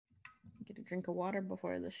drink of water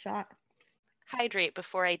before the shot. Hydrate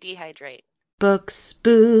before I dehydrate. Books,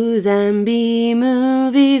 booze, and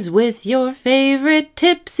B-movies with your favorite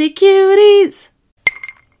tipsy cuties.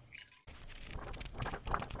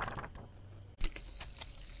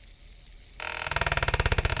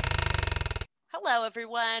 Hello,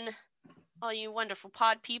 everyone. All you wonderful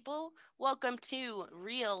pod people. Welcome to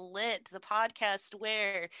Real Lit, the podcast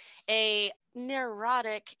where a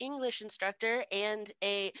neurotic English instructor and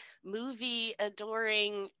a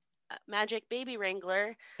movie-adoring magic baby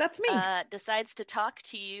wrangler That's me. Decides to talk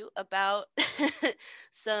to you about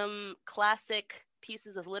some classic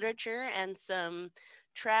pieces of literature and some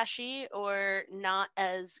trashy or not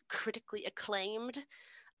as critically acclaimed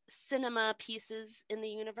cinema pieces in the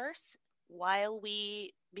universe while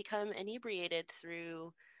we become inebriated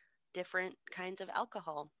through different kinds of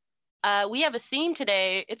alcohol. We have a theme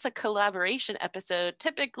today. It's a collaboration episode.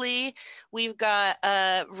 Typically, we've got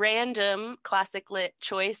a random classic lit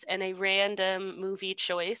choice and a random movie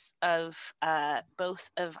choice of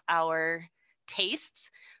both of our tastes.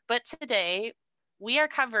 But today, we are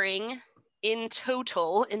covering in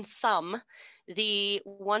total, in sum, the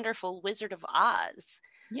wonderful Wizard of Oz.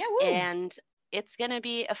 Yeah, woo. And it's going to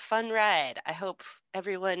be a fun ride. I hope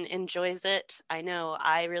everyone enjoys it. I know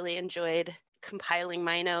I really enjoyed compiling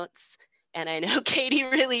my notes, and I know Katie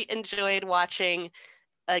really enjoyed watching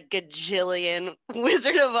a gajillion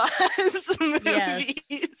Wizard of Oz movies.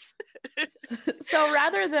 Yes. So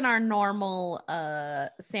rather than our normal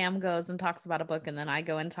Sam goes and talks about a book and then I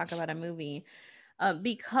go and talk about a movie,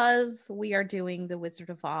 because we are doing The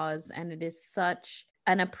Wizard of Oz and it is such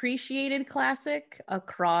an appreciated classic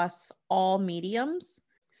across all mediums,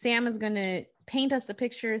 Sam is going to paint us a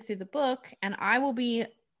picture through the book, and I will be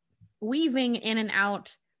weaving in and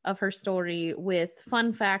out of her story with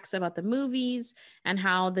fun facts about the movies and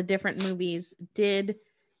how the different movies did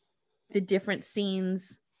the different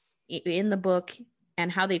scenes in the book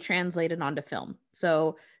and how they translated onto film.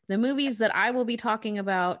 So the movies that I will be talking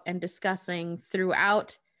about and discussing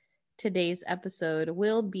throughout today's episode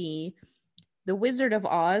will be The Wizard of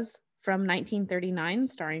Oz from 1939,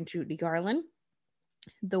 starring Judy Garland.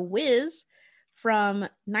 The Wiz from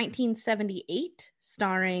 1978,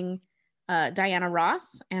 starring Diana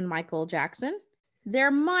Ross and Michael Jackson.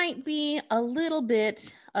 There might be a little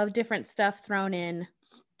bit of different stuff thrown in,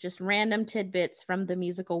 just random tidbits from the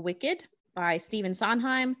musical Wicked by Stephen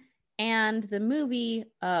Sondheim and the movie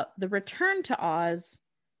The Return to Oz,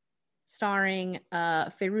 starring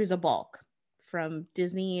Fairuza Balk from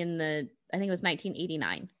Disney in the, I think it was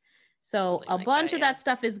 1989. So a bunch of that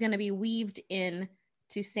stuff is going to be weaved in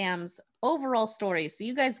to Sam's overall story. So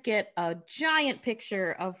you guys get a giant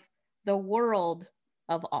picture of the world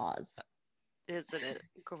of Oz. Isn't it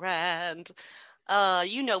grand?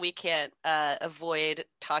 You know we can't avoid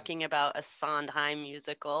talking about a Sondheim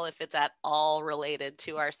musical if it's at all related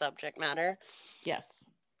to our subject matter. Yes.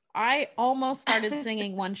 I almost started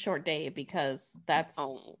singing One Short Day because that's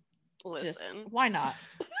listen. Just, why not?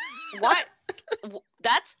 Why?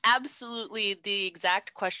 That's absolutely the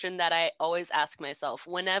exact question that I always ask myself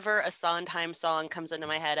whenever a Sondheim song comes into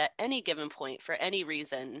my head at any given point for any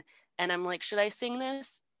reason. And I'm like, should I sing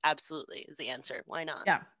this? Absolutely is the answer. Why not?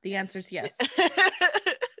 Yeah, the answer is yes.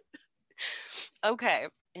 Okay.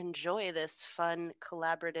 Enjoy this fun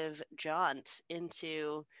collaborative jaunt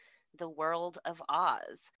into the world of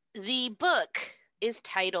Oz. The book is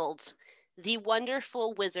titled The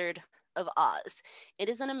Wonderful Wizard of Oz. It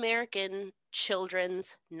is an American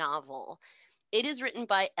children's novel. It is written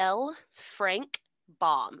by L. Frank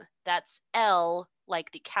Baum. That's L,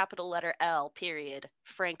 like the capital letter L, period,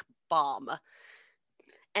 Frank Baum.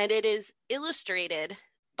 And it is illustrated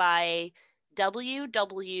by W.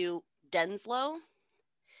 W. Denslow.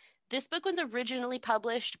 This book was originally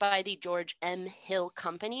published by the George M. Hill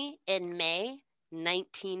Company in May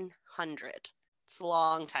 1900. It's a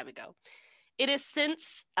long time ago. It has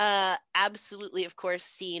since absolutely, of course,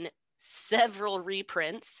 seen several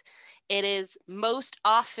reprints. It is most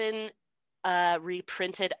often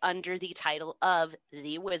reprinted under the title of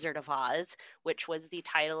The Wizard of Oz, which was the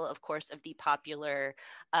title, of course, of the popular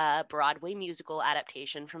Broadway musical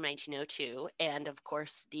adaptation from 1902, and, of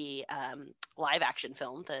course, the live-action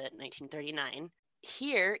film, the 1939.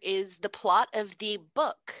 Here is the plot of the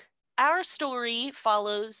book. Our story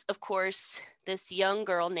follows, of course, this young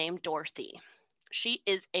girl named Dorothy. She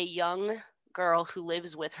is a young girl who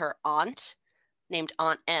lives with her aunt, named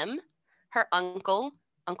Aunt Em, her uncle,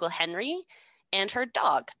 Uncle Henry, and her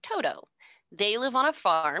dog, Toto. They live on a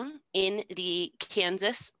farm in the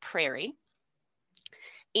Kansas prairie.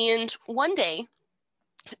 And one day,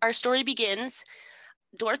 our story begins.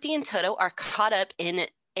 Dorothy and Toto are caught up in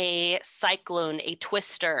a cyclone, a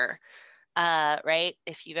twister, right?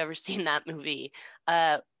 If you've ever seen that movie.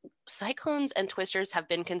 Cyclones and twisters have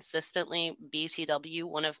been consistently, BTW,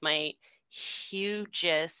 one of my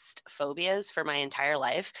hugest phobias for my entire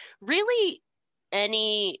life. Really,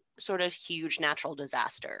 any sort of huge natural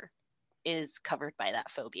disaster is covered by that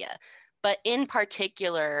phobia. But in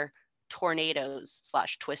particular, tornadoes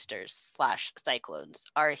 / twisters / cyclones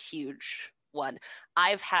are a huge one.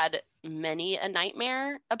 I've had many a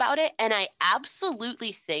nightmare about it, and I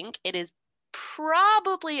absolutely think it is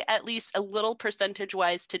probably at least a little percentage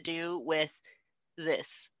wise to do with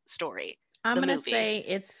this story. I'm going to say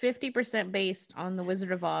it's 50% based on The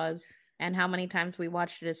Wizard of Oz and how many times we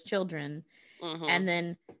watched it as children. Mm-hmm. And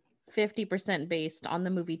then 50% based on the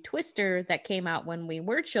movie Twister that came out when we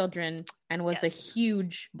were children and was a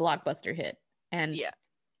huge blockbuster hit and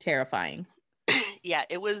terrifying. Yeah,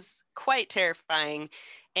 it was quite terrifying.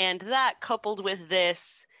 And that coupled with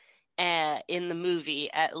this in the movie,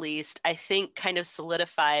 at least, I think kind of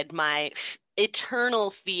solidified my eternal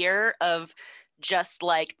fear of just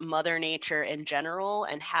like Mother Nature in general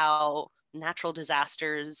and how natural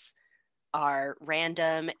disasters are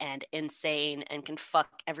random and insane and can fuck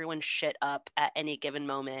everyone's shit up at any given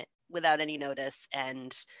moment without any notice.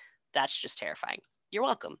 And that's just terrifying. You're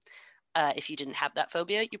welcome. If you didn't have that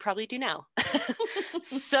phobia, you probably do now.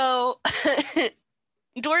 So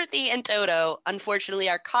Dorothy and Toto, unfortunately,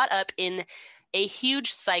 are caught up in a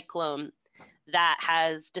huge cyclone that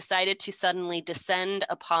has decided to suddenly descend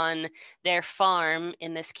upon their farm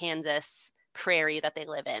in this Kansas prairie that they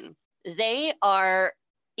live in. They are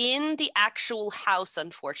in the actual house,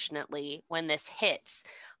 unfortunately, when this hits.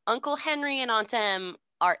 Uncle Henry and Aunt Em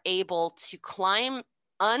are able to climb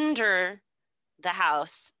under the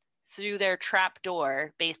house through their trap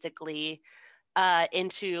door, basically,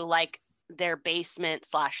 into like their basement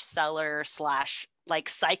 / cellar / like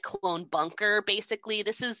cyclone bunker. Basically,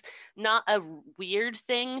 this is not a weird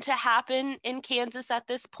thing to happen in Kansas at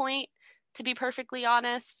this point, to be perfectly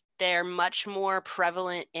honest. They're much more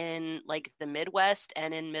prevalent in like the Midwest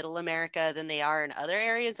and in Middle America than they are in other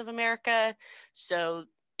areas of America. So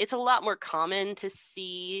it's a lot more common to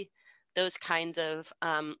see those kinds of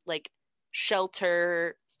like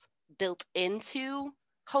shelter built into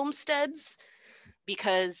homesteads,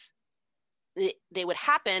 because they would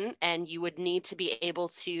happen and you would need to be able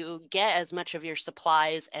to get as much of your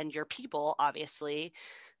supplies and your people, obviously,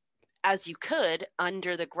 as you could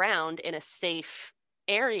under the ground in a safe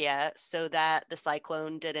area so that the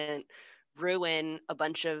cyclone didn't ruin a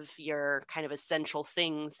bunch of your kind of essential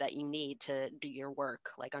things that you need to do your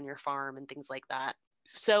work, like on your farm and things like that.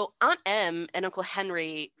 So Aunt Em and Uncle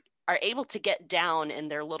Henry are able to get down in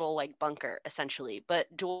their little like bunker, essentially, but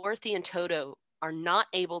Dorothy and Toto are not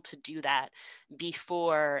able to do that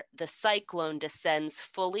before the cyclone descends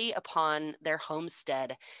fully upon their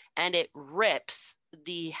homestead, and it rips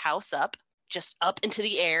the house up, just up into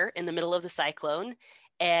the air in the middle of the cyclone,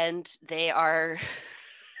 and they are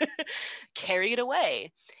carried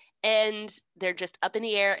away. And they're just up in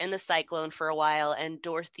the air in the cyclone for a while, and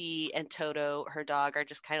Dorothy and Toto, her dog, are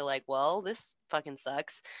just kind of like, well, this fucking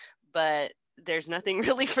sucks, but there's nothing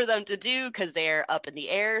really for them to do because they're up in the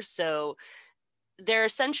air. So they're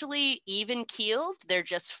essentially even keeled. They're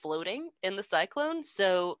just floating in the cyclone.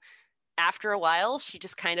 So after a while, she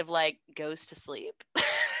just kind of like goes to sleep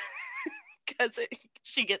because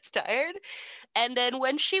she gets tired. And then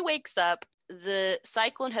when she wakes up, the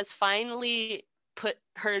cyclone has finally put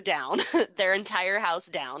her down, their entire house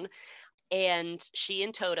down. And she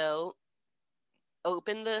and Toto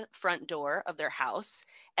open the front door of their house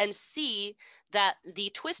and see that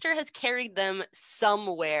the twister has carried them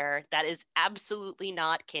somewhere that is absolutely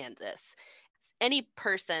not Kansas. Any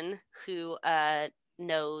person who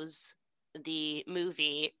knows the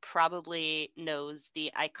movie probably knows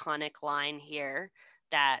the iconic line here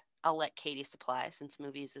that I'll let Katie supply since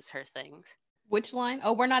movies is her thing. Which line?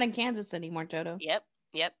 Oh, we're not in Kansas anymore, Toto. Yep.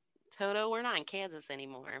 Toto, we're not in Kansas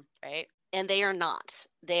anymore, right? And they are not.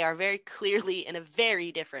 They are very clearly in a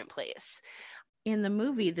very different place. In the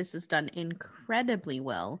movie, this is done incredibly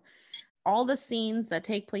well. All the scenes that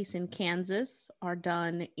take place in Kansas are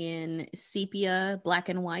done in sepia, black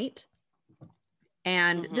and white.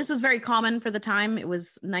 And this was very common for the time. It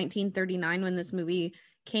was 1939 when this movie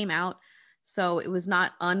came out. So it was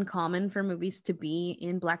not uncommon for movies to be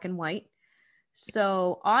in black and white.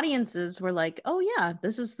 So audiences were like, oh yeah,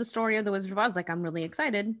 this is the story of the Wizard of Oz. Like, I'm really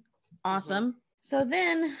excited. Awesome. So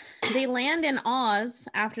then they land in Oz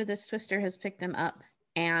after this twister has picked them up.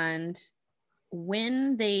 And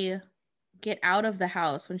when they get out of the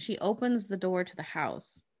house, when she opens the door to the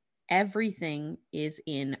house, everything is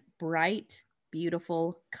in bright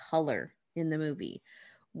beautiful color in the movie,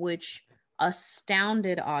 which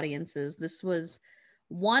astounded audiences. This was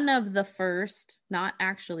one of the first, not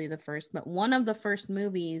actually the first, but one of the first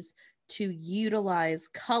movies to utilize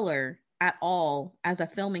color at all as a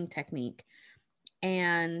filming technique.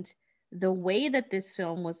 And the way that this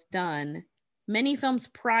film was done, many films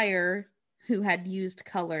prior who had used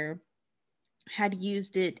color had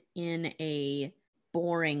used it in a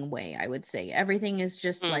boring way, I would say. Everything is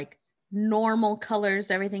just like normal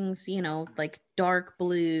colors. Everything's, you know, like dark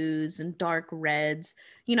blues and dark reds.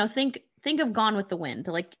 You know, think of Gone with the Wind.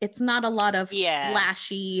 Like, it's not a lot of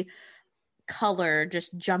flashy color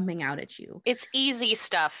just jumping out at you. It's easy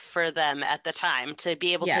stuff for them at the time to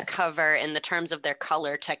be able to cover in the terms of their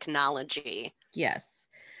color technology. Yes.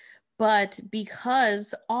 But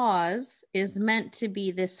because Oz is meant to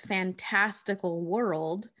be this fantastical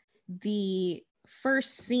world, the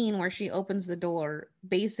first scene where she opens the door,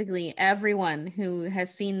 basically everyone who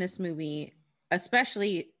has seen this movie,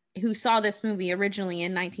 especially who saw this movie originally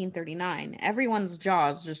in 1939, everyone's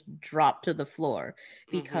jaws just dropped to the floor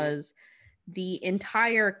because the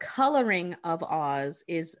entire coloring of Oz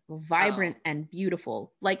is vibrant and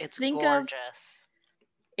beautiful. Like, it's think gorgeous. of,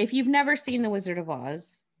 if you've never seen The Wizard of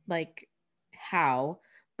Oz, like, how?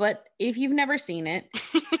 But if you've never seen it,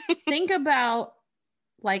 think about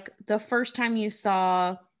like the first time you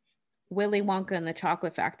saw Willy Wonka and the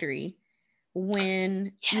Chocolate Factory,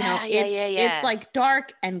 when it's like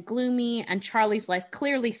dark and gloomy, and Charlie's life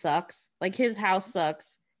clearly sucks. Like, his house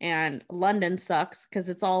sucks and London sucks because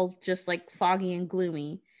it's all just like foggy and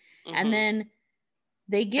gloomy. And then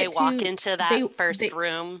they walk into that first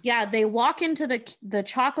room. Yeah, they walk into the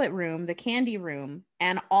chocolate room, the candy room,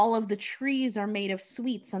 and all of the trees are made of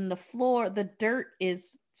sweets, and the floor, the dirt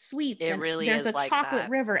is sweets. It and really there's is a like chocolate that.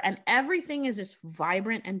 river, and everything is just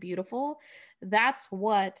vibrant and beautiful. That's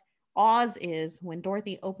what Oz is when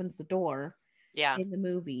Dorothy opens the door in the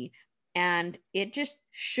movie. And it just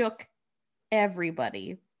shook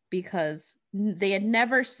everybody because they had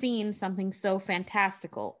never seen something so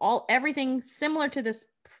fantastical. Everything similar to this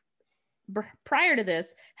prior to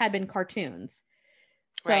this had been cartoons.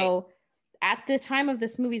 So at the time of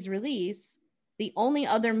this movie's release, the only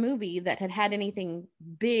other movie that had anything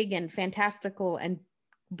big and fantastical and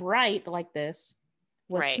bright like this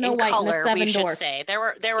was Snow White and the Seven Dwarfs. Say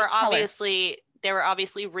there were obviously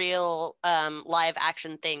real live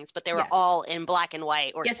action things, but they were all in black and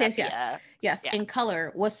white or sepia. Yes. In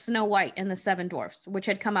color was Snow White and the Seven Dwarfs, which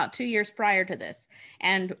had come out 2 years prior to this.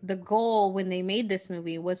 And the goal when they made this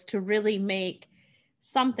movie was to really make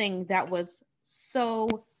something that was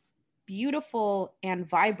so beautiful and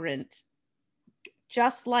vibrant,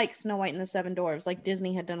 just like Snow White and the Seven Dwarfs, like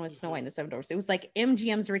Disney had done with Snow White and the Seven Dwarfs. It was like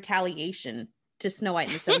MGM's retaliation to Snow White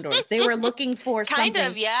and the Seven Dwarfs. They were looking for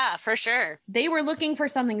something. For sure. They were looking for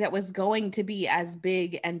something that was going to be as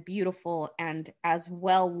big and beautiful and as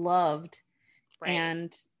well loved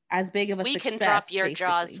and as big of a success. We can drop your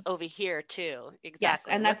jaws over here too. Exactly. Yes,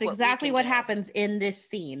 and that's exactly what happens in this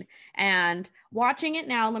scene. And watching it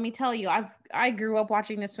now, let me tell you, I grew up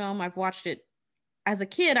watching this film. I've watched it as a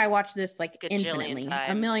kid. I watched this like infinitely,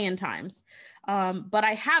 a million times. But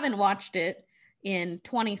I haven't watched it in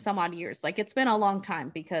 20 some odd years. Like, it's been a long time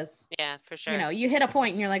because for sure, you know, you hit a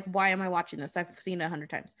point and you're like, why am I watching this? I've seen it 100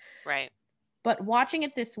 times. Right. But watching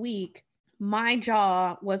it this week, my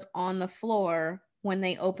jaw was on the floor when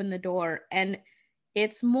they opened the door. And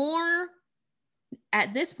it's more,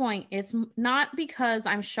 at this point, it's not because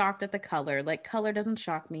I'm shocked at the color. Like, color doesn't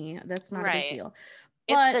shock me. That's not a big deal.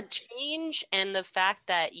 But it's the change and the fact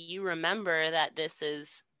that you remember that this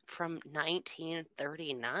is from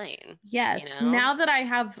 1939. Yes. You know? Now that I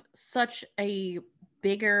have such a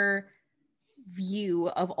bigger view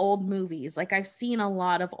of old movies, like, I've seen a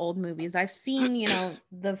lot of old movies. I've seen, you know,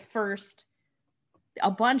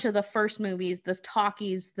 a bunch of the first movies, the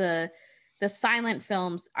talkies, the silent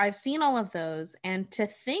films. I've seen all of those. And to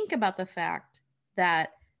think about the fact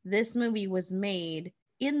that this movie was made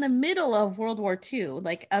in the middle of World War II,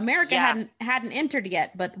 like, America hadn't entered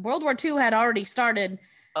yet, but World War II had already started.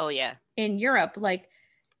 Oh yeah. In Europe, like,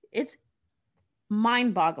 it's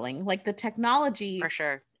mind-boggling. Like, the technology for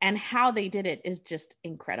sure and how they did it is just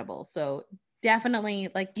incredible. So definitely,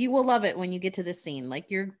 like, you will love it when you get to this scene. Like,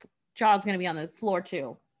 your jaw's going to be on the floor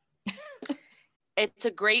too. It's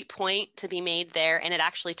a great point to be made there, and it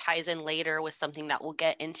actually ties in later with something that we'll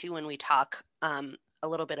get into when we talk a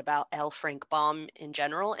little bit about L. Frank Baum in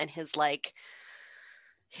general and his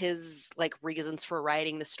reasons for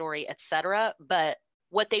writing the story, etc. But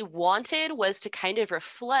what they wanted was to kind of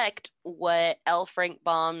reflect what L. Frank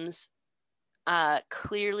Baum's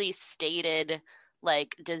clearly stated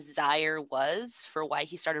like desire was for why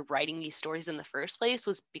he started writing these stories in the first place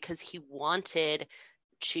was because he wanted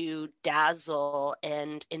to dazzle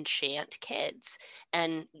and enchant kids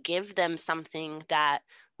and give them something that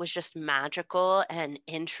was just magical and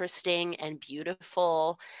interesting and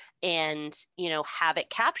beautiful, and have it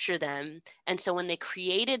capture them. And so when they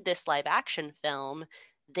created this live action film,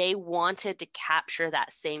 they wanted to capture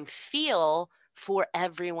that same feel for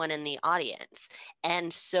everyone in the audience.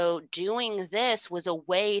 And so doing this was a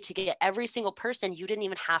way to get every single person. You didn't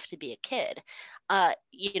even have to be a kid.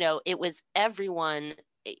 It was everyone,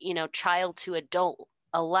 child to adult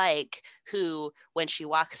alike, who, when she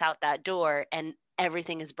walks out that door and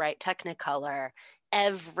everything is bright Technicolor,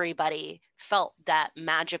 everybody felt that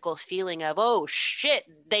magical feeling of, oh shit,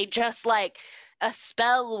 they just like a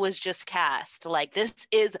spell was just cast. Like, this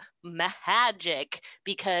is magic,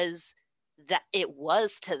 because that it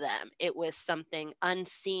was to them. It was something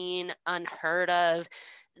unseen, unheard of,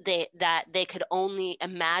 that they could only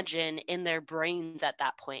imagine in their brains at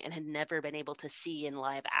that point and had never been able to see in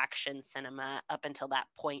live action cinema up until that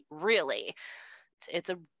point, really. It's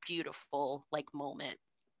a beautiful like moment.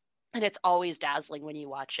 And it's always dazzling when you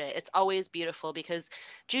watch it. It's always beautiful because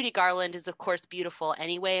Judy Garland is, of course, beautiful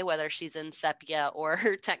anyway, whether she's in sepia or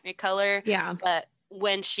Technicolor. Yeah. But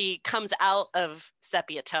when she comes out of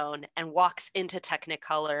sepia tone and walks into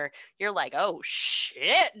Technicolor, you're like, oh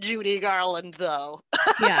shit, Judy Garland, though.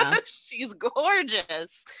 Yeah. She's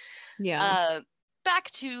gorgeous. Yeah.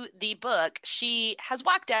 Back to the book, she has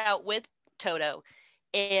walked out with Toto,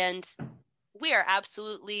 and we are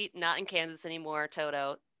absolutely not in Kansas anymore,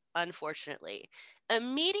 Toto, unfortunately.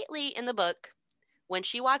 Immediately in the book, when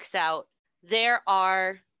she walks out, there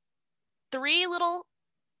are 3 little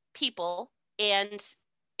people and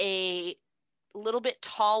a little bit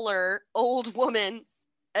taller old woman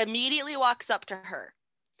immediately walks up to her.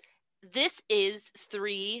 This is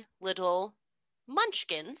 3 little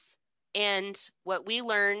munchkins, and what we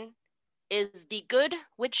learn is the Good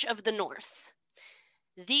Witch of the North.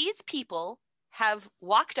 These people have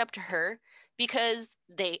walked up to her because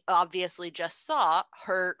they obviously just saw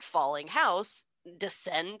her falling house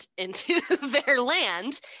descend into their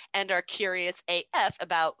land and are curious AF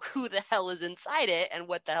about who the hell is inside it and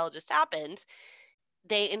what the hell just happened.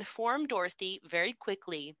 They inform Dorothy very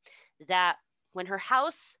quickly that when her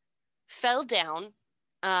house fell down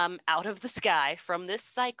out of the sky from this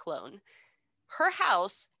cyclone, her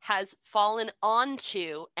house has fallen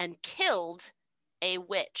onto and killed a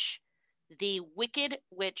witch, the Wicked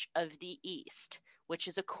Witch of the East, which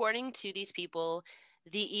is, according to these people,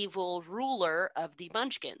 the evil ruler of the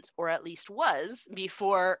Munchkins, or at least was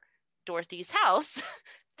before Dorothy's house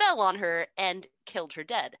fell on her and killed her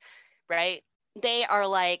dead, right? They are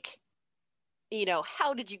like,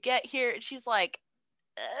 how did you get here? And she's like,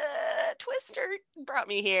 Twister brought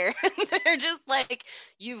me here. They're just like,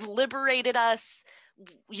 you've liberated us.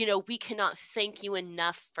 We cannot thank you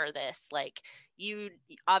enough for this. Like, you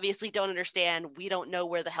obviously don't understand. We don't know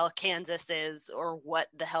where the hell Kansas is or what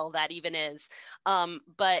the hell that even is.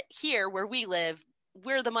 But here where we live,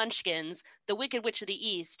 we're the Munchkins. The Wicked Witch of the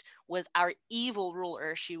East was our evil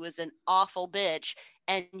ruler. She was an awful bitch,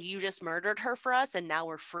 and you just murdered her for us, and now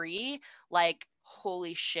we're free. Like,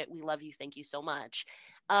 holy shit, we love you. Thank you so much.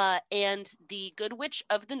 And the Good Witch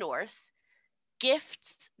of the North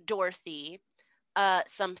gifts Dorothy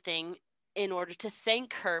something in order to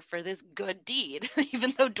thank her for this good deed,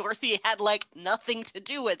 even though Dorothy had like nothing to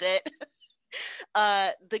do with it.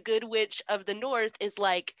 The Good Witch of the North is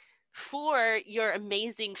like, for your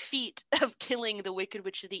amazing feat of killing the Wicked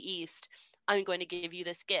Witch of the East, I'm going to give you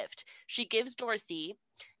this gift. She gives Dorothy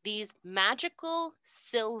these magical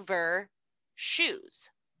silver shoes.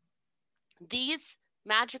 These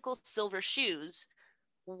magical silver shoes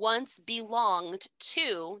once belonged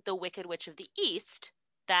to the Wicked Witch of the East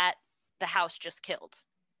that the house just killed,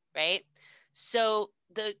 right? So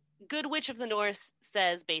the Good Witch of the North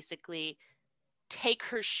says, basically, take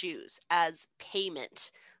her shoes as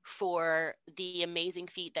payment for the amazing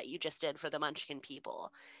feat that you just did for the Munchkin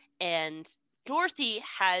people. And Dorothy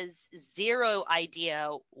has zero idea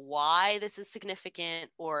why this is significant,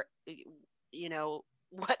 or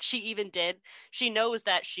what she even did. She knows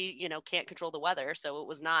that she, can't control the weather, so it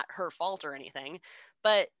was not her fault or anything.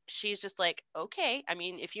 But she's just like, okay, I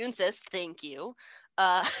mean, if you insist, thank you.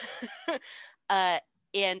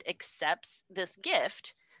 And accepts this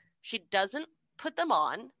gift. She doesn't put them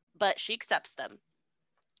on, but she accepts them.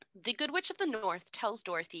 The Good Witch of the North tells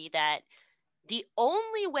Dorothy that The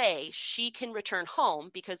only way she can return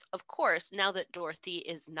home, because of course, now that Dorothy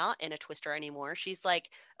is not in a twister anymore, she's like,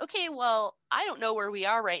 okay, well, I don't know where we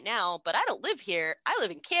are right now, but I don't live here. I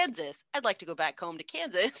live in Kansas. I'd like to go back home to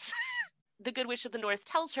Kansas. The Good Witch of the North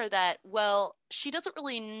tells her that, well, she doesn't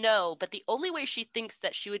really know, but the only way she thinks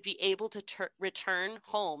that she would be able to return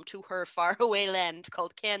home to her faraway land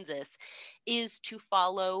called Kansas is to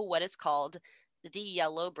follow what is called the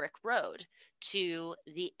Yellow Brick Road to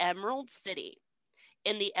the Emerald City.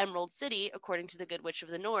 In the Emerald City, according to the Good Witch of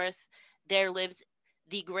the North, there lives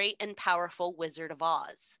the great and powerful Wizard of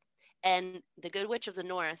Oz. And the Good Witch of the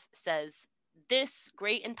North says, this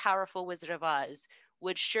great and powerful Wizard of Oz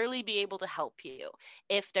would surely be able to help you.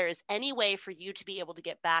 If there is any way for you to be able to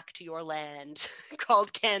get back to your land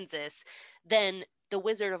called Kansas, then the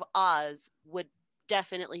Wizard of Oz would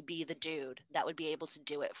definitely be the dude that would be able to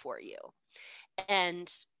do it for you.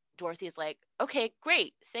 And Dorothy is like, okay,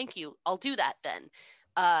 great, thank you, I'll do that then.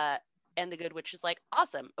 And the Good Witch is like,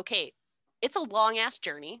 awesome, okay, it's a long ass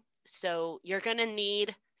journey, so you're gonna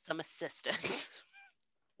need some assistance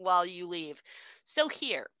while you leave. So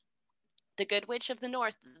here, the Good Witch of the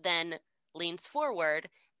North then leans forward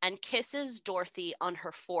and kisses Dorothy on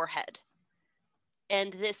her forehead.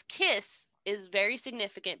 And this kiss is very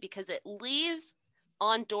significant because it leaves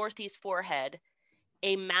on Dorothy's forehead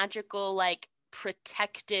a magical, like,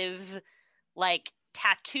 protective, like,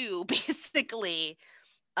 tattoo, basically.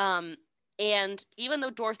 And even though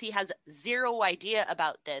Dorothy has zero idea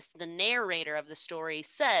about this, the narrator of the story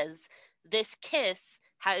says this kiss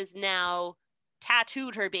has now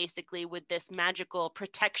tattooed her basically with this magical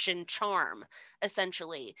protection charm,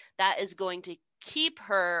 essentially, that is going to keep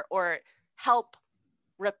her or help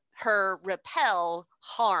her repel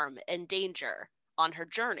harm and danger on her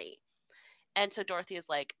journey. And so Dorothy is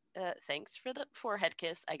like, thanks for the forehead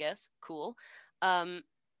kiss, I guess. Cool. I'm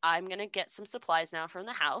going to get some supplies now from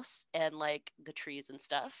the house and like the trees and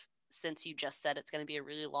stuff, since you just said it's going to be a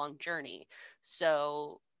really long journey.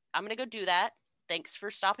 So I'm going to go do that. Thanks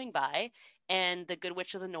for stopping by. And the Good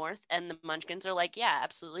Witch of the North and the Munchkins are like, yeah,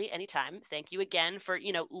 absolutely, anytime. Thank you again for,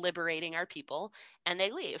 liberating our people. And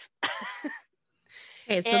they leave.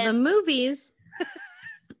 Okay, so the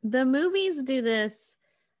movies do this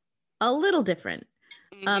a little different.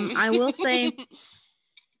 I will say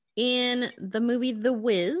in the movie The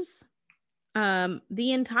Wiz,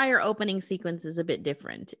 the entire opening sequence is a bit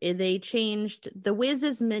different. They changed, The Wiz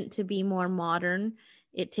is meant to be more modern.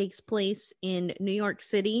 It takes place in New York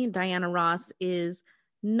City. Diana Ross is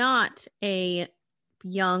not a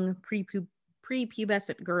young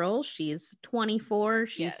prepubescent girl. She's 24.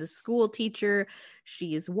 She's a school teacher.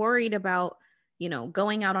 She's worried about,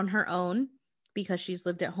 going out on her own because she's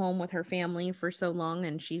lived at home with her family for so long.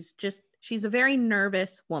 And she's a very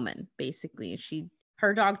nervous woman, basically.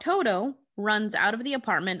 Her dog Toto runs out of the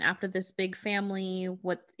apartment after this big family,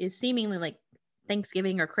 what is seemingly like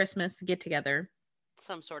Thanksgiving or Christmas get together.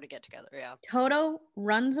 Some sort of get together, yeah. Toto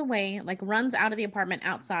runs away, runs out of the apartment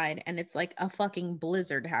outside, and it's like a fucking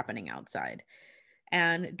blizzard happening outside.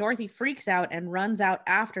 And Dorothy freaks out and runs out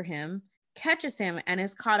after him, catches him, and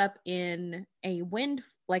is caught up in a wind,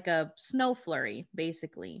 like a snow flurry,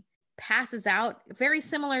 basically. Passes out, very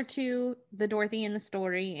similar to the Dorothy in the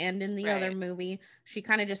story and in the other movie. She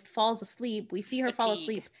kind of just falls asleep. We see her fall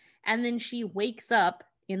asleep, and then she wakes up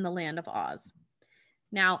in the land of Oz.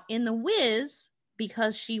 Now, in The Wiz,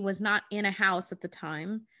 because she was not in a house at the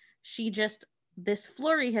time, this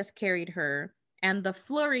flurry has carried her, and the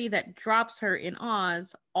flurry that drops her in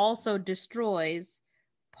Oz also destroys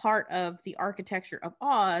part of the architecture of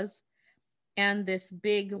Oz, and this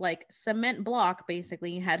big cement block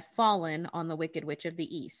basically had fallen on the Wicked Witch of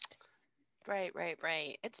the East. Right.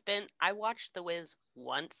 I watched The Wiz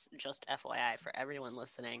once, just FYI for everyone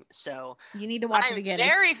listening. So you need to watch it again.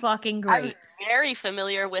 It's fucking great. I'm very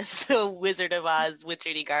familiar with The Wizard of Oz with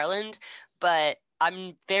Judy Garland, but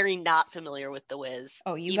I'm very not familiar with The Wiz.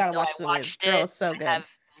 Oh, you gotta watch The Wiz. Girl, it's so good. I have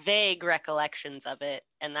vague recollections of it,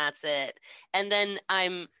 and that's it. And then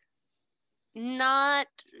I'm not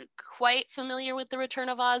quite familiar with The Return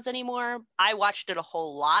of Oz anymore. I watched it a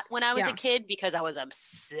whole lot when I was a kid because I was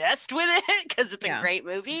obsessed with it because it's a great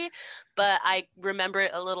movie, but I remember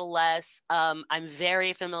it a little less. I'm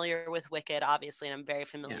very familiar with Wicked, obviously, and I'm very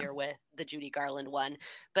familiar with the Judy Garland one.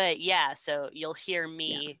 But so you'll hear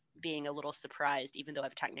me being a little surprised, even though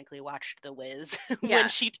I've technically watched The Wiz. When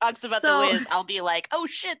she talks about The Wiz, I'll be like, oh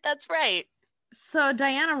shit, that's right. So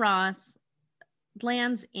Diana Ross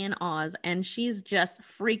lands in Oz, and she's just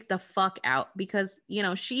freaked the fuck out because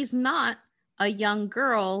she's not a young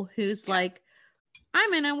girl who's like,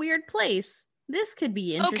 I'm in a weird place, this could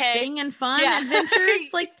be interesting and fun adventures.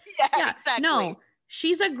 Yeah, exactly. no,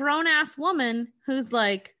 she's a grown-ass woman who's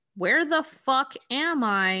like, where the fuck am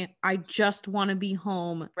I? I just want to be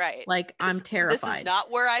home. Right. Like, I'm This terrified. is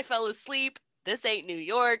not where I fell asleep. This ain't New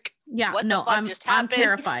York. Yeah, What no, the fuck just happened? I'm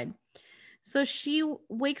terrified. So she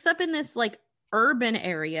wakes up in this like urban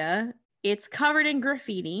area. It's covered in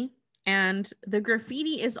graffiti, and the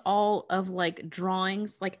graffiti is all of like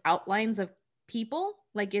drawings, like outlines of people.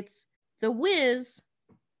 Like it's The Wiz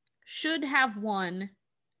should have won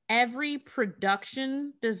every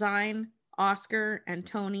production design Oscar and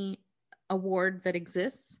Tony award that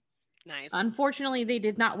exists. Nice. Unfortunately, they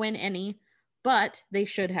did not win any, but they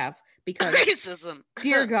should have, because Racism.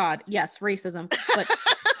 dear God, yes, racism. But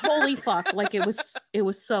holy fuck, like it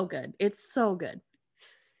was so good. It's so good.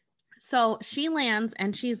 So she lands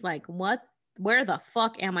and she's like, what? Where the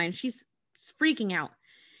fuck am I? And she's freaking out.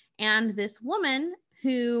 And this woman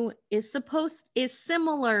who is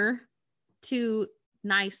similar to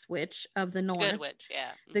Nice Witch of the North. Good Witch,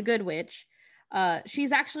 yeah. The Good Witch.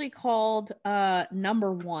 She's actually called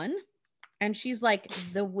Number One. And she's like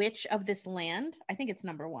the witch of this land. I think it's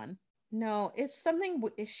Number One. No, it's something.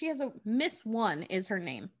 She has a Miss One is her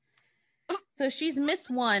name. So she's Miss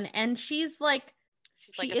One, and she's like,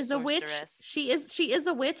 she is a witch. She is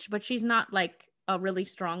a witch, but she's not like a really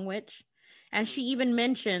strong witch. And she even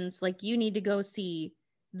mentions like, you need to go see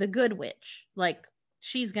the Good Witch. Like,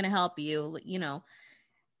 she's gonna help you, you know.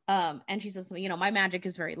 And she says, you know, my magic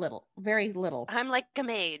is very little. I'm like a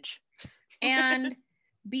mage. And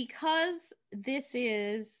because this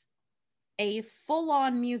is a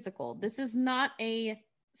full-on musical, this is not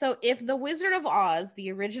so if the Wizard of Oz,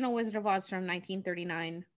 the original Wizard of Oz from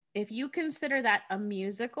 1939, if you consider that a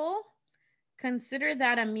musical, consider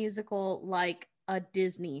that a musical like a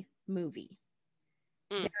Disney movie.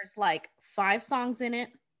 There's like 5 songs in it.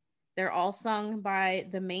 They're all sung by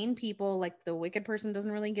the main people. Like the wicked person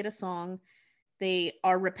doesn't really get a song. They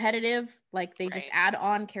are repetitive. Like they just add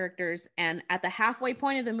on characters. And at the halfway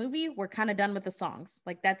point of the movie, we're kind of done with the songs.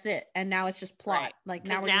 Like that's it. And now it's just plot. Right. Like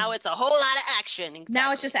now it's a whole lot of action. Exactly.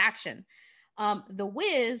 Now it's just action. The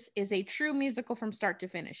Wiz is a true musical from start to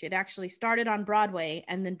finish. It actually started on Broadway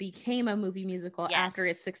and then became a movie musical after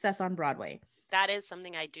its success on Broadway. That is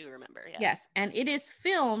something I do remember. Yeah. Yes. And it is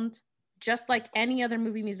filmed just like any other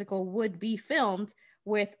movie musical would be filmed,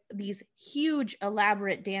 with these huge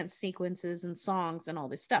elaborate dance sequences and songs and all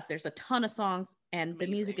this stuff. There's a ton of songs and the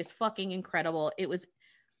music is fucking incredible.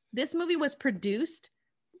 This movie was produced,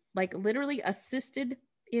 like literally assisted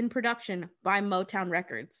in production by Motown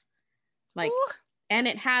Records. Like, ooh. And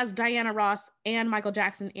it has Diana Ross and Michael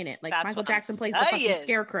Jackson in it. Like Michael Jackson plays the fucking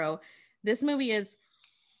scarecrow. This movie is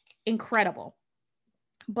incredible.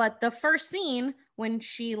 But the first scene when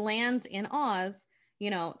she lands in Oz, you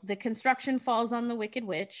know, the construction falls on the Wicked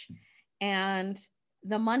Witch and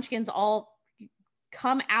the Munchkins all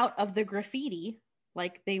come out of the graffiti.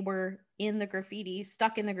 Like they were in the graffiti,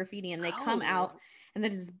 stuck in the graffiti, and they come out, and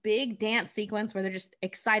there's this big dance sequence where they're just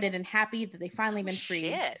excited and happy that they finally been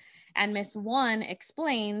freed. And Miss One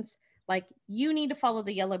explains, like, you need to follow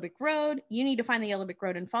the Yellow Brick Road. You need to find the Yellow Brick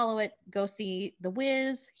Road and follow it. Go see the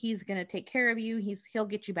Wiz. He's going to take care of you. He'll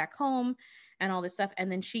get you back home and all this stuff. And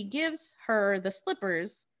then she gives her the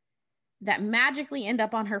slippers that magically end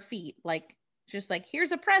up on her feet. Like, just like,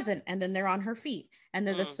 here's a present. And then they're on her feet. And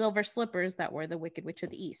they're the silver slippers that were the Wicked Witch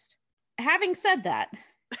of the East. Having said that,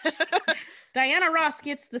 Diana Ross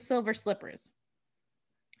gets the silver slippers.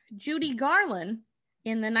 Judy Garland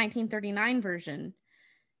in the 1939 version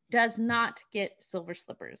does not get silver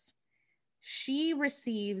slippers. She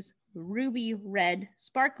receives ruby red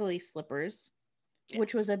sparkly slippers,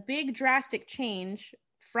 which was a big drastic change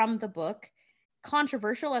from the book.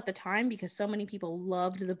 Controversial at the time because so many people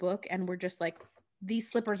loved the book and were just like, these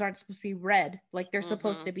slippers aren't supposed to be red. Like they're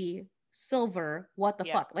supposed to be silver. What the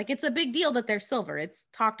fuck? Like it's a big deal that they're silver. It's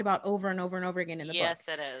talked about over and over and over again in the book. Yes,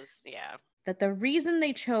 it is. Yeah. That the reason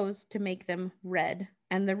they chose to make them red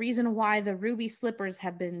and the reason why the ruby slippers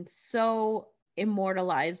have been so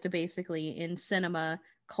immortalized basically in cinema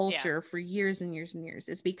culture for years and years and years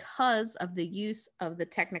is because of the use of the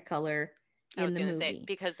Technicolor in the movie.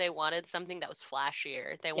 Because they wanted something that was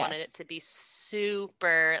flashier. They wanted it to be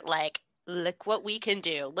super like, look what we can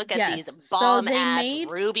do. Look at these bomb-ass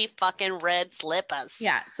ruby fucking red slippers.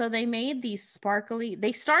 Yeah, so they made these sparkly...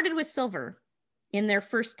 They started with silver in their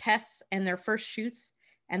first tests and their first shoots,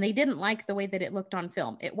 and they didn't like the way that it looked on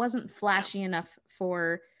film. It wasn't flashy enough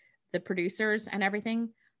for the producers and everything,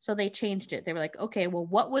 So they changed it. They were like, okay, well,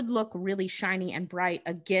 what would look really shiny and bright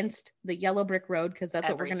against the yellow brick road? Because that's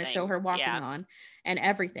what we're going to show her walking on and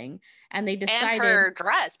everything. And they decided. And her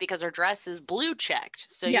dress, because her dress is blue checked.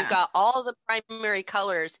 So you've got all the primary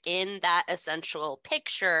colors in that essential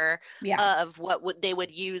picture of what they would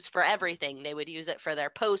use for everything. They would use it for their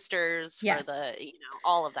posters, for the,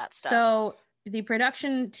 all of that stuff. So the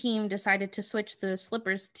production team decided to switch the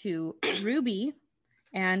slippers to ruby.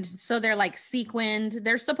 And so they're like sequined.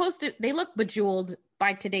 They're supposed to, they look bejeweled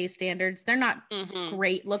by today's standards. They're not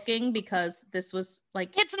great looking because this was like.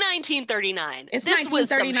 It's 1939. This 1939. Was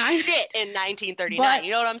some shit in 1939. But,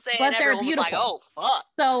 you know what I'm saying? But they're beautiful. Was like, oh, fuck.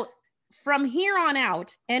 So from here on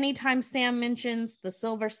out, anytime Sam mentions the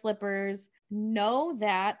silver slippers, know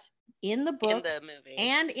that in the book, in the movie,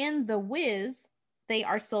 and in The Wiz, they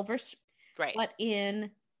are silver. Right. But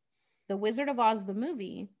in The Wizard of Oz, the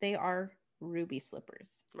movie, they are ruby slippers.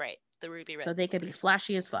 Right. The ruby red. So they could be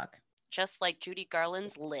flashy as fuck. Just like Judy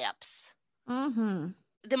Garland's lips. Mm-hmm.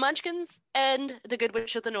 The Munchkins and the Good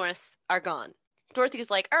Witch of the North are gone. Dorothy's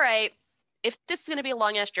like, all right, if this is going to be a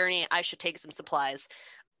long-ass journey, I should take some supplies.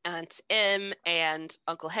 Aunt Em and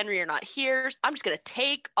Uncle Henry are not here. I'm just going to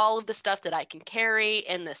take all of the stuff that I can carry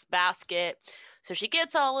in this basket. So she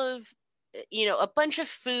gets all of, a bunch of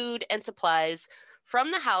food and supplies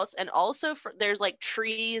from the house, and also there's like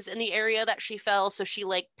trees in the area that she fell, so she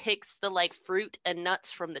like picks the like fruit and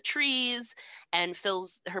nuts from the trees and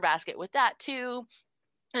fills her basket with that too.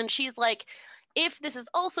 And she's like, if this is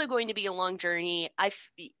also going to be a long journey, I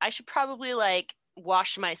should probably like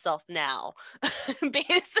wash myself now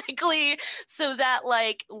basically, so that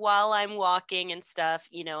like while I'm walking and stuff,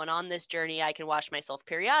 and on this journey I can wash myself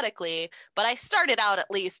periodically, but I started out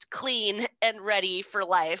at least clean and ready for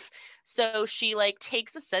life. So she like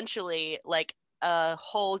takes essentially like a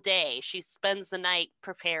whole day. She spends the night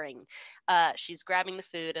preparing. She's grabbing the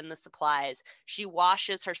food and the supplies. She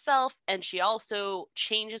washes herself, and she also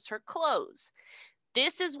changes her clothes.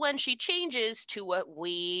 This is when she changes to what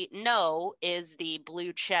we know is the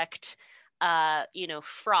blue checked,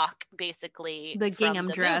 frock, basically. The gingham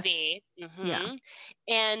dress. Movie. Mm-hmm. Yeah.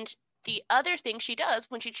 And the other thing she does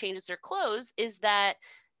when she changes her clothes is that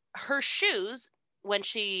her shoes, when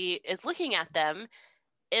she is looking at them,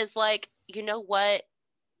 is like, you know what?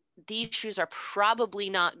 These shoes are probably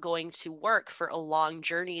not going to work for a long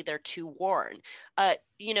journey. They're too worn.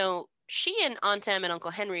 She and Aunt Em and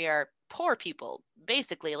Uncle Henry are poor people,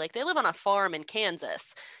 basically. Like, they live on a farm in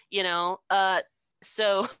Kansas,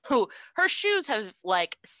 so her shoes have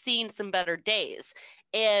like seen some better days,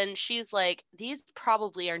 and she's like, these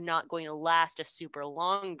probably are not going to last a super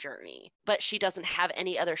long journey. But she doesn't have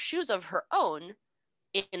any other shoes of her own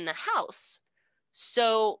in the house.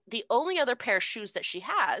 So the only other pair of shoes that she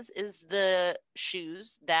has is the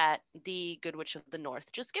shoes that the Good Witch of the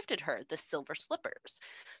North just gifted her, the silver slippers.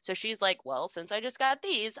 So she's like, well, since I just got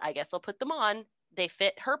these, I guess I'll put them on. They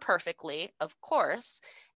fit her perfectly, of course,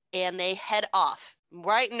 and they head off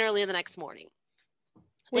bright and early the next morning.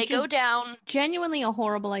 They go down. Genuinely a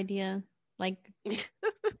horrible idea. Like,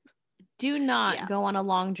 do not go on a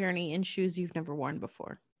long journey in shoes you've never worn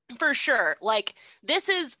before. For sure. Like, this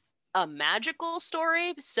is a magical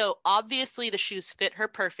story, so obviously the shoes fit her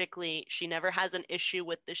perfectly. She never has an issue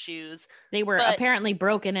with the shoes. They were apparently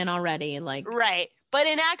broken in already, right. But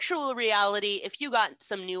in actual reality, if you got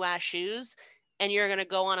some new ass shoes and you're gonna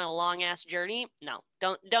go on a long ass journey, no,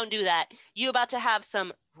 don't do that. You about to have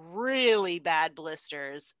some really bad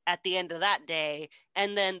blisters at the end of that day,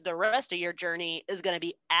 and then the rest of your journey is gonna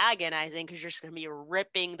be agonizing because you're just gonna be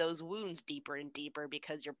ripping those wounds deeper and deeper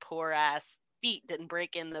because your poor ass feet didn't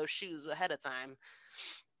break in those shoes ahead of time.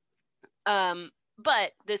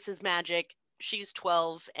 But this is magic. She's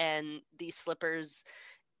 12, and these slippers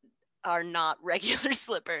are not regular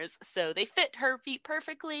slippers, so they fit her feet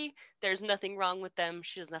perfectly. There's nothing wrong with them.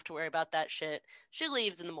 She doesn't have to worry about that shit. She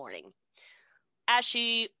leaves in the morning. As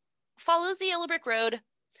she follows the yellow brick road,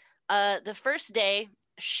 the first day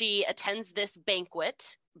she attends this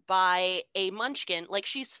banquet by a munchkin.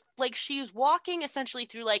 She's walking essentially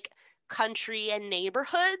through like country and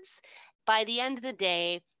neighborhoods. By the end of the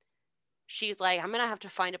day, she's like, I'm gonna have to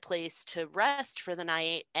find a place to rest for the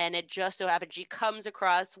night. And it just so happens she comes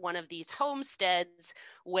across one of these homesteads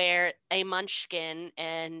where a munchkin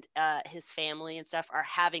and his family and stuff are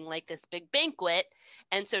having like this big banquet.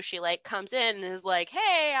 And so she like comes in and is like,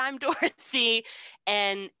 hey, I'm Dorothy.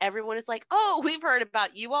 And everyone is like, oh, we've heard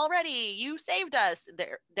about you already. You saved us.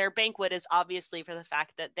 Their banquet is obviously for the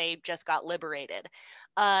fact that they just got liberated.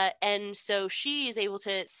 And so she is able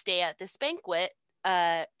to stay at this banquet.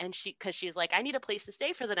 And because she's like, I need a place to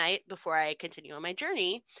stay for the night before I continue on my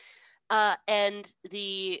journey. And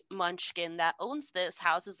the munchkin that owns this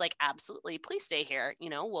house is like, absolutely, please stay here.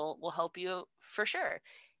 We'll help you for sure.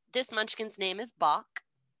 This munchkin's name is Bach,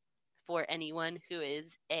 for anyone who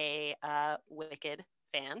is a Wicked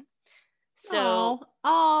fan. So,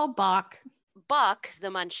 Bach. Buck,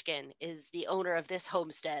 the munchkin, is the owner of this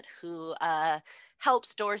homestead who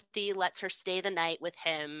helps Dorothy, lets her stay the night with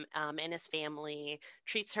him and his family,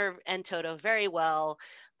 treats her and Toto very well.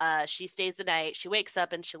 She stays the night, she wakes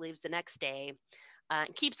up, and she leaves the next day.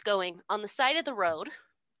 Keeps going on the side of the road.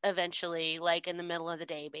 Eventually, like in the middle of the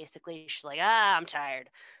day, basically, she's like, I'm tired.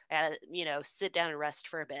 I gotta, sit down and rest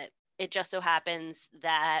for a bit. It just so happens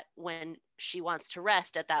that when she wants to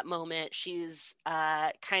rest at that moment, she's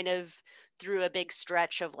kind of through a big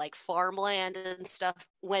stretch of like farmland and stuff.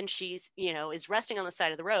 When she's, is resting on the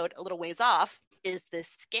side of the road, a little ways off is this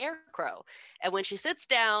scarecrow. And when she sits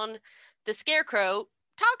down, the scarecrow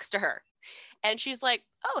talks to her. And she's like,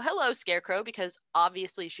 oh, hello, scarecrow, because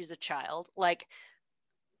obviously she's a child. Like,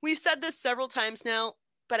 we've said this several times now,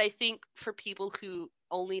 but I think for people who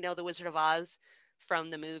only know The Wizard of Oz from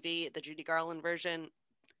the movie, the Judy Garland version,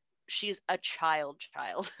 she's a child.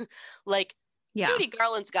 Like, yeah. Judy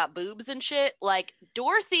Garland's got boobs and shit. Like,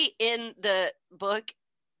 Dorothy in the book,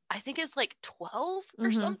 I think is like 12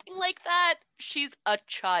 or something like that. She's a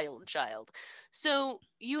child. So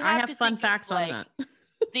you have I have to fun think facts of, like, on that.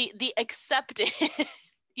 the acceptance.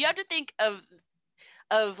 You have to think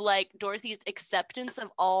of like Dorothy's acceptance of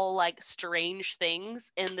all like strange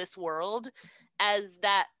things in this world as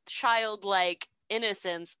that childlike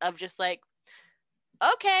innocence of just like,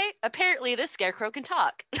 okay, apparently this scarecrow can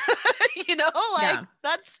talk.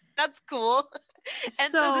 That's cool.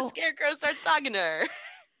 And so the scarecrow starts talking to her.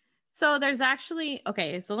 So there's actually,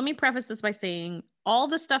 so let me preface this by saying all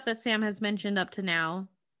the stuff that Sam has mentioned up to now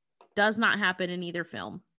does not happen in either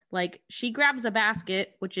film. Like, she grabs a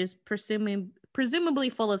basket, which is presumably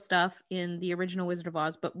full of stuff in the original Wizard of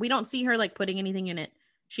Oz, but we don't see her like putting anything in it.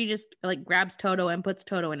 She just like grabs Toto and puts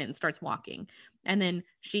Toto in it and starts walking. And then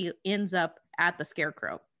she ends up at the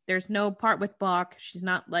scarecrow. There's no part with Bach. She's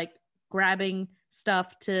not like grabbing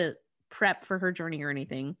stuff to prep for her journey or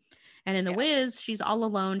anything. And in the Wiz, she's all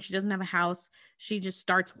alone. She doesn't have a house. She just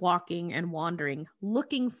starts walking and wandering,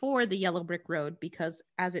 looking for the yellow brick road, because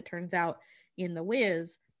as it turns out in the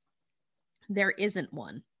Wiz, there isn't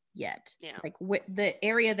one yet. Yeah. Like the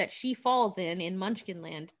area that she falls in Munchkin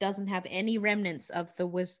Land doesn't have any remnants of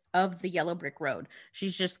the yellow brick road.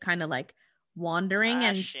 She's just kind of like wandering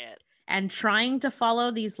and trying to follow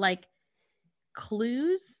these like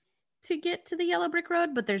clues to get to the yellow brick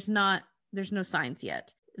road, but there's no signs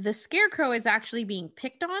yet. The scarecrow is actually being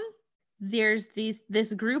picked on. There's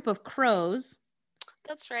this group of crows.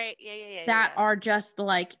 That's right. Yeah. That are just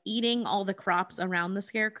like eating all the crops around the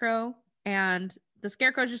scarecrow. And the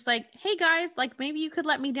scarecrow's just like, hey guys, like maybe you could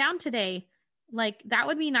let me down today. Like, that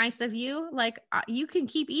would be nice of you. Like, you can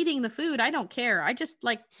keep eating the food. I don't care. I just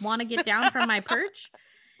like want to get down from my perch.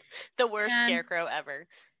 The worst scarecrow ever.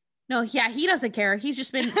 No, yeah, he doesn't care. He's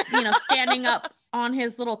just been, standing up on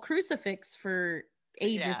his little crucifix for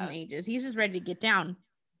ages and ages. He's just ready to get down.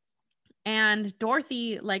 And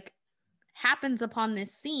Dorothy like happens upon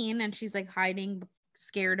this scene, and she's like hiding,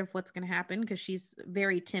 scared of what's going to happen because she's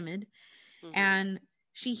very timid. And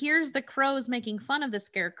she hears the crows making fun of the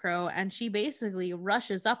scarecrow, and she basically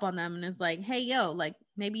rushes up on them and is like, hey, yo, like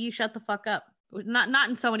maybe you shut the fuck up. Not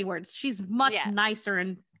in so many words. She's much nicer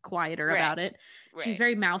and quieter about it. Right. She's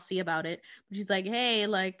very mousy about it. But she's like, hey,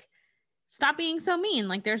 like, stop being so mean.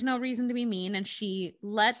 Like, there's no reason to be mean. And she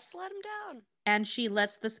lets him down. And she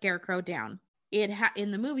lets the scarecrow down. In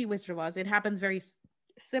the movie Wizard of Oz, it happens very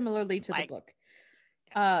similarly to the book.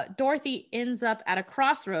 Dorothy ends up at a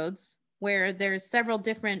crossroads where there's several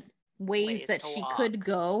different ways that she could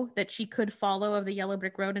go, that she could follow of the yellow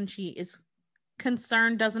brick road, and she is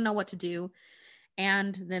concerned, doesn't know what to do.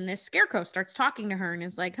 And then this scarecrow starts talking to her and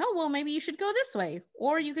is like, oh, well, maybe you should go this way,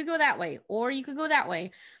 or you could go that way, or you could go that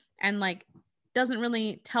way. And like, doesn't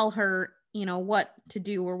really tell her, what to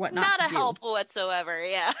do or what not to do. Not a help whatsoever.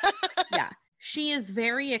 Yeah. Yeah. She is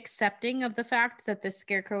very accepting of the fact that the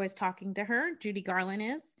scarecrow is talking to her. Judy Garland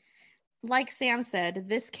is. Like Sam said,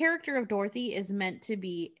 this character of Dorothy is meant to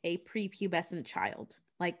be a prepubescent child.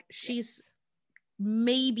 Like, she's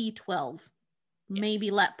maybe 12,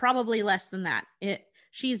 maybe probably less than that.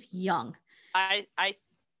 She's young.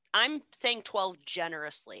 I'm saying 12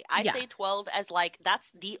 generously. I say 12 as like,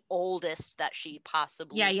 that's the oldest that she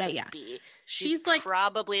possibly could be. She's like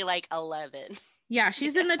probably like 11. Yeah,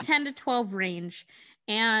 she's in the 10 to 12 range.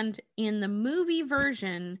 And in the movie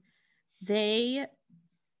version, they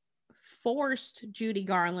forced Judy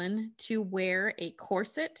Garland to wear a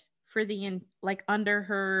corset for like under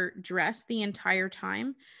her dress the entire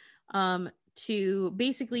time, to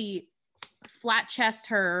basically flat chest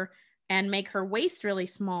her and make her waist really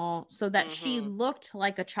small so that she looked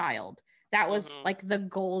like a child. That was like the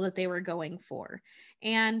goal that they were going for.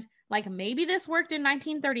 And like maybe this worked in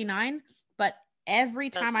 1939, but every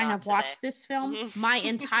time I have watched this film, my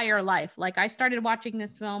entire life, like I started watching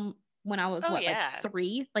this film when I was like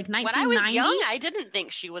 3, like 1990. When I was young, I didn't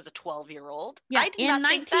think she was a 12-year-old. Yeah, I did not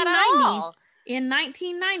think that at all. In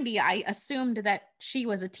 1990, I assumed that she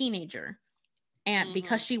was a teenager. And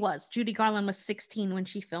because she was, Judy Garland was 16 when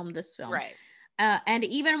she filmed this film. Right. And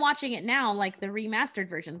even watching it now, like the remastered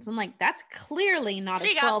versions, I'm like, that's clearly not a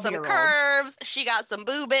 12-year-old. She got some curves. She got some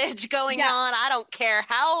boobage going on. I don't care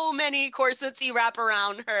how many corsets you wrap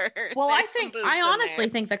around her. Well, I honestly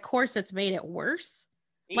think the corsets made it worse.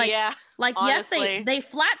 Like, honestly. Yes, they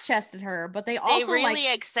flat chested her, but they also really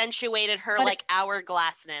accentuated her like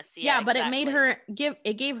hourglassness. Yeah, but exactly.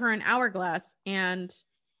 It gave her an hourglass, and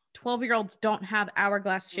 12-year-olds don't have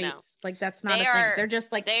hourglass shapes. No. Like that's not a thing. They're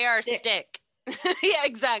just like they are stick. Yeah,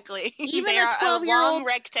 exactly. Even a 12-year-old long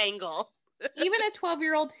rectangle. Even a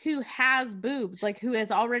 12-year-old who has boobs, like who has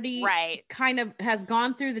already kind of has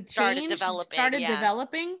gone through the change, started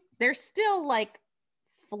developing, they're still like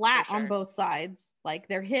flat on both sides. Like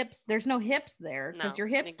their hips, there's no hips there because your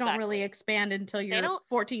hips don't really expand until you're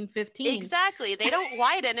 14, 15. Exactly. They don't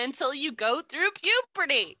widen until you go through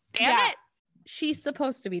puberty. Damn it. She's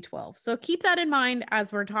supposed to be 12. So keep that in mind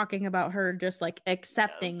as we're talking about her just like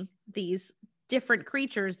accepting these different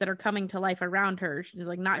creatures that are coming to life around her. She's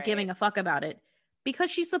like not giving a fuck about it because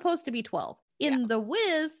she's supposed to be 12. In The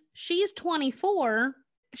Wiz, she's 24.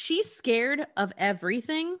 She's scared of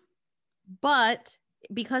everything, but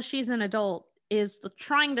because she's an adult, is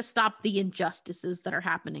trying to stop the injustices that are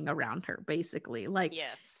happening around her, basically. Like,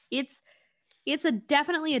 it's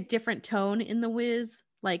definitely a different tone in The Wiz,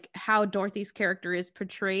 like how Dorothy's character is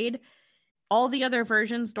portrayed. All the other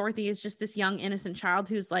versions, Dorothy is just this young, innocent child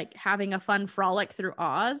who's like having a fun frolic through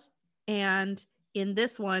Oz. And in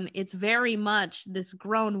this one, it's very much this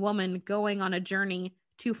grown woman going on a journey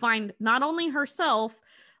to find not only herself,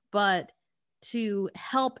 but to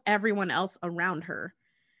help everyone else around her.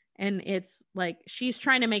 And it's like she's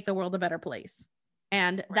trying to make the world a better place.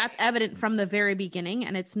 And that's evident from the very beginning.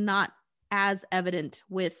 And it's not as evident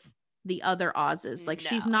with the other Oz's. Like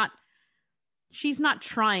she's not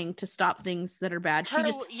trying to stop things that are bad. She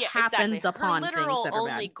just happens upon things that are bad. Her literal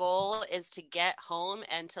only goal is to get home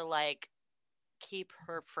and to like keep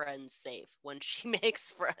her friends safe when she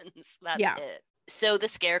makes friends. That's it. So the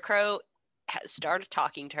Scarecrow has started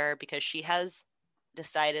talking to her because she has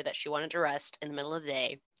decided that she wanted to rest in the middle of the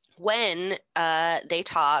day. When they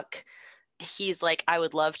talk, he's like, I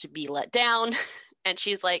would love to be let down. And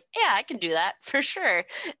she's like, yeah, I can do that for sure.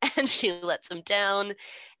 And she lets him down.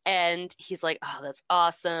 And he's like, oh, that's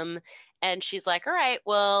awesome. And she's like, all right,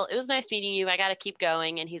 well, it was nice meeting you. I got to keep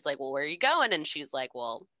going. And he's like, well, where are you going? And she's like,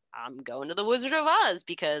 well, I'm going to the Wizard of Oz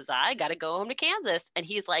because I got to go home to Kansas. And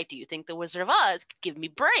he's like, do you think the Wizard of Oz could give me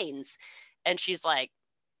brains? And she's like,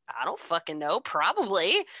 I don't fucking know.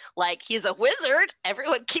 Probably. Like, he's a wizard.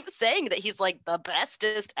 Everyone keeps saying that he's like the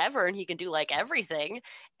bestest ever and he can do like everything.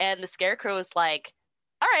 And the Scarecrow is like,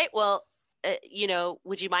 all right, well,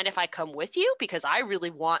 would you mind if I come with you? Because I really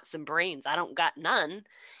want some brains. I don't got none.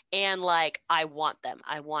 And like, I want them.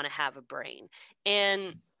 I want to have a brain.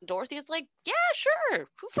 And Dorothy's like, yeah, sure.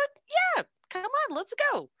 Yeah, come on, let's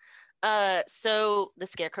go. So the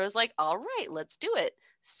Scarecrow's like, all right, let's do it.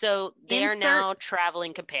 So they're now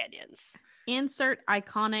traveling companions. Insert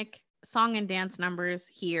iconic song and dance numbers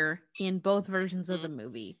here in both versions of the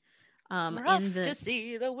movie. We're off to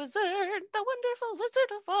see the wizard, the wonderful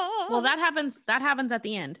Wizard of Oz. Well, that happens at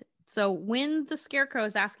the end. So when the Scarecrow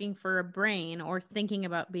is asking for a brain or thinking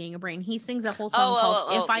about being a brain, he sings a whole song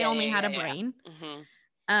called "If I Only Had a Brain." Mm-hmm.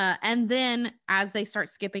 And then as they start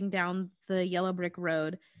skipping down the yellow brick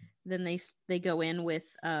road, then they go in with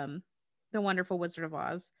the wonderful Wizard of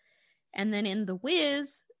Oz. And then in The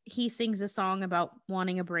Wiz, he sings a song about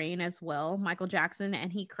wanting a brain as well, Michael Jackson,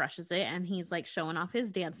 and he crushes it. And he's like showing off his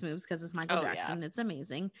dance moves because it's Michael Jackson. Yeah. It's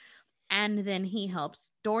amazing. And then he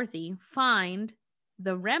helps Dorothy find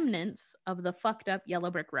the remnants of the fucked up yellow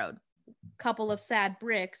brick road. Couple of sad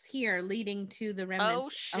bricks here leading to the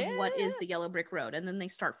remnants of what is the yellow brick road. And then they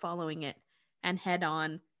start following it and head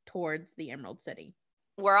on towards the Emerald City.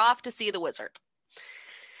 We're off to see the wizard.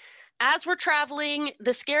 As we're traveling,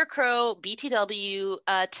 the Scarecrow, BTW,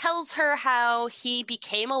 tells her how he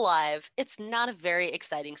became alive. It's not a very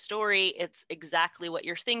exciting story. It's exactly what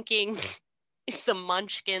you're thinking. Some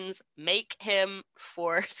munchkins make him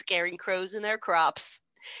for scaring crows in their crops.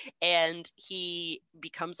 And he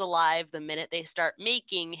becomes alive the minute they start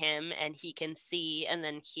making him, and he can see and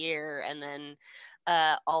then hear and then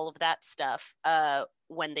all of that stuff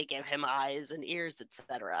when they give him eyes and ears,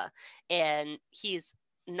 etc. And he's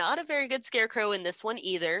not a very good scarecrow in this one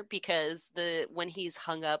either, because when he's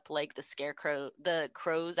hung up, like the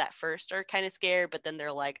crows at first are kind of scared, but then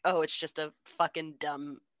they're like, oh, it's just a fucking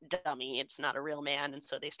dummy, it's not a real man, and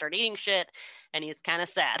so they start eating shit, and he's kind of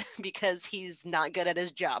sad because he's not good at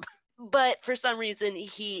his job. But for some reason,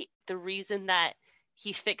 the reason that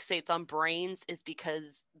he fixates on brains is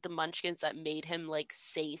because the munchkins that made him like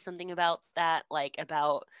say something about that, like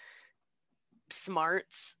about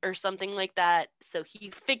smarts or something like that. So he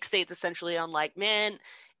fixates essentially on like, man,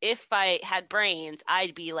 if I had brains,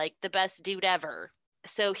 I'd be like the best dude ever.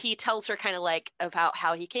 So he tells her kind of like about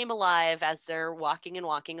how he came alive as they're walking and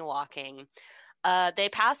walking and walking. They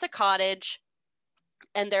pass a cottage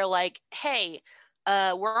and they're like, hey,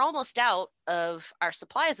 we're almost out of our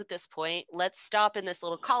supplies at this point. Let's stop in this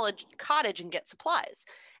little cottage and get supplies.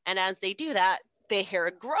 And as they do that, they hear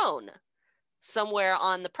a groan somewhere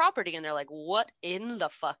on the property, and they're like, what in the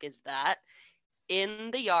fuck is that?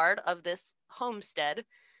 In the yard of this homestead,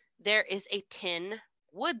 there is a Tin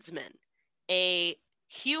Woodsman, a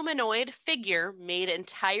humanoid figure made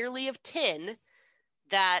entirely of tin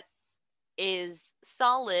that is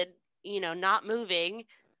solid, not moving,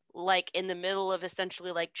 like in the middle of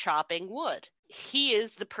essentially like chopping wood. He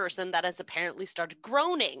is the person that has apparently started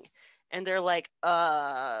groaning, and they're like,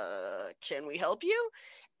 can we help you?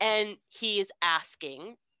 And he is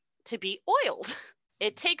asking to be oiled.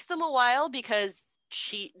 It takes them a while because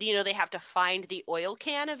they have to find the oil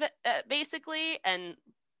can of it, basically, and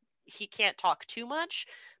he can't talk too much,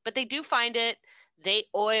 but they do find it. They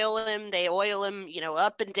oil him,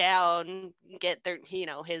 up and down, get their,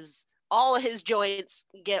 all of his joints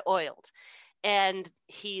get oiled. And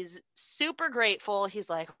he's super grateful. He's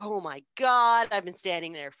like, oh my God, I've been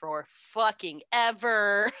standing there for fucking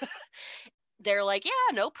ever. They're like,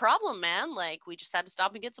 yeah, no problem, man. Like, we just had to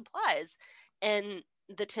stop and get supplies. And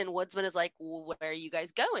the Tin Woodsman is like, well, where are you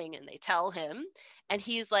guys going? And they tell him. And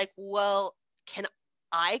he's like, well, can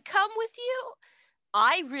I come with you?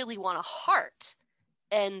 I really want a heart.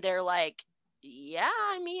 And they're like, yeah,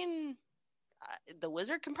 I mean, the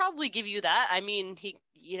wizard can probably give you that. I mean,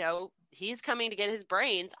 he's coming to get his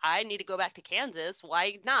brains. I need to go back to Kansas.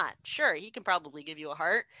 Why not? Sure, he can probably give you a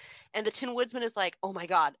heart. And the Tin Woodsman is like, oh my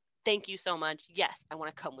God, thank you so much. Yes, I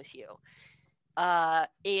want to come with you.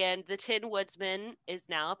 And the Tin Woodsman is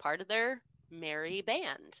now a part of their merry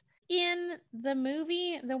band. In the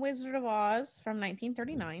movie The Wizard of Oz from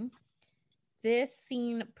 1939, this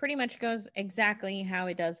scene pretty much goes exactly how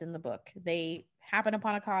it does in the book. They happen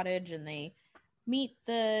upon a cottage and they meet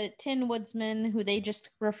the Tin Woodsman, who they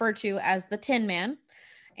just refer to as the Tin Man.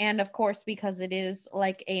 And of course, because it is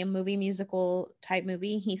like a movie musical type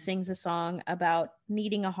movie, he sings a song about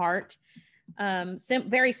needing a heart.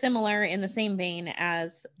 Very similar in the same vein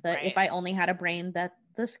as the If I Only Had a Brain that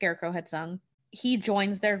the Scarecrow had sung. He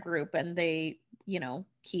joins their group and they,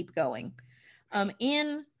 keep going.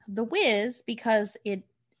 In The Wiz, because it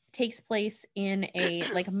takes place in a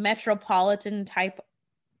like metropolitan type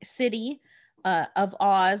city of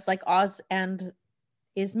Oz, like Oz and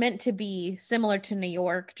is meant to be similar to New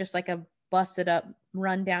York, just like a busted up,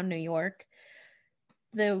 rundown New York.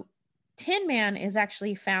 The Tin Man is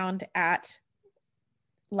actually found at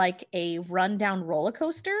like a rundown roller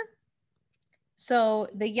coaster. So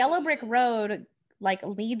the Yellow Brick Road like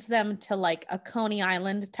leads them to like a Coney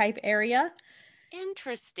Island type area.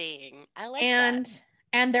 Interesting. I like that.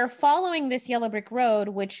 And they're following this Yellow Brick Road,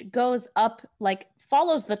 which goes up, like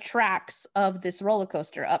follows the tracks of this roller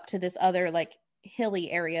coaster up to this other like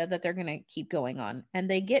hilly area that they're going to keep going on. And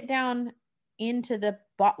they get down into the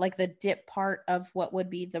dip part of what would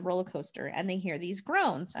be the roller coaster, and they hear these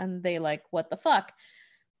groans and they like, what the fuck?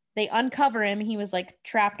 They uncover him. He was like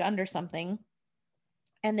trapped under something,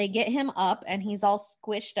 and they get him up and he's all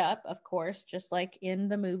squished up, of course, just like in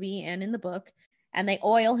the movie and in the book. And they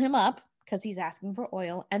oil him up because he's asking for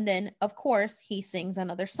oil. And then of course he sings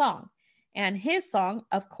another song, and his song,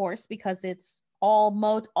 of course, because it's all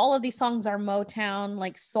of these songs are Motown,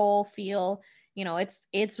 like soul feel,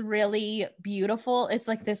 it's really beautiful. It's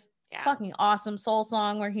like this fucking awesome soul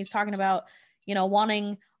song where he's talking about,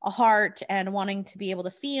 wanting a heart and wanting to be able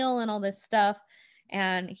to feel and all this stuff.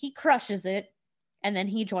 And he crushes it. And then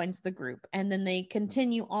he joins the group, and then they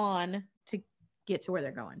continue on to get to where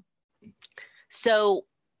they're going. So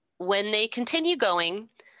when they continue going,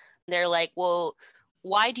 they're like, well,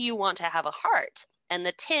 why do you want to have a heart? And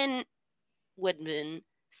the Tin Woodman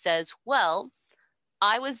says, well,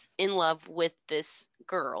 I was in love with this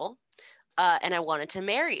girl and I wanted to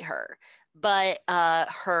marry her. But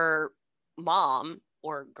her mom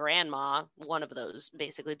or grandma, one of those,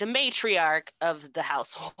 basically, the matriarch of the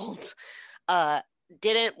household,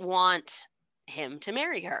 didn't want him to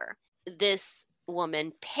marry her. This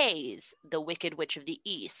woman pays the Wicked Witch of the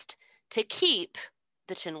East to keep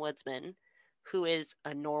the Tin Woodsman, who is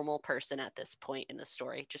a normal person at this point in the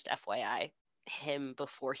story, just FYI, him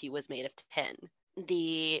before he was made of tin.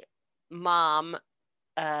 The mom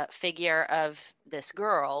figure of this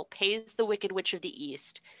girl pays the Wicked Witch of the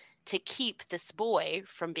East to keep this boy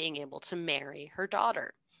from being able to marry her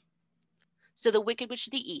daughter. So the Wicked Witch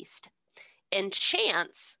of the East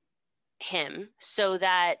enchants him so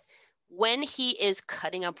that when he is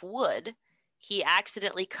cutting up wood, he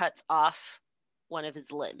accidentally cuts off one of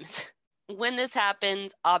his limbs. When this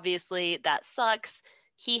happens, obviously that sucks.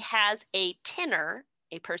 He has a tinner,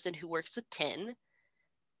 a person who works with tin,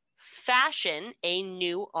 fashion a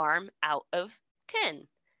new arm out of tin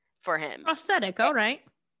for him. Prosthetic, all right.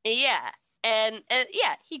 Yeah. And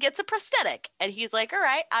yeah, he gets a prosthetic and he's like, all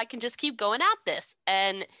right, I can just keep going at this.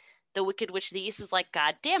 And the Wicked Witch of the East is like,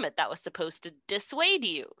 God damn it, that was supposed to dissuade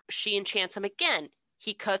you. She enchants him again.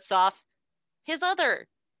 He cuts off his other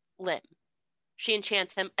limb. She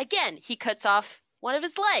enchants him again. He cuts off one of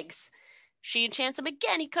his legs. She enchants him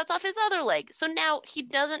again. He cuts off his other leg. So now he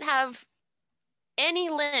doesn't have any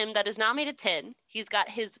limb that is not made of tin. He's got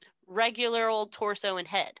his regular old torso and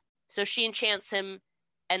head. So she enchants him,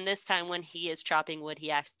 and this time when he is chopping wood, he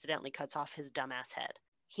accidentally cuts off his dumbass head.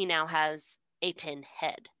 He now has a tin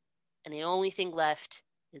head, and the only thing left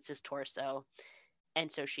is his torso.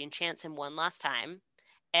 And so she enchants him one last time.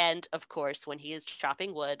 And of course, when he is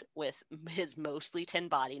chopping wood with his mostly tin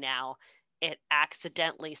body now, it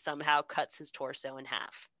accidentally somehow cuts his torso in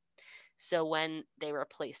half. So when they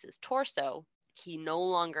replace his torso, he no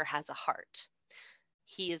longer has a heart.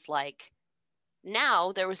 He is like,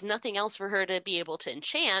 now there was nothing else for her to be able to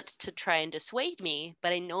enchant to try and dissuade me,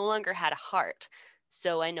 but I no longer had a heart.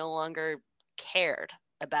 So I no longer cared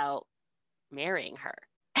about marrying her.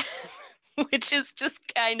 Which is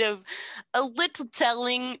just kind of a little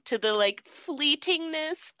telling to the like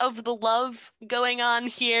fleetingness of the love going on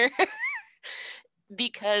here.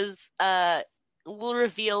 Because we'll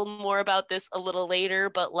reveal more about this a little later,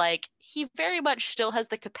 but like he very much still has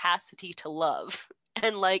the capacity to love.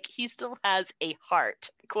 And like he still has a heart.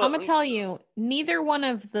 I'm gonna tell you, neither one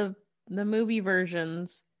of the movie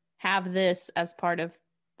versions have this as part of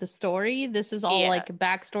the story. This is all like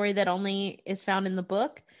backstory that only is found in the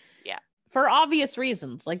book. Yeah. For obvious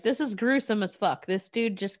reasons. Like this is gruesome as fuck. This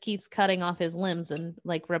dude just keeps cutting off his limbs and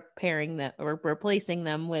like repairing them or replacing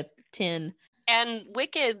them with tin. And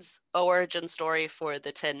Wicked's origin story for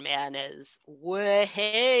the Tin Man is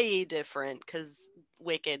way different because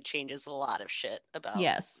Wicked changes a lot of shit about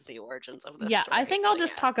the origins of this story. I think I'll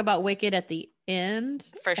just talk about Wicked at the end.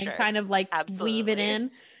 For sure. And kind of like weave it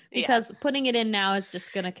in. Because putting it in now is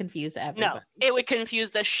just going to confuse everyone. No, it would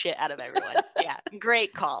confuse the shit out of everyone. Yeah,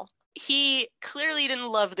 great call. He clearly didn't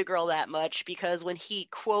love the girl that much because when he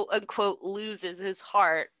quote unquote loses his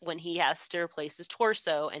heart when he has to replace his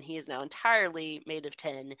torso and he is now entirely made of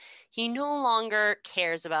tin, he no longer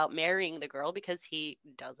cares about marrying the girl because he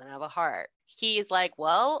doesn't have a heart. He's like,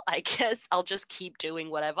 well, I guess I'll just keep doing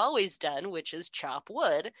what I've always done, which is chop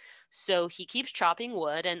wood. So he keeps chopping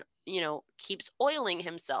wood and, keeps oiling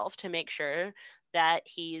himself to make sure that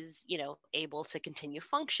he's, able to continue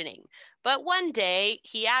functioning. But one day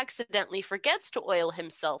he accidentally forgets to oil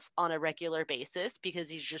himself on a regular basis because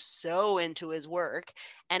he's just so into his work.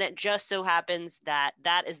 And it just so happens that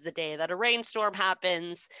that is the day that a rainstorm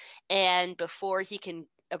happens. And before he can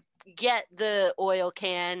get the oil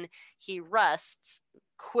can, he rusts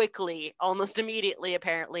quickly, almost immediately,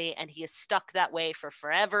 apparently, and he is stuck that way for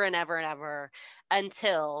forever and ever and ever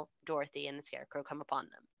until Dorothy and the Scarecrow come upon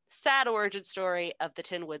them. Sad origin story of the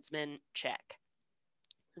Tin Woodsman, check.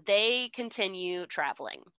 They continue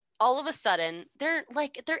traveling. All of a sudden, they're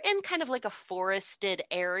in kind of like a forested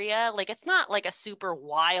area. Like it's not like a super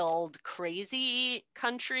wild, crazy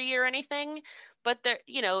country or anything, but they're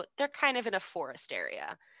kind of in a forest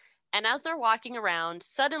area. And as they're walking around,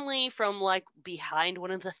 suddenly from like behind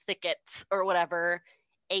one of the thickets or whatever,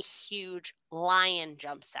 a huge lion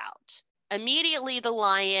jumps out. Immediately, the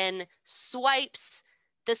lion swipes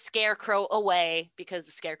the Scarecrow away because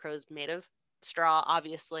the Scarecrow is made of straw,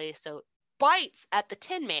 obviously. So bites at the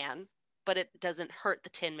Tin Man, but it doesn't hurt the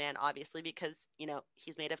Tin Man, obviously, because,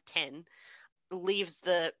 he's made of tin. Leaves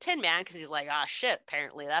the Tin Man because he's like, ah, shit,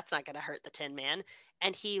 apparently that's not going to hurt the Tin Man.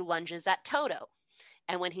 And he lunges at Toto.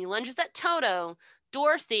 And when he lunges at Toto,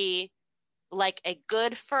 Dorothy like a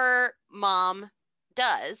good fur mom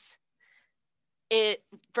does, it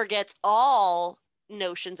forgets all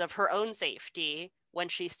notions of her own safety when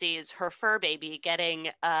she sees her fur baby getting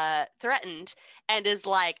threatened, and is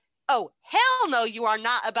like, oh, hell no, you are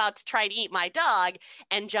not about to try to eat my dog,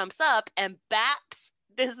 and jumps up and baps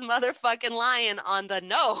this motherfucking lion on the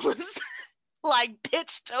nose. Like,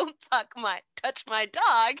 bitch, don't touch my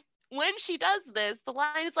dog. When she does this, the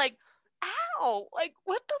lion is like, ow, like,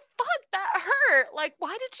 what the fuck? That hurt. Like,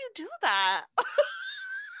 why did you do that?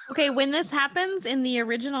 Okay, when this happens in the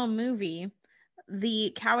original movie,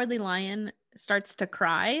 the cowardly lion starts to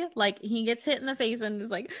cry. Like, he gets hit in the face and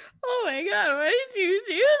is like, oh my God, why did you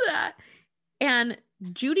do that? And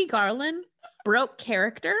Judy Garland broke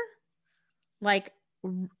character, like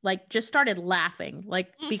just started laughing,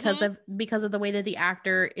 like because of the way that the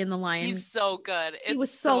actor in The Lion, he's so good. He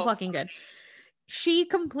was so fucking good. She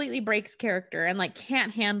completely breaks character and like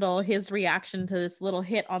can't handle his reaction to this little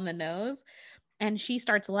hit on the nose. And she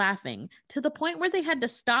starts laughing to the point where they had to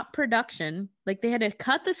stop production. Like, they had to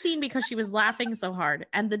cut the scene because she was laughing so hard.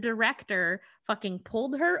 And the director fucking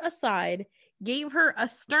pulled her aside, gave her a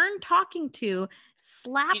stern talking to,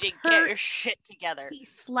 slapped you her. Get your shit together. He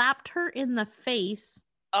slapped her in the face.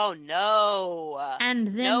 Oh no. And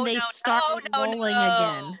then they started rolling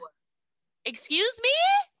again. Excuse me?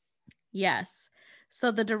 Yes. So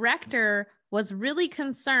the director was really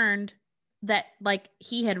concerned that like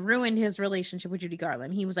he had ruined his relationship with Judy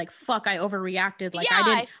Garland. He was like, fuck, I overreacted. Like,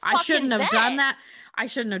 I shouldn't have done that. I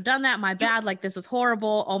shouldn't have done that. My bad. Like, this was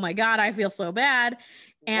horrible. Oh my God, I feel so bad.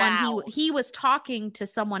 And he was talking to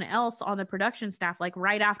someone else on the production staff, like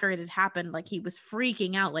right after it had happened. Like, he was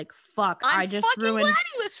freaking out, like, fuck, I just ruined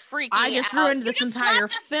this entire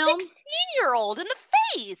film. 16-year-old in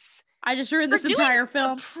the face. I just ruined this entire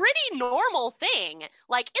film. A pretty normal thing.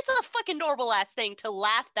 Like, it's a fucking normal ass thing to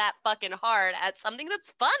laugh that fucking hard at something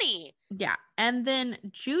that's funny. Yeah. And then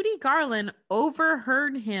Judy Garland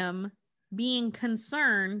overheard him being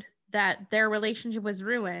concerned that their relationship was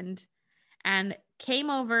ruined and came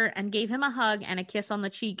over and gave him a hug and a kiss on the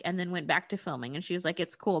cheek and then went back to filming. And she was like,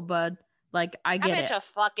 it's cool, bud. Like, I get it. I'm a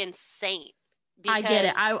fucking saint. I get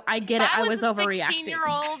it. I get it. I was overreacting.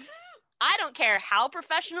 16-year-old. I don't care how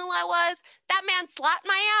professional I was. That man slapped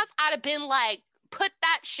my ass. I'd have been like, put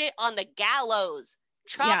that shit on the gallows.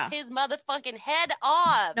 Chop his motherfucking head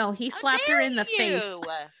off. No, he slapped her in the face.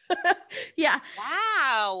 Yeah.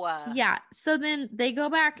 Wow. Yeah. So then they go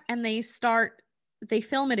back and they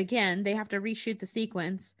film it again. They have to reshoot the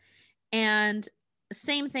sequence. And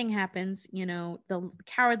same thing happens. You know, the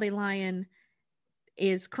cowardly lion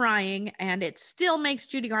is crying and it still makes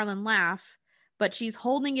Judy Garland laugh. But she's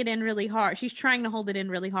holding it in really hard. She's trying to hold it in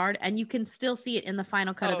really hard. And you can still see it in the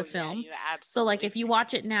final cut of the film. So like if you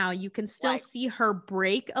watch it now, you can still see her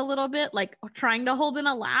break a little bit, like trying to hold in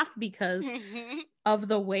a laugh because of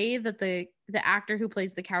the way that the actor who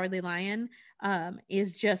plays the cowardly lion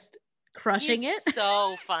is just crushing it.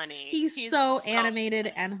 So funny. He's so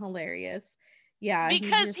animated and hilarious. Yeah,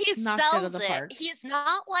 because he sells it. He's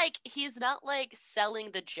not like selling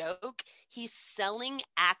the joke. He's selling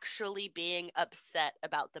actually being upset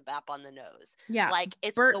about the bap on the nose. Yeah, like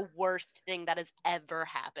it's the worst thing that has ever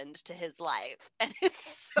happened to his life, and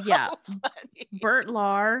it's so funny. Bert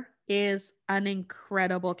Lahr is an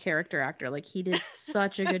incredible character actor. Like, he did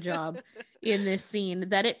such a good job in this scene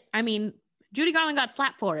that Judy Garland got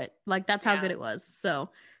slapped for it. Like, that's how good it was. So,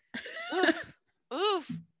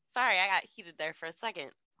 oof. Sorry, I got heated there for a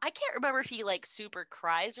second. I can't remember if he like super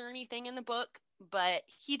cries or anything in the book, but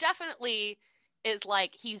he definitely is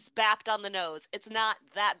like, he's bapped on the nose. It's not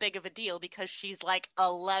that big of a deal because she's like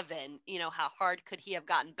 11. You know, how hard could he have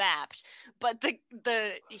gotten bapped? But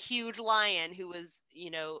the huge lion who was,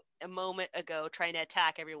 you know, a moment ago trying to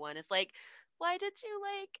attack everyone is like, why did you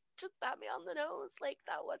like just bat me on the nose? Like,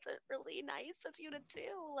 that wasn't really nice of you to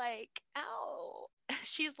do. Like, ow.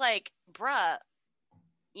 She's like, bruh,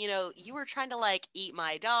 you know, you were trying to like eat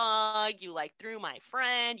my dog, you like threw my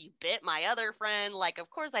friend, you bit my other friend, like of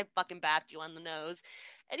course I fucking bapped you on the nose.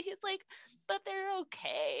 And he's like, but they're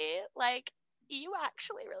okay, like you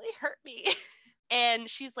actually really hurt me. And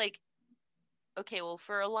she's like, okay, well,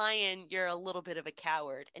 for a lion, you're a little bit of a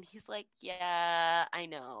coward. And he's like, yeah, I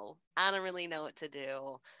know. I don't really know what to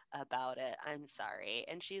do about it. I'm sorry.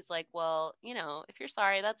 And she's like, well, you know, if you're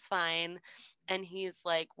sorry, that's fine. And he's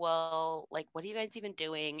like, well, like, what are you guys even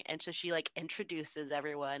doing? And so she like introduces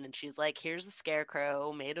everyone and she's like, here's the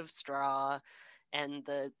scarecrow made of straw and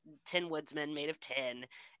the Tin Woodsman made of tin.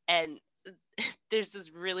 And there's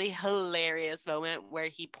this really hilarious moment where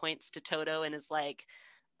he points to Toto and is like,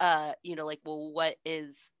 you know, like, well, what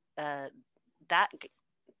is that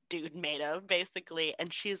dude made of, basically.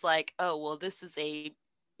 And she's like, oh, well, this is a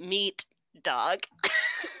meat dog.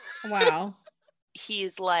 Wow.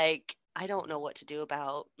 He's like, I don't know what to do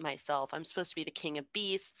about myself. I'm supposed to be the king of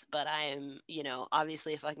beasts, but I'm,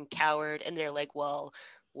 obviously a fucking coward. And they're like, well,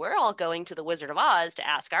 we're all going to the Wizard of Oz to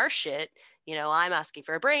ask our shit. I'm asking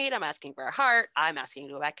for a brain. I'm asking for a heart. I'm asking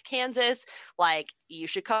to go back to Kansas. Like, you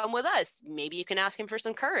should come with us. Maybe you can ask him for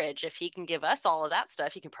some courage. If he can give us all of that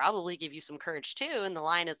stuff, he can probably give you some courage too. And the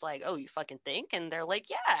line is like, oh, you fucking think? And they're like,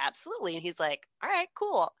 yeah, absolutely. And he's like, all right,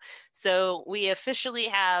 cool. So we officially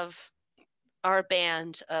have our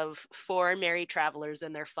band of 4 merry travelers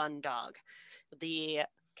and their fun dog. The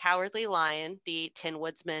Cowardly Lion, the Tin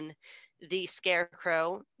Woodsman, the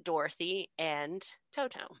Scarecrow, Dorothy, and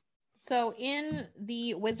Toto. So in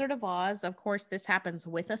the Wizard of Oz, of course, this happens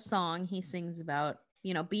with a song. He sings about,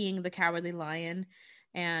 being the Cowardly Lion.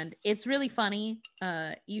 And it's really funny.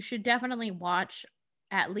 You should definitely watch,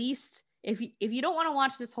 at least if you don't want to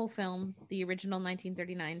watch this whole film, the original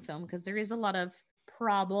 1939 film, because there is a lot of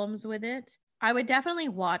problems with it. I would definitely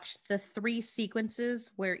watch the 3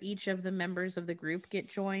 sequences where each of the members of the group get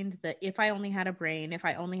joined. The If I Only Had a Brain, If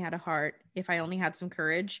I Only Had a Heart, If I Only Had Some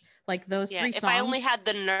Courage, like those 3 songs. If I Only Had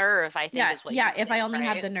the Nerve, I think is what you If think, I Only right?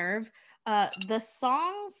 Had the Nerve. The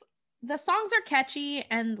songs are catchy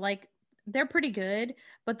and like they're pretty good,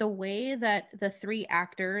 but the way that the 3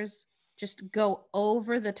 actors just go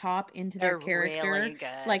over the top into their character, really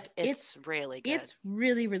good. Like it's really good. It's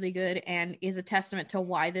really, really good, and is a testament to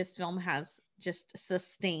why this film has just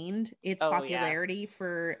sustained its popularity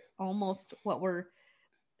for almost what we're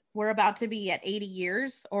about to be at 80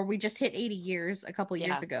 years, or we just hit 80 years a couple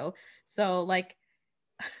years ago. So like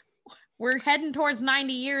we're heading towards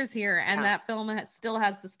 90 years here, and that film still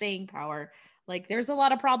has the staying power. Like there's a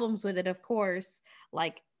lot of problems with it, of course.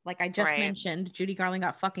 Like I just mentioned, Judy Garland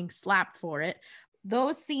got fucking slapped for it.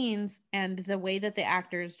 Those scenes and the way that the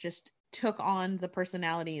actors just took on the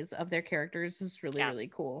personalities of their characters is really,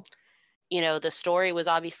 really cool. The story was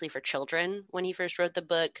obviously for children when he first wrote the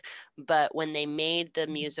book, but when they made the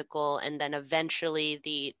musical and then eventually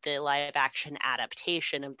the live action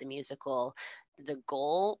adaptation of the musical, the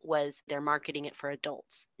goal was they're marketing it for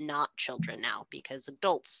adults, not children now, because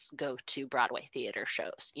adults go to Broadway theater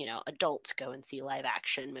shows. Adults go and see live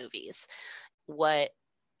action movies. What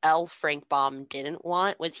L. Frank Baum didn't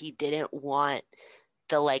want was he didn't want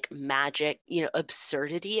the like magic,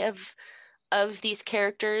 absurdity of these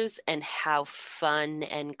characters and how fun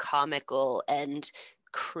and comical and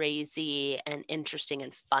crazy and interesting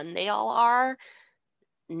and fun they all are.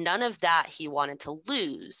 None of that he wanted to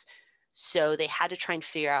lose. So they had to try and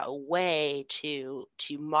figure out a way to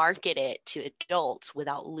market it to adults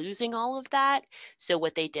without losing all of that. So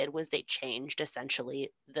what they did was they changed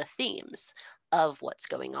essentially the themes of what's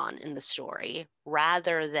going on in the story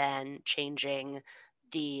rather than changing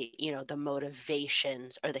the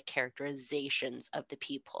motivations or the characterizations of the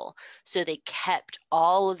people. So they kept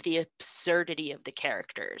all of the absurdity of the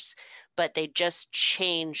characters, but they just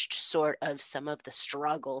changed sort of some of the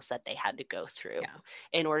struggles that they had to go through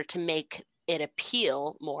in order to make it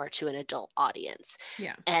appeal more to an adult audience.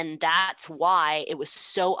 Yeah. And that's why it was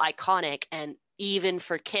so iconic and even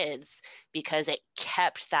for kids, because it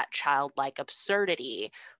kept that childlike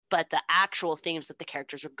absurdity, but the actual themes that the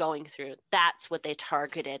characters were going through, that's what they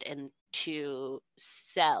targeted and to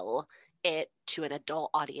sell it to an adult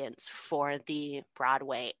audience for the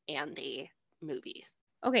Broadway and the movies.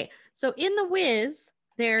 Okay, so in The Wiz,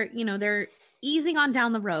 they're easing on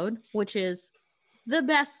down the road, which is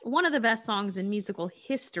one of the best songs in musical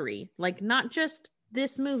history. Like not just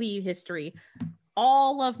this movie history,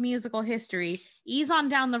 all of musical history. Ease on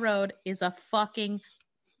Down the Road is a fucking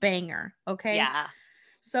banger. Okay. Yeah.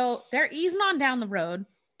 So they're easing on down the road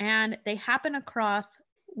and they happen across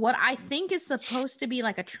what I think is supposed to be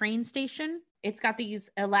like a train station. It's got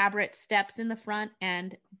these elaborate steps in the front,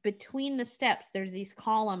 and between the steps, there's these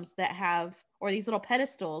columns that have, or these little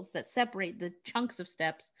pedestals that separate the chunks of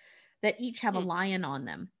steps that each have a lion on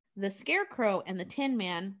them. The Scarecrow and the Tin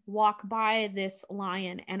Man walk by this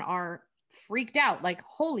lion and are freaked out. Like,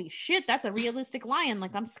 holy shit, that's a realistic lion.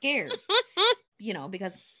 Like, I'm scared.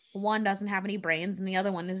 Because one doesn't have any brains and the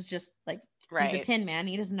other one is just like, he's a Tin Man.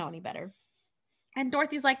 He doesn't know any better. And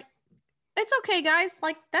Dorothy's like, it's okay, guys.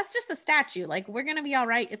 Like, that's just a statue. Like, we're going to be all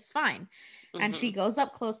right. It's fine. Mm-hmm. And she goes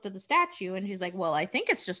up close to the statue and she's like, well, I think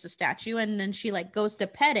it's just a statue. And then she like goes to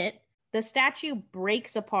pet it. The statue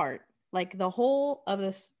breaks apart. Like the whole of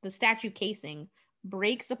the statue casing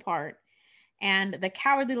breaks apart. And the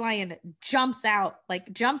Cowardly Lion jumps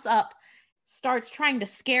up, starts trying to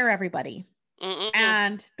scare everybody.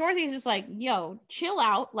 And Dorothy's just like, yo, chill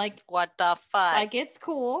out. Like, what the fuck? Like, it's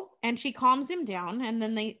cool. And she calms him down. And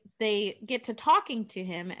then they get to talking to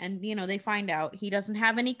him. And, you know, they find out he doesn't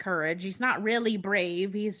have any courage. He's not really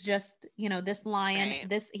brave. He's just, you know, this lion.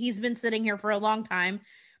 Right. He's been sitting here for a long time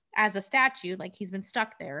as a statue. Like, he's been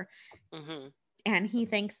stuck there. And he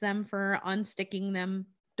thanks them for unsticking them.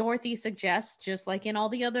 Dorothy suggests, just like in all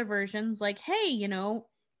the other versions, like, hey, you know,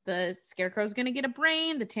 the Scarecrow's gonna get a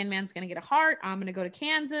brain, the Tin Man's gonna get a heart, I'm gonna go to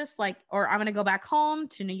Kansas, like, or I'm gonna go back home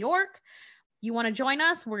to New York. You want to join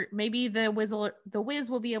us? Where maybe the Wiz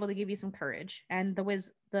will be able to give you some courage. And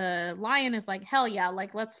the lion is like, hell yeah,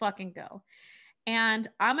 like, let's fucking go. And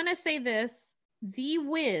I'm gonna say this: the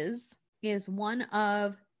Wiz is one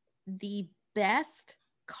of the best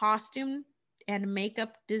costume and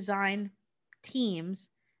makeup design teams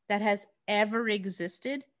that has ever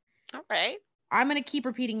existed. All right. I'm going to keep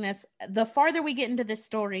repeating this. The farther we get into this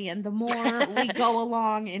story and the more we go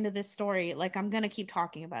along into this story, like, I'm going to keep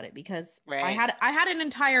talking about it because I had an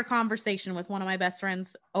entire conversation with one of my best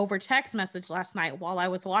friends over text message last night while I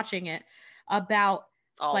was watching it about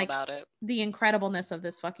about it, the incredibleness of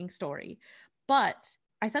this fucking story. But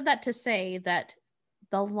I said that to say that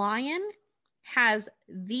the lion has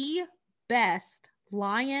the best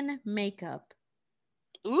lion makeup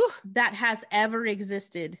that has ever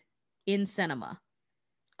existed in cinema.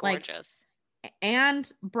 Gorgeous. Like,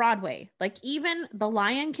 and Broadway. Like, even The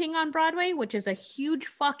Lion King on Broadway, which is a huge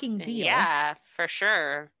fucking deal. Yeah, for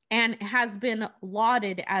sure. And has been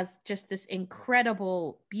lauded as just this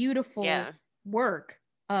incredible, beautiful work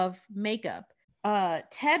of makeup.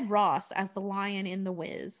 Ted Ross as the lion in The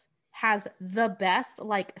Wiz has the best,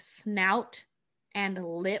 like, snout and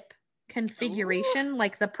lip configuration.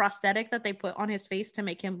 Like, the prosthetic that they put on his face to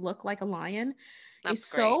make him look like a lion is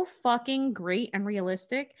so fucking great and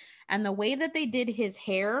realistic. And the way that they did his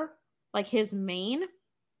hair, like his mane,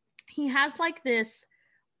 he has like this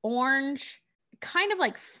orange kind of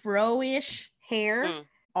like fro-ish hair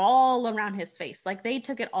all around his face. Like, they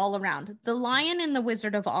took it all around. The lion in The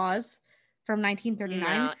Wizard of Oz from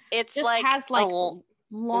 1939, it's just like has like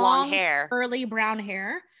long hair, curly brown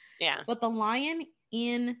hair. Yeah. But the lion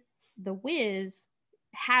in The Wiz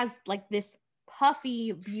has like this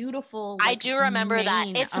puffy, beautiful, like, I do remember that.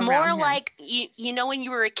 It's more him. like you know when you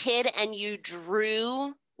were a kid and you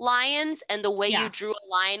drew lions, and the way you drew a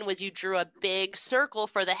lion was you drew a big circle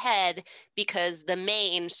for the head because the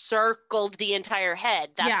mane circled the entire head.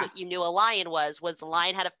 That's what you knew a lion was the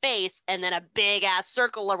lion had a face and then a big ass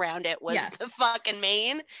circle around it was the fucking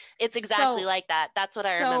mane. It's exactly like that. That's what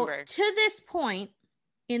I remember. To this point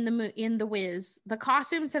in the Wiz, the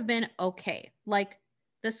costumes have been okay. Like,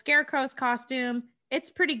 the Scarecrow's costume,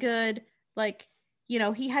 it's pretty good. Like, you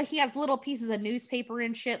know, he has little pieces of newspaper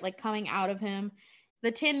and shit like coming out of him.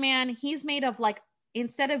 The Tin Man, he's made of like,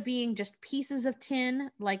 instead of being just pieces of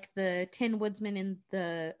tin like the Tin Woodsman in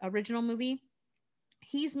the original movie,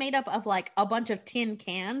 he's made up of like a bunch of tin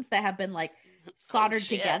cans that have been like soldered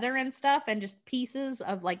together and stuff, and just pieces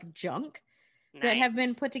of like junk that have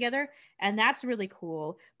been put together. And that's really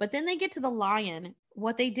cool. But then they get to the lion.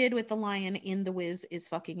 What they did with the lion in The Wiz is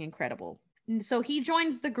fucking incredible. And so he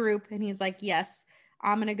joins the group and he's like, yes,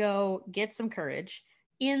 I'm going to go get some courage.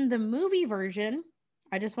 In the movie version,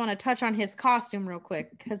 I just want to touch on his costume real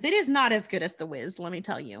quick because it is not as good as The Wiz, let me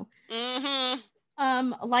tell you.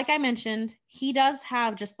 Like I mentioned, he does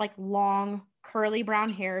have just like long curly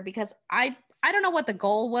brown hair because I don't know what the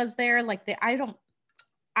goal was there. Like, I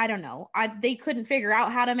don't know. They couldn't figure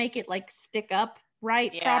out how to make it like stick up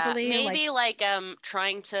properly. Maybe like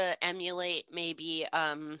trying to emulate maybe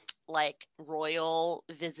like royal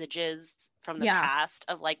visages from the past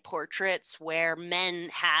of like portraits where men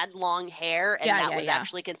had long hair and that was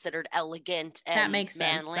actually considered elegant and that makes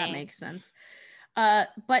manly. That makes sense.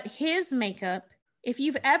 But his makeup, if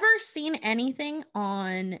you've ever seen anything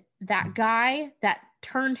on that guy that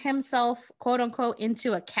turned himself, quote unquote,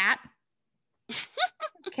 into a cat,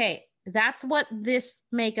 okay, that's what this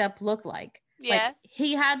makeup looked like. Yeah. Like,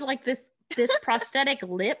 he had like this prosthetic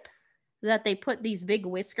lip that they put these big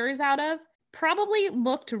whiskers out of. Probably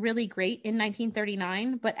looked really great in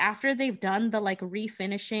 1939, but after they've done the like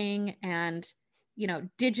refinishing and, you know,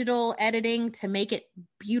 digital editing to make it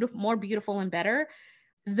more beautiful and better,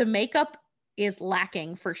 the makeup is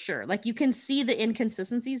lacking for sure. Like, you can see the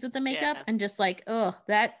inconsistencies with the makeup and just like, oh,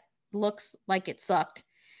 that looks like it sucked.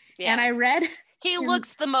 Yeah. And I read he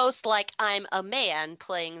looks the most like I'm a man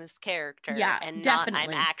playing this character and not I'm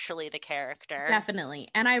actually the character. Definitely.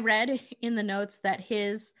 And I read in the notes that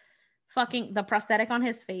the prosthetic on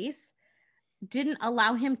his face didn't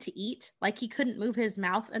allow him to eat. Like he couldn't move his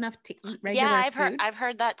mouth enough to eat regular food. I've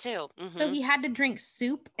heard that too. Mm-hmm. So he had to drink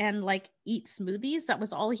soup and like eat smoothies. That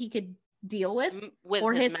was all he could deal with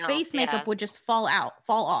or his mouth, face makeup would just fall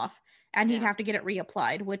off, and he'd have to get it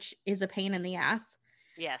reapplied, which is a pain in the ass.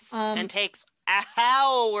 Yes, and takes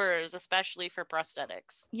hours, especially for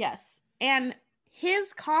prosthetics. Yes, and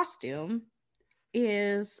his costume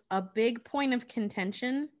is a big point of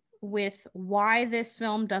contention with why this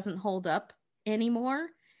film doesn't hold up anymore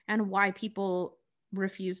and why people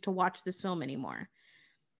refuse to watch this film anymore.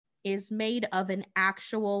 Is made of an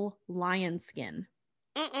actual lion skin.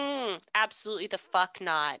 Absolutely the fuck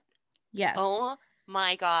not. Yes. Oh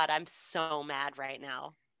my God, I'm so mad right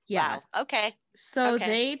now. Yeah. Wow. Okay. So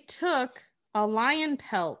they took a lion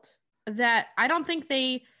pelt that I don't think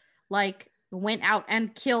they like went out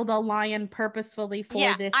and killed a lion purposefully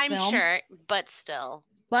for this film. I'm sure, but still.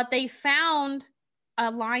 But they found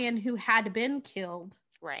a lion who had been killed.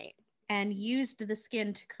 Right. And used the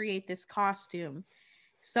skin to create this costume.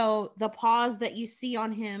 So the paws that you see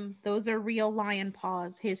on him, those are real lion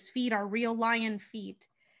paws. His feet are real lion feet.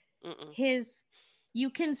 You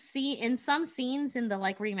can see in some scenes in the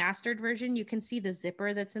like remastered version, you can see the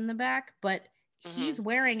zipper that's in the back, but he's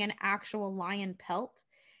wearing an actual lion pelt.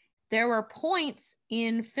 There were points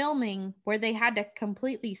in filming where they had to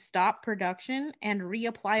completely stop production and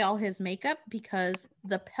reapply all his makeup because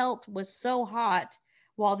the pelt was so hot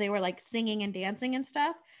while they were like singing and dancing and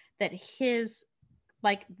stuff that his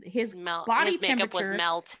body temperature was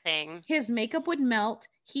melting. His makeup would melt.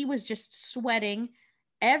 He was just sweating.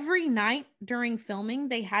 Every night during filming,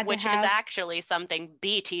 they had Which is actually something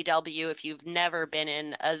BTW, if you've never been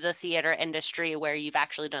in the theater industry where you've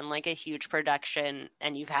actually done like a huge production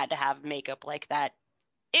and you've had to have makeup like that,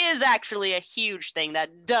 is actually a huge thing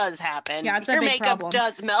that does happen. Yeah, it's a Your big makeup problem.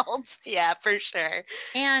 does melt. Yeah, for sure.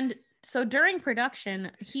 And so during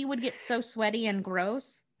production, he would get so sweaty and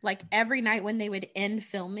gross. Like every night when they would end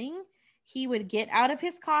filming, he would get out of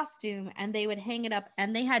his costume and they would hang it up.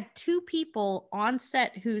 And they had 2 people on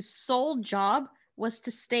set whose sole job was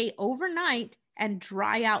to stay overnight and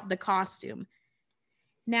dry out the costume.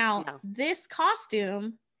 Now, this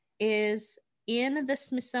costume is in the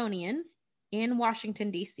Smithsonian in Washington,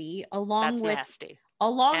 D.C., along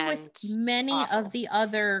with many of the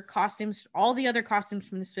other costumes, all the other costumes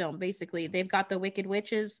from this film. Basically, they've got the Wicked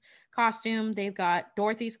Witch's costume, they've got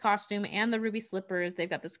Dorothy's costume and the Ruby Slippers, they've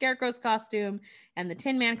got the Scarecrow's costume and the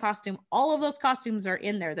Tin Man costume. All of those costumes are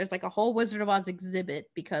in there. There's like a whole Wizard of Oz exhibit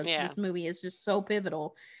because this movie is just so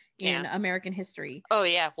pivotal in American history. Oh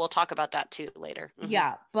yeah, we'll talk about that too later.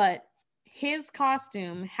 Yeah, but his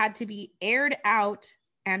costume had to be aired out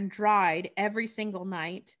and dried every single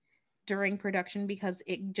night during production because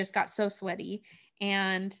it just got so sweaty.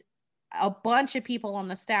 And a bunch of people on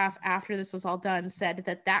the staff after this was all done said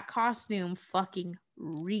that costume fucking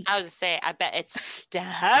reeked. I was to say, I bet it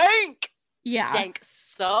stank. Yeah. Stank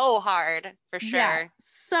so hard for sure. Yeah.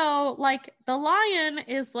 So like the lion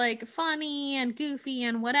is like funny and goofy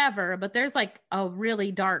and whatever, but there's like a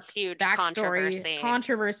really dark huge backstory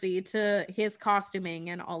controversy to his costuming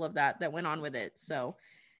and all of that went on with it. So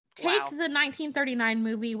take the 1939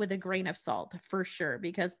 movie with a grain of salt for sure,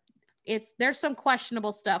 because there's some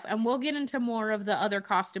questionable stuff, and we'll get into more of the other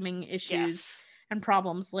costuming issues and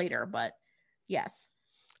problems later, but yes.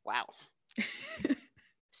 Wow.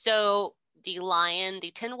 So the Lion, the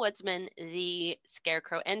Tin Woodsman, the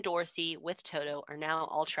Scarecrow, and Dorothy with Toto are now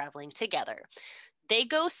all traveling together. They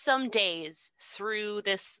go some days through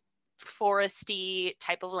this foresty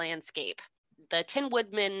type of landscape. The Tin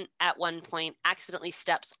Woodman at one point accidentally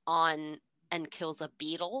steps on and kills a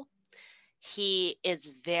beetle. He is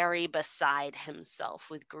very beside himself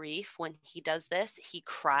with grief when he does this. He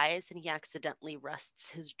cries and he accidentally rusts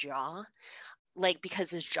his jaw. Like, because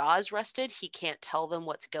his jaw is rusted, he can't tell them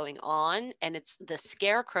what's going on. And it's the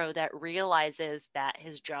Scarecrow that realizes that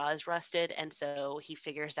his jaw is rusted. And so he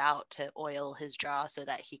figures out to oil his jaw so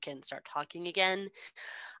that he can start talking again.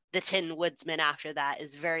 The Tin Woodsman after that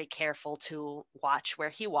is very careful to watch where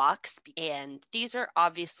he walks. And these are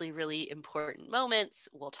obviously really important moments.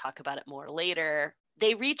 We'll talk about it more later.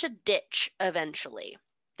 They reach a ditch eventually.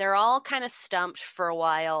 They're all kind of stumped for a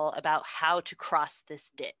while about how to cross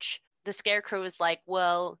this ditch. The Scarecrow is like,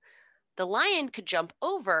 well, the lion could jump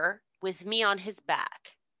over with me on his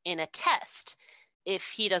back in a test. If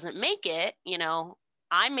he doesn't make it,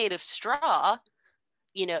 I'm made of straw.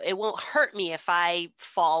 It won't hurt me if I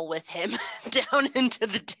fall with him down into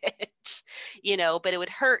the ditch, but it would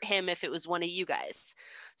hurt him if it was one of you guys.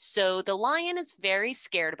 So the lion is very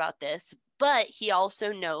scared about this, But he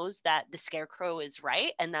also knows that the Scarecrow is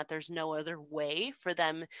right and that there's no other way for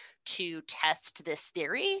them to test this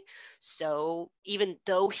theory. So even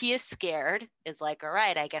though he is scared, is like, all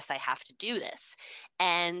right, I guess I have to do this.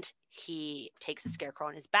 And he takes the Scarecrow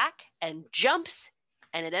on his back and jumps,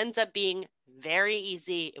 and it ends up being very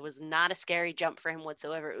easy. It was not a scary jump for him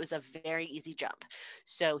whatsoever. It was a very easy jump.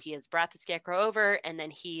 So he has brought the Scarecrow over, and then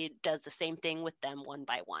he does the same thing with them one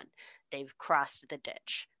by one. They've crossed the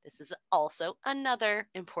ditch. This is also another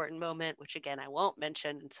important moment, which again, I won't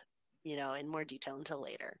mention, in more detail until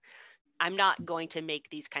later. I'm not going to make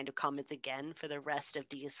these kind of comments again for the rest of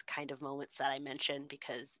these kind of moments that I mentioned,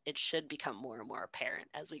 because it should become more and more apparent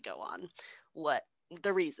as we go on what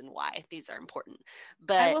the reason why these are important.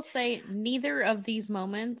 But I will say neither of these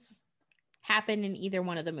moments happen in either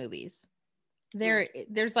one of the movies.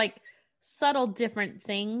 There's like subtle different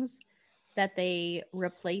things that they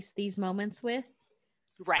replace these moments with,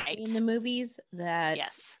 right, in the movies that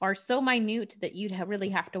are so minute that you'd really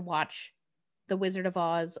have to watch The Wizard of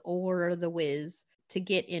Oz or The Wiz to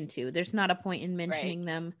get into. There's not a point in mentioning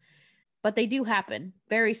them, but they do happen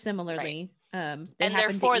very similarly. And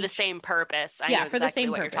they're for the same purpose. I know for the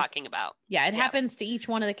same what purpose. You're talking about. Yeah, it happens to each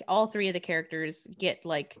one of all three of the characters get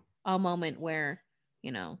like a moment where,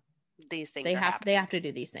 these things they have to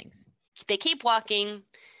do these things. They keep walking.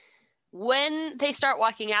 When they start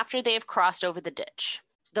walking after they have crossed over the ditch,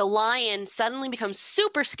 the lion suddenly becomes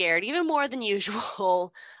super scared, even more than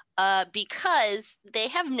usual, because they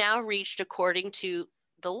have now reached, according to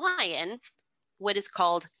the lion, what is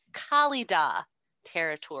called Kalidah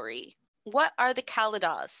territory. What are the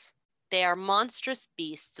Kalidahs? They are monstrous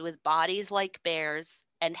beasts with bodies like bears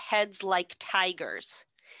and heads like tigers,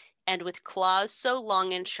 and with claws so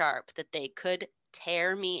long and sharp that they could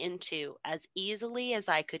tear me in two as easily as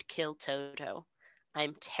I could kill Toto.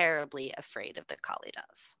 I'm terribly afraid of the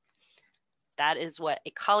Kalidahs. That is what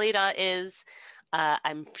a Kalidah is.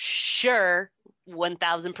 I'm sure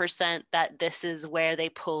 1000% that this is where they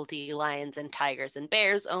pull the lions and tigers and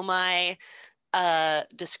bears. Oh my,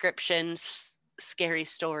 description, scary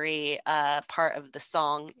story, part of the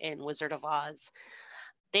song in Wizard of Oz.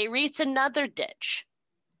 They reach another ditch.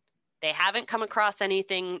 They haven't come across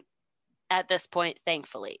anything at this point,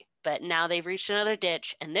 thankfully, but now they've reached another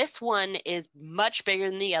ditch, and this one is much bigger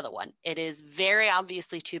than the other one. It is very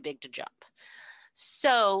obviously too big to jump.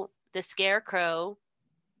 So the Scarecrow,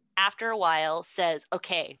 after a while, says,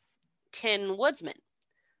 okay, Tin Woodsman,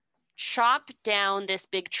 chop down this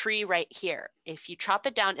big tree right here. If you chop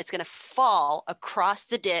it down, it's going to fall across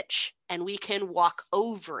the ditch, and we can walk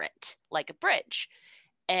over it like a bridge.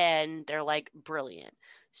 And they're like, brilliant.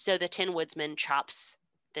 So the Tin Woodsman chops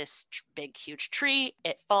this big, huge tree.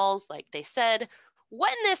 It falls, like they said.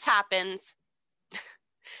 When this happens,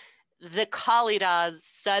 the Kalidahs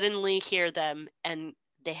suddenly hear them, and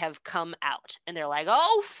they have come out, and they're like,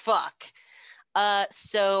 oh, fuck.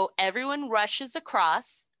 So everyone rushes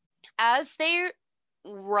across. As they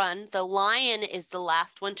run, the lion is the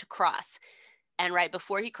last one to cross. And right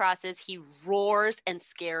before he crosses, he roars and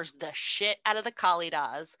scares the shit out of the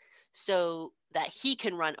Kalidahs so that he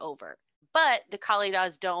can run over. But the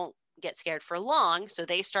Kalidahs don't get scared for long, so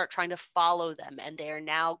they start trying to follow them, and they are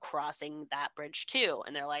now crossing that bridge too.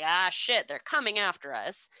 And they're like, ah, shit, they're coming after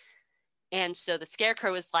us. And so the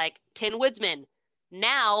Scarecrow is like, Tin Woodsman,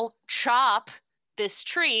 now chop this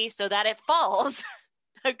tree so that it falls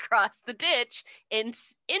across the ditch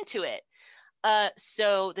into it.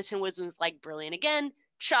 So the Tin Woodsman's like, brilliant again,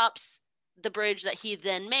 chops the bridge that he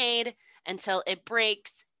then made until it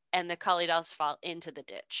breaks, and the Kalidahs fall into the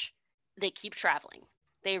ditch. They keep traveling.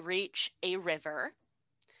 They reach a river.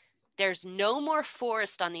 There's no more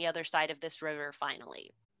forest on the other side of this river,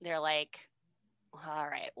 finally. They're like, all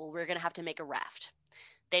right, well, we're going to have to make a raft.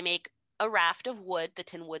 They make a raft of wood. The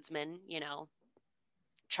Tin Woodsman,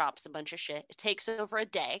 chops a bunch of shit. It takes over a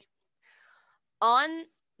day. On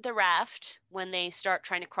the raft, when they start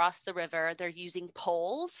trying to cross the river, they're using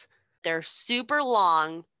poles. They're super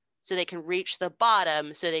long, so they can reach the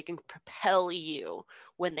bottom, so they can propel you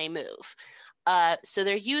when they move. So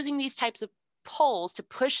they're using these types of poles to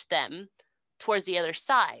push them towards the other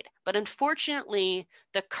side. But unfortunately,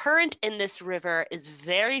 the current in this river is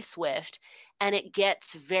very swift, and it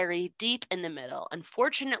gets very deep in the middle.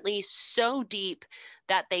 Unfortunately, so deep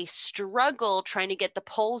that they struggle trying to get the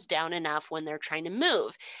poles down enough when they're trying to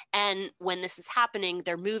move. And when this is happening,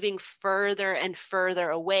 they're moving further and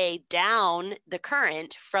further away down the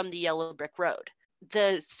current from the yellow brick road.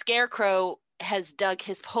 The Scarecrow has dug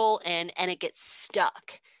his pole in, and it gets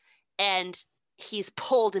stuck. And he's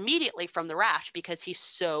pulled immediately from the raft because he's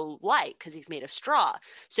so light, because he's made of straw.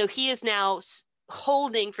 So he is now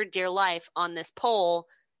holding for dear life on this pole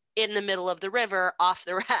in the middle of the river off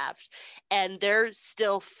the raft, and they're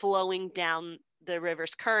still flowing down the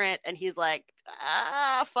river's current, and he's like,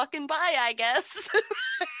 fucking bye, I guess.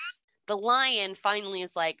 The lion finally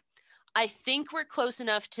is like, I think we're close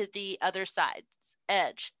enough to the other side's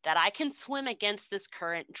edge that I can swim against this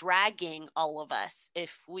current, dragging all of us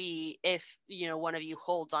if one of you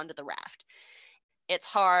holds onto the raft. It's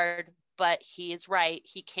hard, but he is right.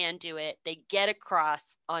 He can do it. They get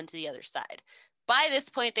across onto the other side. By this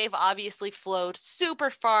point, they've obviously flowed super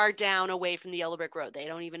far down away from the Yellow Brick Road. They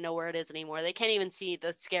don't even know where it is anymore. They can't even see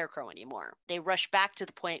the Scarecrow anymore. They rush back to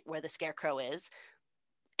the point where the Scarecrow is,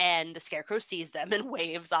 and the Scarecrow sees them and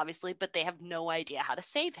waves, obviously, but they have no idea how to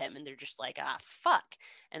save him. And they're just like, fuck.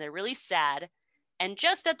 And they're really sad. And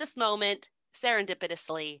just at this moment,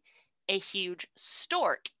 serendipitously, a huge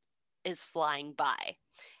stork is flying by,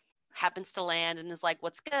 happens to land and is like,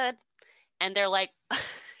 what's good? And they're like,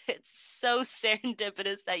 it's so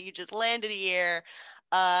serendipitous that you just landed here.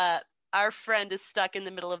 Our friend is stuck in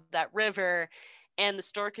the middle of that river. And the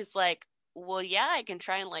stork is like, well, yeah, I can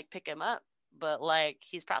try and like pick him up, but like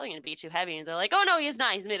he's probably going to be too heavy. And they're like, oh no, he's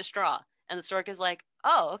not. He's made of straw. And the stork is like,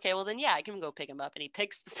 oh, okay, well then yeah, I can go pick him up. And he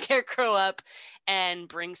picks the Scarecrow up and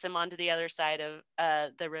brings him onto the other side of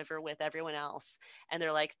the river with everyone else. And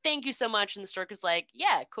they're like, thank you so much. And the stork is like,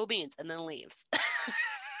 yeah, cool beans, and then leaves.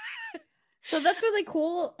 So that's really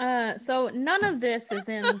cool. So none of this is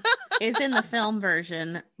in the film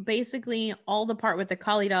version. Basically, all the part with the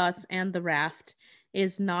Kalidas and the raft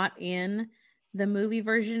is not in the movie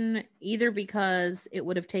version, either because it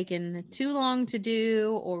would have taken too long to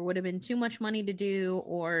do, or would have been too much money to do,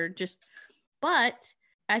 or just. But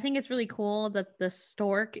I think it's really cool that the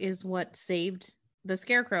stork is what saved the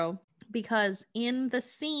Scarecrow, because in the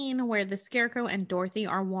scene where the Scarecrow and Dorothy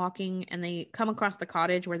are walking and they come across the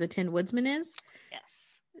cottage where the Tin Woodsman is,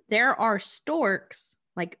 yes, there are storks,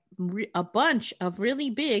 like a bunch of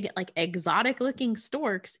really big, like exotic looking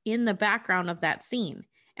storks in the background of that scene.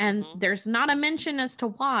 And there's not a mention as to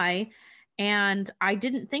why. And I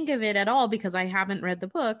didn't think of it at all because I haven't read the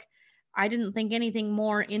book. I didn't think anything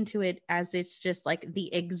more into it, as it's just like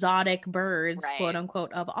the exotic birds, right, quote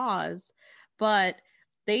unquote, of Oz. But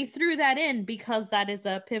they threw that in because that is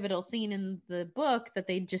a pivotal scene in the book that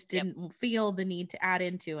they just didn't feel the need to add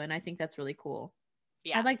into. And I think that's really cool.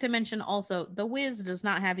 Yeah. I'd like to mention also, The Wiz does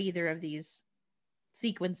not have either of these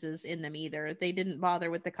sequences in them either. They didn't bother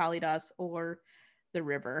with the Kalidas or the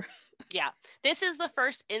river. Yeah. This is the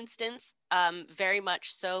first instance, very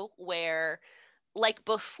much so, where like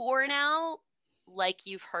before now, like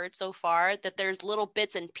you've heard so far, that there's little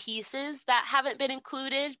bits and pieces that haven't been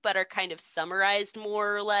included but are kind of summarized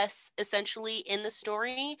more or less essentially in the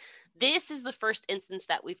story. This is the first instance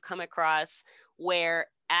that we've come across where,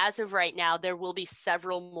 as of right now, there will be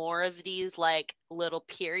several more of these like little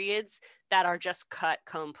periods that are just cut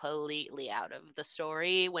completely out of the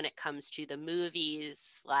story when it comes to the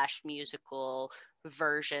movies / musical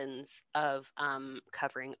versions of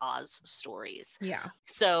covering Oz stories. Yeah.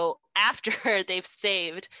 So after they've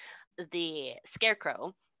saved the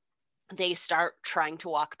Scarecrow, they start trying to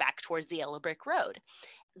walk back towards the Yellow Brick Road.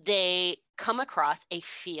 They come across a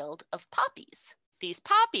field of poppies. These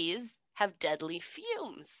poppies have deadly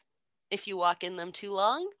fumes if you walk in them too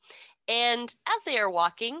long. And as they are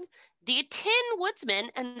walking, the Tin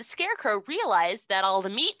Woodsman and the Scarecrow realize that all the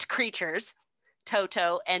meat creatures,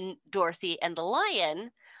 Toto and Dorothy and the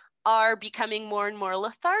lion, are becoming more and more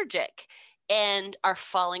lethargic and are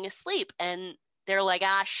falling asleep. And they're like,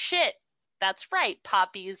 shit, that's right.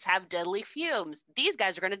 Poppies have deadly fumes. These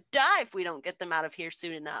guys are going to die if we don't get them out of here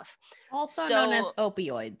soon enough. Also known as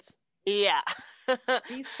opioids. Yeah.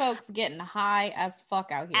 These folks getting high as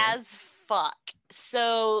fuck out here. As fuck.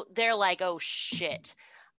 So they're like, oh shit.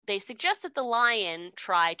 They suggest that the lion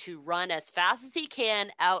try to run as fast as he can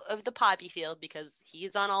out of the poppy field because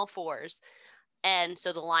he's on all fours. And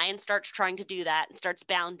so the lion starts trying to do that and starts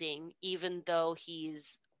bounding, even though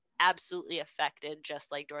he's absolutely affected,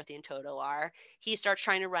 just like Dorothy and Toto are. He starts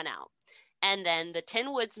trying to run out. And then the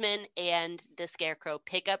Tin Woodsman and the Scarecrow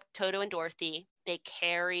pick up Toto and Dorothy. They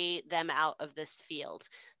carry them out of this field.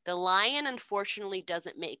 The lion, unfortunately,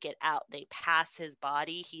 doesn't make it out. They pass his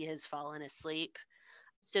body. He has fallen asleep.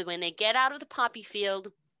 So when they get out of the poppy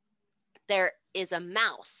field, there is a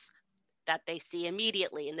mouse that they see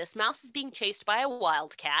immediately. And this mouse is being chased by a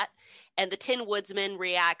wildcat. And the Tin Woodsman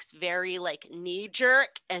reacts very like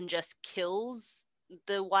knee-jerk and just kills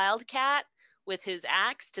the wildcat with his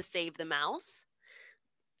axe to save the mouse.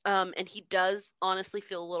 And he does honestly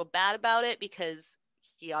feel a little bad about it because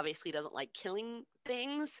he obviously doesn't like killing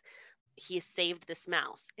things. he saved this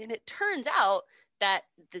mouse. And it turns out that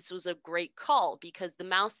this was a great call, because the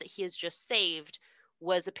mouse that he has just saved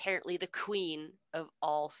was apparently the queen of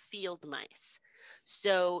all field mice.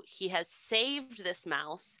 So he has saved this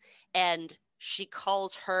mouse, and she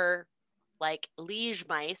calls her like liege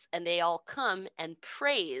mice, and they all come and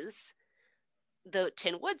praise the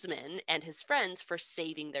Tin Woodsman and his friends for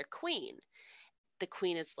saving their queen. The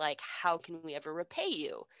queen is like, how can we ever repay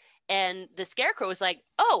you? And the Scarecrow is like,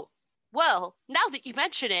 oh, well, now that you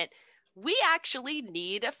mention it, we actually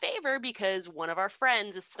need a favor because one of our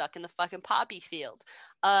friends is stuck in the fucking poppy field.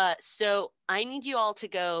 So I need you all to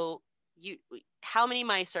go. How many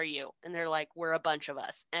mice are you? And they're like, we're a bunch of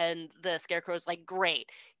us. And the Scarecrow's like, great.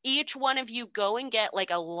 Each one of you go and get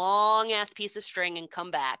like a long ass piece of string and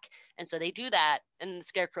come back. And so they do that. And the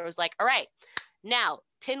Scarecrow's like, all right, now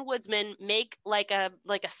Tin Woodsman, make like a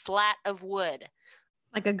slat of wood.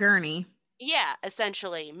 Like a gurney. Yeah,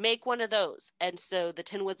 essentially. Make one of those. And so the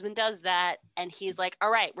Tin Woodsman does that. And he's like,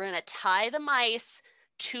 all right, we're going to tie the mice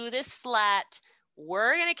to this slat.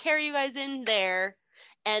 We're going to carry you guys in there.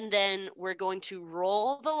 And then we're going to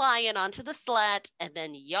roll the lion onto the slat. And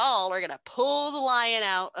then y'all are going to pull the lion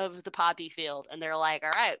out of the poppy field. And they're like, all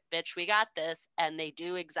right, bitch, we got this. And they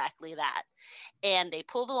do exactly that. And they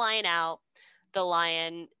pull the lion out. The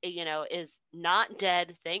lion, is not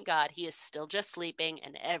dead. Thank God. He is still just sleeping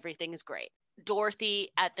and everything is great. Dorothy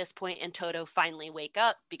at this point and Toto finally wake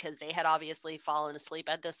up because they had obviously fallen asleep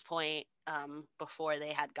at this point before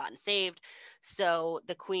they had gotten saved. So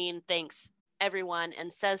the queen thanks everyone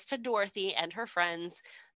and says to Dorothy and her friends,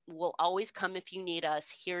 we'll always come if you need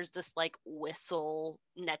us. Here's this like whistle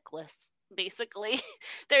necklace. Basically,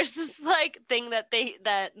 there's this like thing that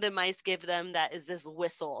the mice give them that is this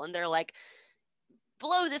whistle, and they're like,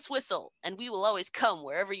 blow this whistle and we will always come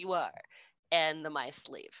wherever you are. And the mice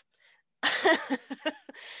leave.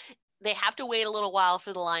 They have to wait a little while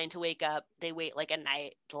for the lion to wake up. They wait like a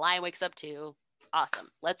night. The lion wakes up too. Awesome.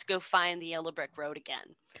 Let's go find the Yellow Brick Road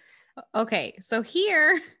again. Okay, so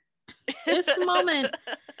here, this moment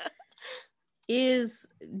is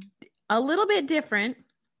a little bit different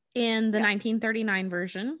in the 1939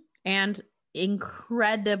 version and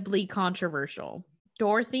incredibly controversial.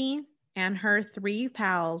 Dorothy and her three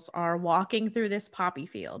pals are walking through this poppy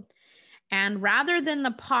field. And rather than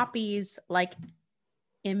the poppies like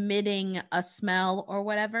emitting a smell or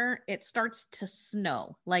whatever, it starts to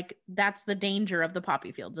snow. Like that's the danger of the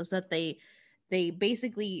poppy fields, is that they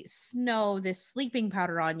basically snow this sleeping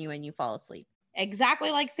powder on you and you fall asleep.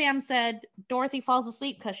 Exactly like Sam said, Dorothy falls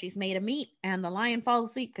asleep because she's made of meat, and the lion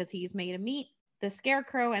falls asleep because he's made of meat. The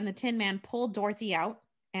Scarecrow and the Tin Man pull Dorothy out,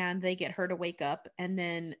 and they get her to wake up. And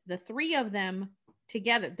then the three of them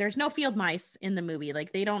together, there's no field mice in the movie.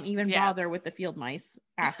 Like they don't even bother with the field mice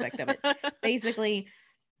aspect of it. Basically,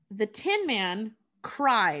 the Tin Man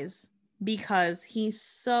cries because he's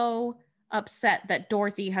so upset that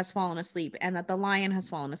Dorothy has fallen asleep and that the lion has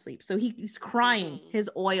fallen asleep. So he's crying. His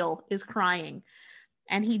oil is crying.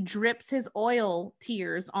 And he drips his oil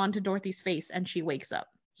tears onto Dorothy's face and she wakes up.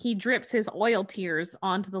 He drips his oil tears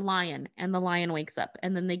onto the lion and the lion wakes up.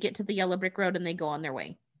 And then they get to the Yellow Brick Road and they go on their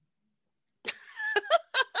way.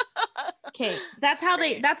 Okay, that's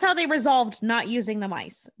how they resolved not using the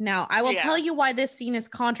mice. Now, I will tell you why this scene is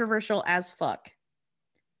controversial as fuck.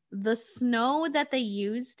 The snow that they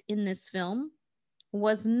used in this film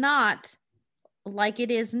was not like it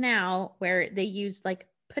is now, where they used like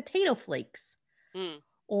potato flakes.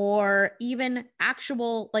 Or even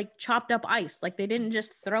actual like chopped up ice. Like they didn't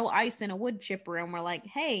just throw ice in a wood chipper and were like,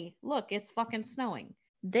 hey, look, it's fucking snowing.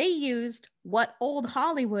 They used what old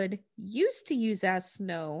Hollywood used to use as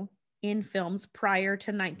snow in films prior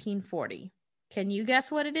to 1940. Can you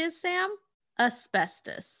guess what it is, Sam?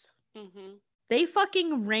 Asbestos. They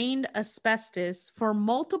fucking rained asbestos for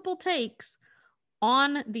multiple takes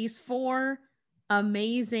on these four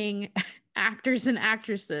amazing actors and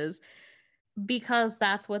actresses, because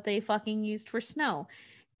that's what they fucking used for snow.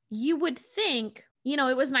 You would think, it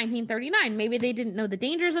was 1939. Maybe they didn't know the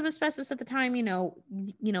dangers of asbestos at the time.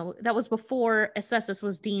 That was before asbestos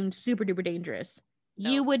was deemed super duper dangerous. No.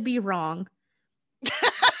 You would be wrong.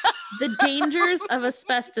 The dangers of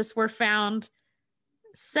asbestos were found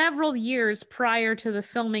several years prior to the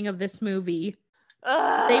filming of this movie.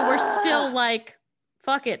 They were still like,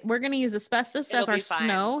 fuck it, we're going to use asbestos as our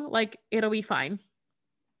snow. Like, it'll be fine.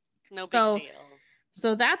 No big deal.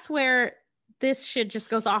 So that's where this shit just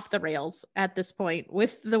goes off the rails at this point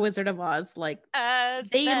with The Wizard of Oz. Like,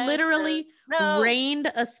 they literally rained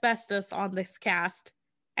asbestos on this cast,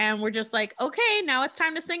 and we're just like, okay, now it's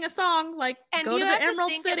time to sing a song. Like, and go to the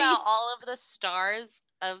Emerald City. About all of the stars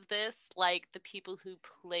of this, like the people who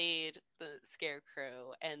played the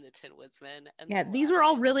Scarecrow and the Tin Woodman. And Yeah, these were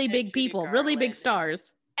all really and big Judy people, really big Garland.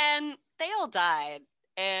 stars. And they all died.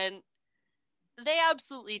 And they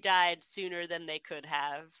absolutely died sooner than they could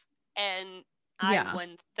have. And Yeah.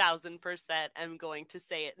 I 1000% am going to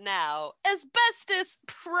say it now. Asbestos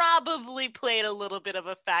probably played a little bit of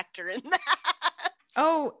a factor in that.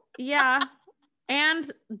 Oh, yeah.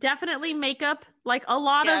 And definitely makeup. Like a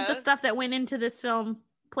lot of the stuff that went into this film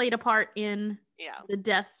played a part in the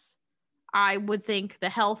deaths. I would think the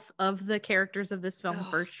health of the characters of this film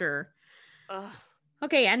for sure.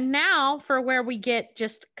 Okay, and now for where we get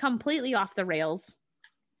just completely off the rails,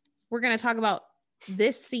 we're going to talk about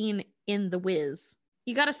this scene in The Wiz.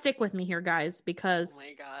 You got to stick with me here, guys, because oh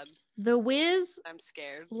my God. The Wiz, I'm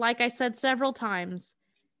scared. Like I said several times,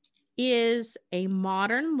 is a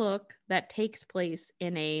modern look that takes place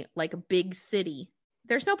in a big city.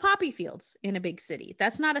 There's no poppy fields in a big city.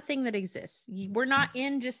 That's not a thing that exists. We're not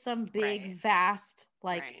in just some big, vast,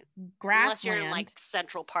 grassland. Unless you're in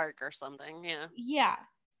Central Park or something, yeah. Yeah.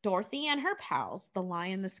 Dorothy and her pals, the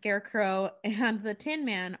Lion, the Scarecrow, and the Tin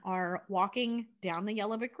Man, are walking down the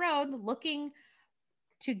Yellow Brick Road looking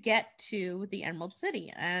to get to the Emerald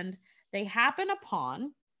City. And they happen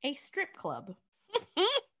upon a strip club.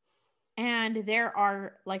 And there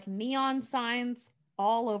are neon signs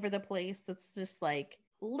all over the place that's just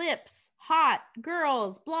lips, hot,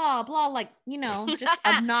 girls, blah, blah, just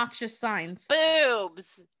obnoxious signs.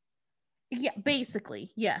 Boobs. Yeah,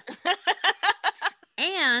 basically, yes.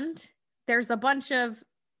 And there's a bunch of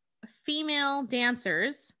female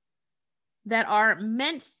dancers that are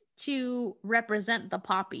meant to represent the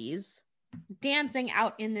poppies dancing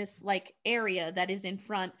out in this area that is in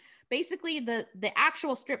front. Basically, the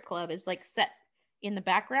actual strip club is set in the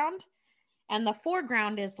background, and the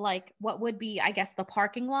foreground is what would be, I guess, the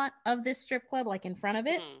parking lot of this strip club, in front of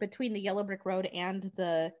it, between the Yellow Brick Road and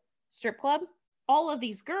the strip club. All of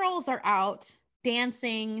these girls are out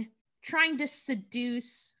dancing, trying to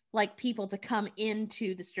seduce people to come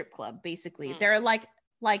into the strip club. Basically, they're like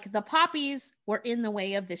the poppies were in the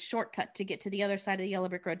way of this shortcut to get to the other side of the Yellow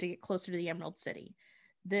Brick Road to get closer to the Emerald City.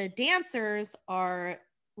 The dancers are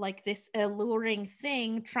this alluring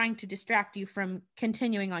thing trying to distract you from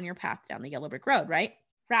continuing on your path down the Yellow Brick Road, right?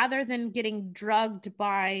 Rather than getting drugged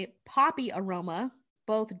by poppy aroma,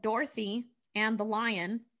 both Dorothy and the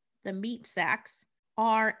Lion, the meat sacks,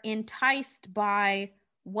 are enticed by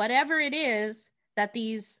whatever it is that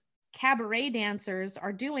these cabaret dancers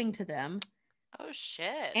are doing to them. Oh,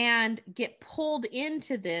 shit. And get pulled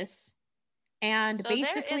into this. And so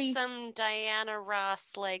basically, there is some Diana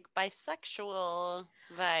Ross bisexual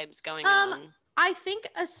vibes going on. I think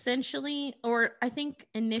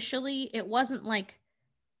initially it wasn't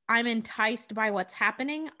I'm enticed by what's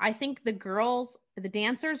happening. I think the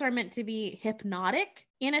dancers are meant to be hypnotic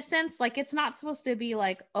in a sense. It's not supposed to be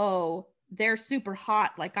oh, they're super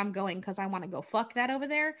hot. I'm going because I want to go fuck that over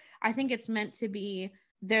there. I think it's meant to be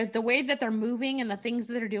the way that they're moving and the things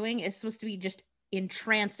that they're doing is supposed to be just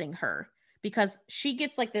entrancing her. Because she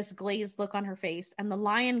gets this glazed look on her face, and the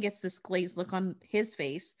Lion gets this glazed look on his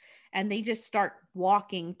face, and they just start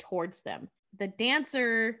walking towards them. The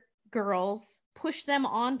dancer girls push them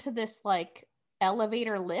onto this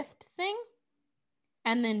elevator lift thing,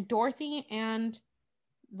 and then Dorothy and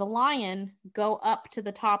the Lion go up to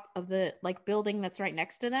the top of the building that's right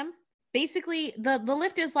next to them. Basically, the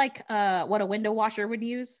lift is what a window washer would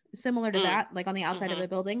use, similar to that, on the outside of the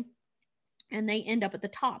building. And they end up at the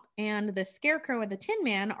top, and the Scarecrow and the Tin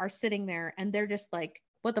Man are sitting there, and they're just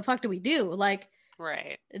what the fuck do we do?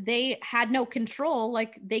 Right. They had no control.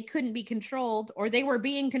 They couldn't be controlled, or they were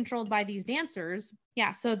being controlled by these dancers.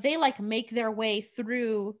 Yeah. So they make their way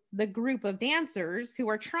through the group of dancers who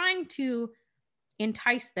are trying to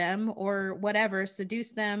entice them or whatever, seduce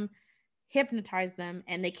them, hypnotize them.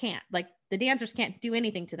 And they can't. The dancers can't do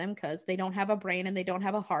anything to them because they don't have a brain and they don't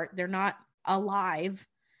have a heart. They're not alive,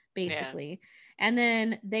 basically. Yeah. And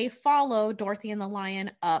then they follow Dorothy and the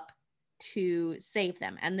Lion up to save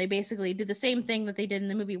them. And they basically do the same thing that they did in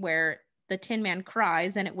the movie where the Tin Man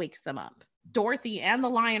cries and it wakes them up. Dorothy and the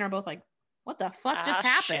Lion are both what the fuck just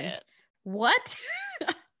happened? Shit. What?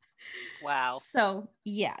 Wow. So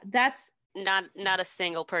yeah, that's not a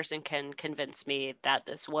single person can convince me that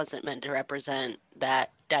this wasn't meant to represent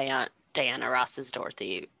that Diana Ross's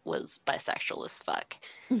Dorothy was bisexual as fuck.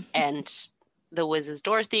 And the Wiz's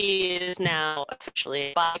Dorothy is now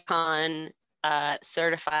officially a bicon,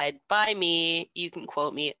 certified by me. You can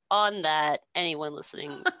quote me on that. Anyone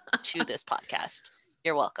listening to this podcast,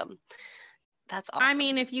 you're welcome. That's awesome. I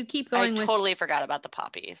mean, if you keep going, I totally forgot about the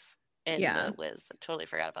poppies in the Wiz. I totally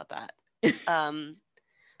forgot about that.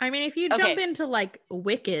 I mean, if you jump into like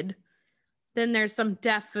Wicked, then there's some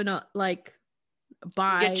definite like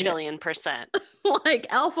gajillion%. like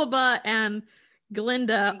Elphaba and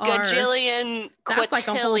Glinda are gajillion,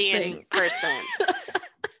 quintillion percent.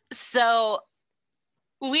 So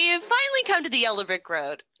we've finally come to the Yellow Brick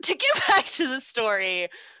Road. To get back to the story,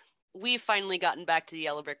 we've finally gotten back to the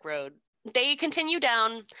Yellow Brick Road. They continue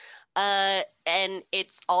down, and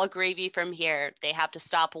it's all gravy from here. They have to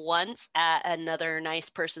stop once at another nice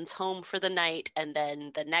person's home for the night, and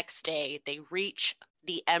then the next day they reach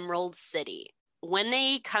the Emerald City. When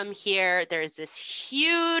they come here, there's this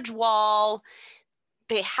huge wall.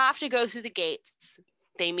 They have to go through the gates.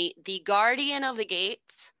 They meet the guardian of the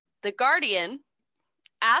gates. The guardian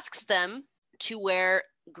asks them to wear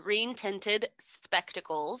green-tinted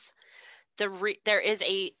spectacles. There is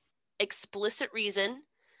a explicit reason.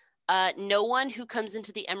 No one who comes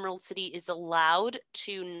into the Emerald City is allowed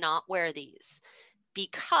to not wear these,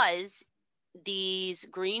 because these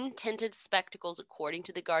green-tinted spectacles, according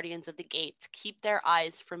to the Guardians of the Gates, keep their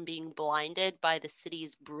eyes from being blinded by the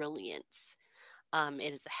city's brilliance.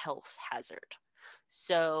 It is a health hazard.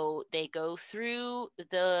 So they go through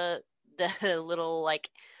the little like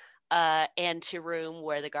anteroom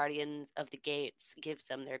where the Guardians of the Gates gives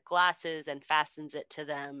them their glasses and fastens it to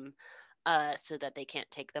them so that they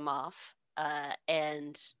can't take them off.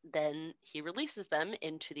 And then he releases them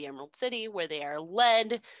into the Emerald City, where they are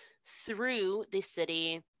led through the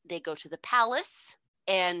city. They go to the palace,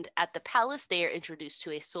 and at the palace they are introduced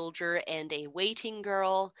to a soldier and a waiting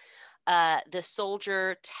girl. The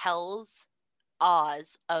soldier tells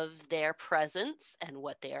Oz of their presence and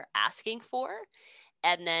what they are asking for.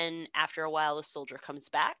 And then after a while, the soldier comes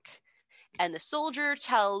back, and the soldier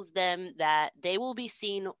tells them that they will be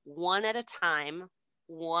seen one at a time,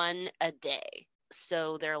 one a day.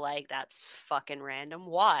 So they're like, that's fucking random.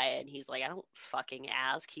 Why? And he's like, I don't fucking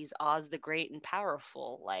ask. He's Oz the Great and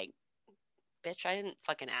Powerful. Like, bitch, I didn't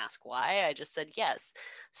fucking ask why. I just said yes.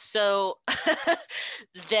 So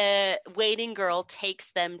the waiting girl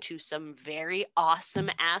takes them to some very awesome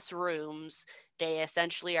ass rooms. They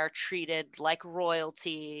essentially are treated like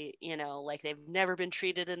royalty, you know, like they've never been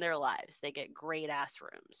treated in their lives. They get great ass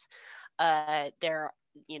rooms. They're,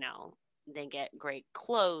 you know, they get great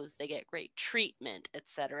clothes, they get great treatment,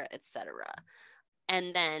 etc., etc.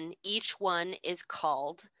 And then each one is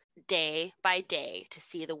called day by day to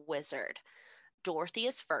see the wizard. Dorothy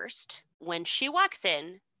is first. When she walks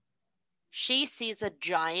in, she sees a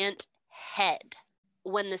giant head.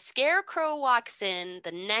 When the Scarecrow walks in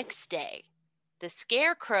the next day, the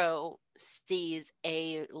Scarecrow sees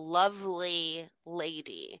a lovely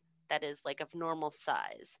lady that is like of normal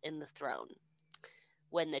size in the throne.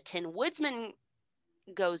 When the Tin Woodsman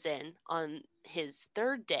goes in on his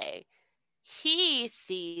third day, he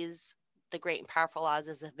sees the Great and Powerful Oz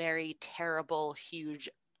as a very terrible, huge,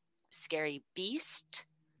 scary beast.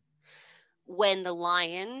 When the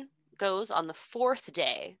Lion goes on the fourth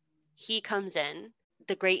day, he comes in.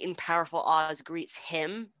 The Great and Powerful Oz greets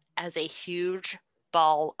him as a huge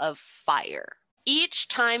ball of fire. Each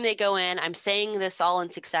time they go in, I'm saying this all in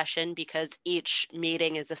succession because each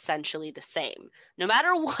meeting is essentially the same. No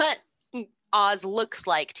matter what Oz looks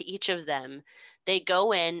like to each of them, they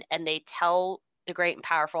go in and they tell the Great and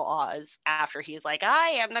Powerful Oz, after he's like, I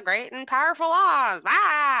am the Great and Powerful Oz.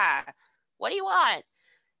 Ah! What do you want?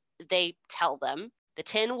 They tell them. The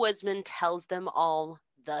Tin Woodsman tells them all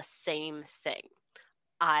the same thing.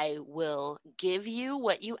 I will give you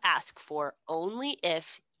what you ask for only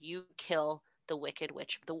if you kill the Wicked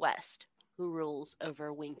Witch of the West, who rules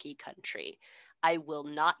over Winky Country. I will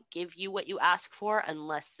not give you what you ask for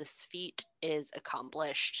unless this feat is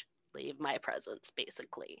accomplished. Leave my presence,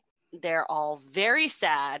 basically. They're all very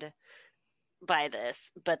sad by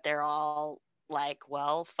this, but they're all like,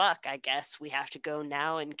 well, fuck, I guess we have to go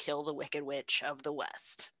now and kill the Wicked Witch of the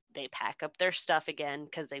West. They pack up their stuff again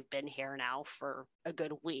because they've been here now for a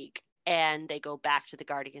good week. And they go back to the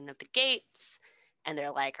Guardian of the Gates, and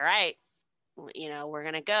they're like, all right, you know, we're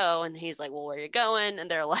going to go. And he's like, well, where are you going?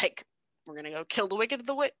 And they're like, we're going to go kill the Wicked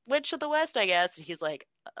Witch of the West, I guess. And he's like,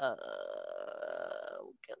 good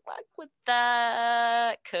luck with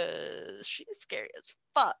that, because she's scary as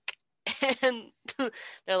fuck. And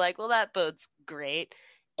they're like, well, that bodes great.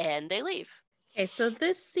 And they leave. Okay, so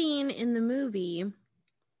this scene in the movie,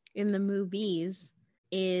 in the movies,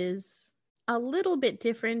 is a little bit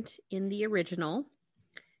different in the original.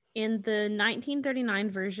 In the 1939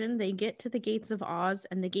 version, they get to the gates of Oz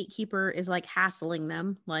and the gatekeeper is like hassling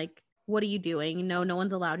them. Like, what are you doing? No, no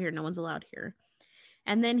one's allowed here. No one's allowed here.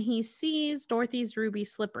 And then he sees Dorothy's ruby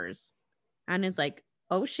slippers and is like,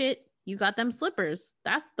 oh shit, you got them slippers.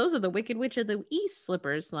 Those are the Wicked Witch of the East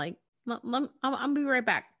slippers. Like, I'll be right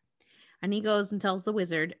back. And he goes and tells the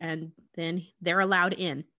wizard, and then they're allowed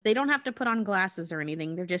in. They don't have to put on glasses or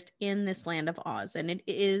anything. They're just in this land of Oz, and it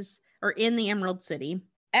is, or in the Emerald City.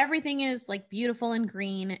 Everything is like beautiful and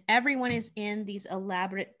green. Everyone is in these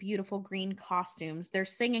elaborate, beautiful green costumes. They're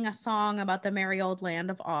singing a song about the merry old land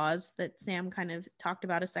of Oz that Sam kind of talked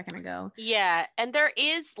about a second ago. Yeah, and there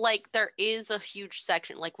is a huge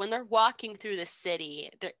section, like when they're walking through the city,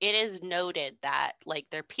 it is noted that like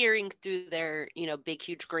they're peering through their, big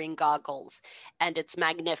huge green goggles, and it's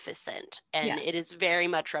magnificent, and it is very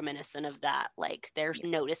much reminiscent of that. Like they're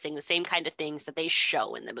noticing the same kind of things that they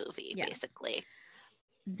show in the movie, basically.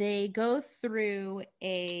 They go through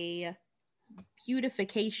a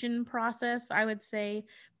beautification process, I would say.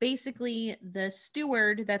 Basically, the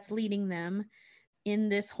steward that's leading them in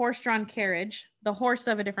this horse-drawn carriage, the horse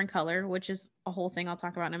of a different color, which is a whole thing I'll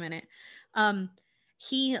talk about in a minute.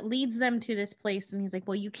 He leads them to this place, and he's like,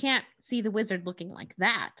 well, you can't see the wizard looking like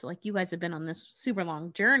that. Like, you guys have been on this super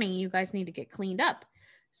long journey. You guys need to get cleaned up.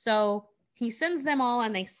 So he sends them all,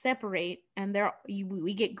 and they separate, and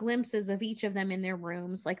we get glimpses of each of them in their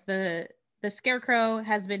rooms. Like the scarecrow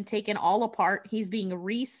has been taken all apart. He's being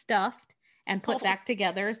restuffed and put back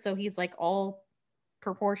together. So he's like all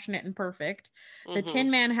proportionate and perfect. The Tin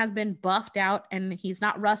Man has been buffed out, and he's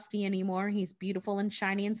not rusty anymore. He's beautiful and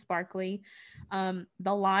shiny and sparkly. The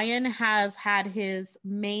lion has had his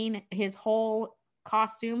whole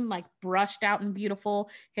costume like brushed out and beautiful.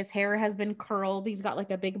 His hair has been curled. He's got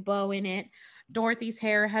like a big bow in it. Dorothy's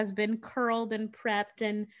hair has been curled and prepped,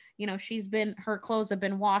 and her clothes have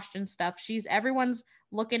been washed and stuff. Everyone's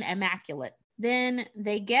looking immaculate. Then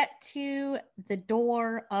they get to the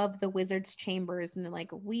door of the wizard's chambers, and they're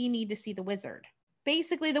like, we need to see the wizard.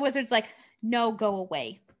 Basically, the wizard's like, no, go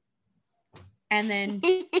away. And then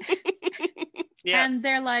and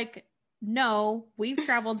they're like, no, we've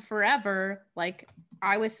traveled forever. Like,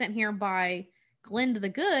 I was sent here by Glinda the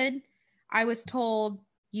Good. I was told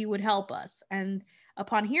you would help us. And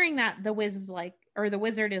upon hearing that, the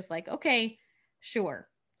wizard is like, okay, sure,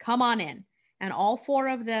 come on in. And all four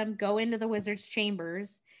of them go into the wizard's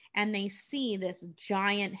chambers, and they see this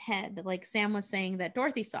giant head, like Sam was saying that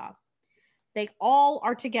Dorothy saw. They all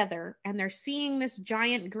are together, and they're seeing this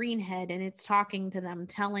giant green head, and it's talking to them,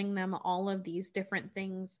 telling them all of these different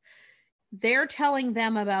things. They're telling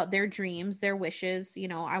them about their dreams, their wishes.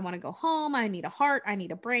 I want to go home. I need a heart. I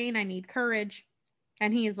need a brain. I need courage.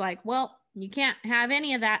 And he's like, well, you can't have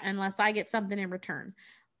any of that unless I get something in return.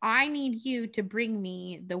 I need you to bring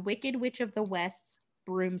me the Wicked Witch of the West's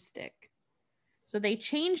broomstick. So they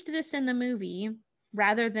changed this in the movie,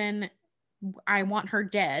 rather than I want her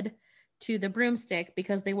dead, to the broomstick,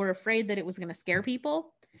 because they were afraid that it was going to scare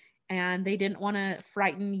people. And they didn't want to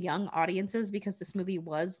frighten young audiences, because this movie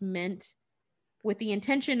was meant with the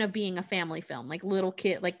intention of being a family film.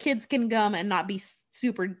 Like kids can come and not be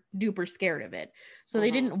super duper scared of it. So they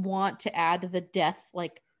didn't want to add the death,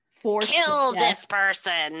 like force. Kill this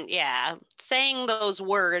person. Yeah. Saying those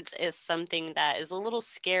words is something that is a little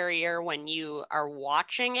scarier when you are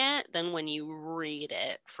watching it than when you read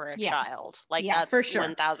it for a child. Like, that's for sure.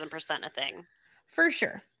 1000% a thing. For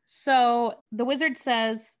sure. So the wizard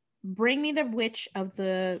says, bring me the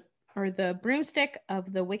broomstick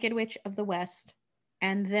of the Wicked Witch of the West,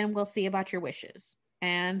 and then we'll see about your wishes.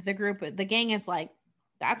 And the gang is like,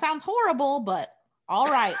 that sounds horrible, but all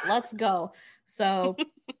right, let's go. So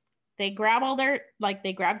they grab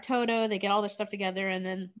they grab Toto, they get all their stuff together, and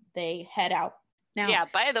then they head out. Now, yeah,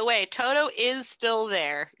 by the way, Toto is still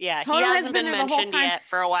there. Yeah, Toto he hasn't been mentioned yet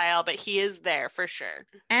for a while, but he is there for sure.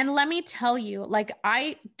 And let me tell you, like,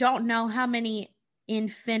 I don't know how many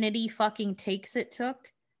infinity fucking takes it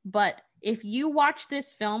took, but if you watch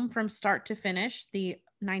this film from start to finish, the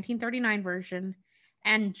 1939 version,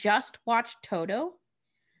 and just watch Toto,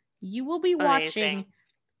 you will be watching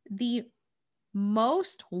the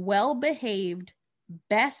most well-behaved,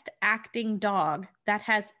 best acting dog that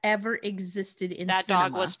has ever existed in cinema. That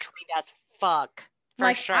dog was treated as fuck,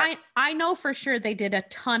 for sure. I know for sure they did a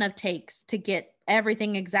ton of takes to get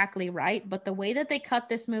everything exactly right, but the way that they cut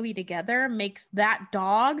this movie together makes that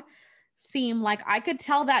dog seem like I could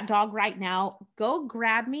tell that dog right now, go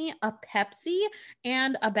grab me a Pepsi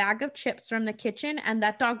and a bag of chips from the kitchen, and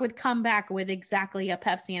that dog would come back with exactly a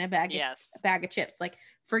Pepsi and a bag of chips. Like,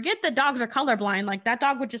 forget that dogs are colorblind. Like, that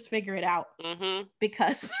dog would just figure it out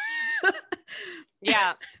because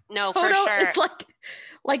yeah, no, Toto for sure. Is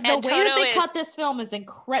like the way that they cut this film is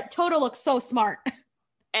incredible. Toto looks so smart.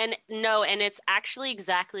 And it's actually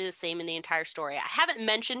exactly the same in the entire story. I haven't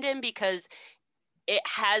mentioned him because it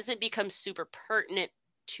hasn't become super pertinent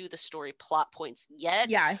to the story plot points yet.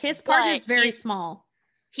 Yeah, his part but is very small.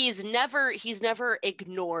 He's never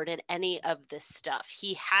ignored in any of this stuff.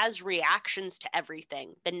 He has reactions to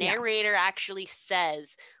everything. The narrator actually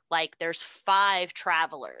says, like, there's 5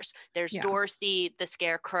 travelers. There's Dorothy, the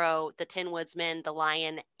Scarecrow, the Tin Woodsman, the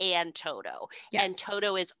Lion, and Toto. Yes. And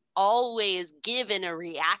Toto is always given a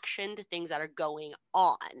reaction to things that are going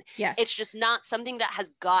on. Yes. It's just not something that has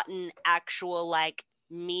gotten actual, like,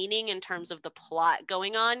 meaning in terms of the plot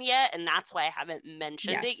going on yet, and that's why I haven't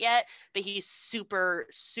mentioned it yet, but he's super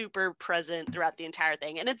present throughout the entire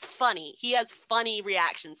thing, and it's funny. He has funny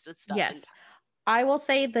reactions to stuff. Yes. I will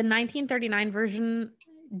say the 1939 version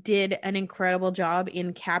did an incredible job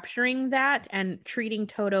in capturing that and treating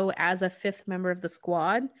Toto as a 5th member of the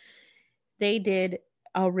squad. They did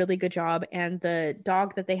a really good job, and the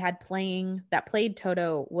dog that they had that played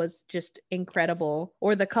Toto was just incredible.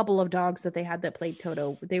 Or the couple of dogs that they had that played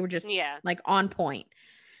Toto, they were just like on point.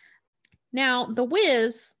 Now, The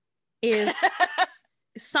Wiz is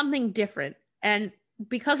something different, and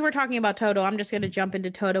because we're talking about Toto, I'm just going to jump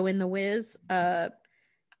into Toto in The Wiz. The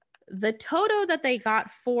Toto that they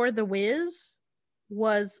got for The Wiz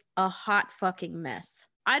was a hot fucking mess.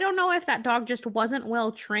 I don't know if that dog just wasn't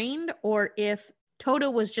well trained or if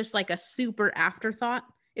Toto was just like a super afterthought.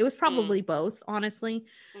 It was probably both, honestly.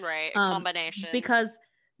 Right, combination. Because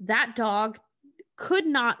that dog could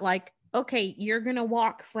not, like, okay, you're going to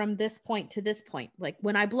walk from this point to this point. Like,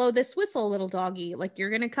 when I blow this whistle, little doggy, like,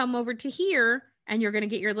 you're going to come over to here and you're going to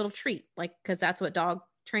get your little treat. Like, because that's what dog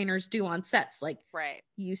trainers do on sets. Like,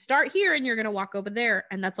 you start here and you're going to walk over there,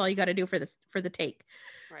 and that's all you got to do for the take.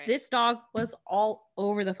 Right. This dog was all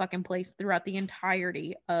over the fucking place throughout the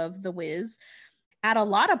entirety of The Wiz. At a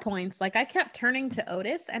lot of points, like, I kept turning to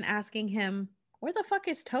Otis and asking him, where the fuck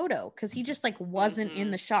is Toto? Because he just, like, wasn't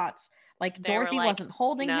in the shots. Like, Dorothy wasn't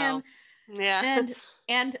holding him. Yeah.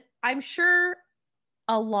 And I'm sure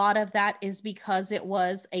a lot of that is because it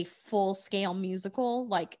was a full-scale musical.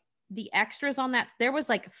 Like, the extras on that, there was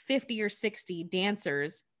like 50 or 60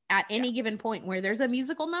 dancers at any given point where there's a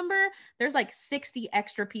musical number. There's like 60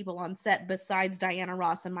 extra people on set besides Diana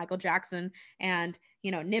Ross and Michael Jackson and,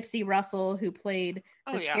 you know, Nipsey Russell, who played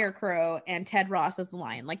the Scarecrow, and Ted Ross as the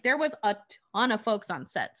Lion. Like, there was a ton of folks on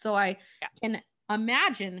set. So I can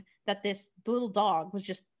imagine that this little dog was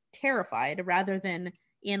just terrified, rather than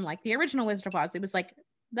in like the original Wizard of Oz. It was like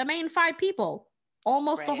the main 5 people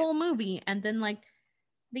almost the whole movie. And then like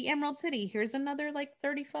the Emerald City, here's another like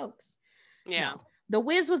 30 folks. Yeah. No. The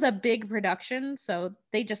Wiz was a big production, so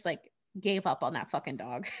they just like gave up on that fucking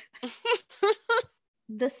dog.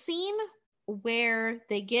 The scene where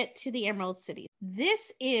they get to the Emerald City,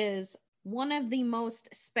 this is one of the most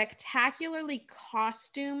spectacularly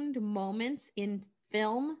costumed moments in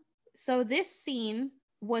film. So this scene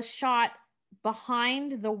was shot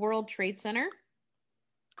behind the World Trade Center.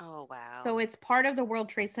 Oh, wow. So it's part of the World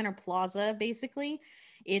Trade Center Plaza, basically.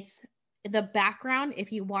 It's the background.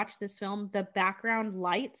 If you watch this film, the background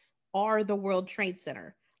lights are the World Trade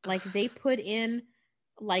Center. Like, they put in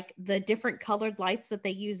like the different colored lights that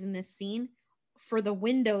they use in this scene for the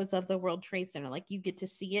windows of the World Trade Center. Like, you get to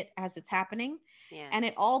see it as it's happening. Yeah. And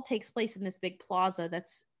it all takes place in this big plaza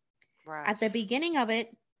that's at the beginning of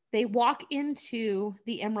it. They walk into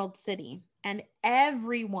the Emerald City, and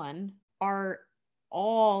everyone are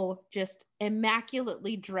all just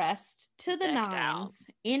immaculately dressed to the nines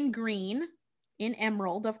in green, in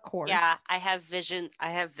emerald, of course. Yeah, I have visions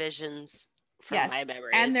from my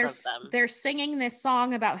memories and of them. They're singing this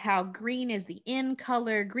song about how green is the in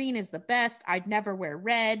color, green is the best. I'd never wear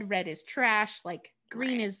red. Red is trash. Like,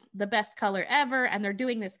 green is the best color ever. And they're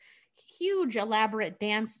doing this huge elaborate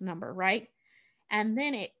dance number, right? And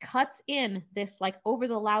then it cuts in this like over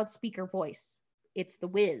the loudspeaker voice. It's the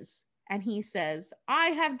Wiz. And he says, I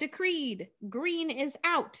have decreed, green is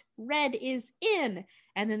out, red is in.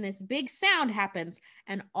 And then this big sound happens,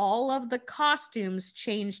 and all of the costumes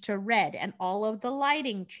change to red, and all of the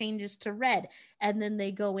lighting changes to red. And then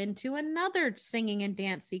they go into another singing and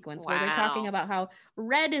dance sequence where they're talking about how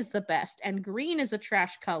red is the best, and green is a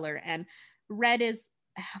trash color, and red is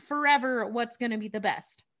forever what's going to be the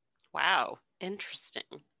best. Wow. Interesting.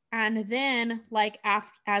 And then, like,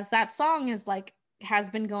 as that song is like,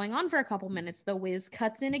 has been going on for a couple minutes, the Wiz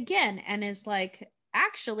cuts in again and is like,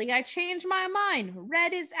 actually, I changed my mind.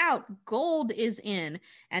 Red is out, gold is in,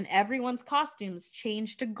 and everyone's costumes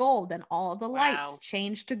change to gold, and all the lights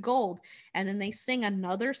change to gold. And then they sing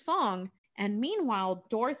another song, and meanwhile,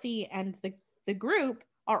 Dorothy and the group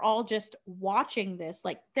are all just watching this.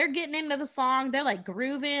 Like, they're getting into the song, they're like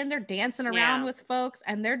grooving, they're dancing around with folks,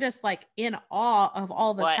 and they're just like in awe of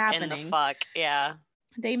all that's happening. What in the fuck? Yeah.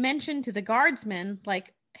 they mention to the guardsman,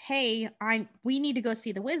 like, hey, we need to go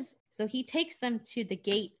see the Wiz. So he takes them to the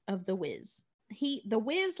gate of the Wiz. The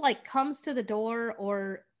Wiz like comes to the door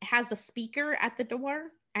or has a speaker at the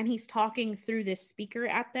door, and he's talking through this speaker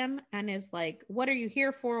at them and is like, what are you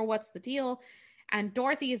here for? What's the deal? And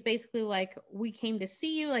Dorothy is basically like, we came to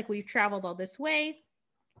see you, like we've traveled all this way.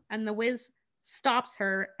 And the Wiz stops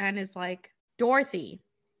her and is like, Dorothy,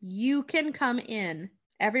 you can come in.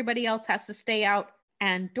 Everybody else has to stay out.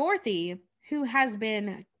 And Dorothy, who has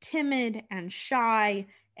been timid and shy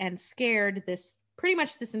and scared pretty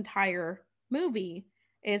much this entire movie,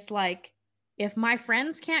 is like, if my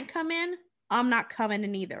friends can't come in, I'm not coming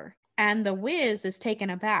in either. And the Wiz is taken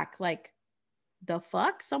aback, like, the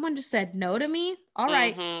fuck? Someone just said no to me? All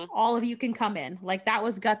right, all of you can come in. Like, that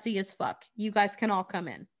was gutsy as fuck. You guys can all come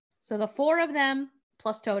in. So the 4 of them,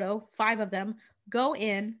 plus Toto, 5 of them, go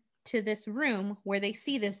in to this room where they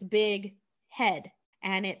see this big head.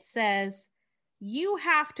 And it says, you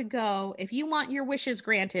have to go, if you want your wishes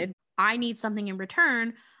granted, I need something in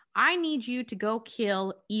return. I need you to go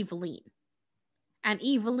kill Eveline. And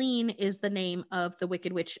Eveline is the name of the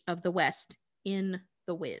Wicked Witch of the West in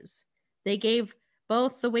The Wiz. They gave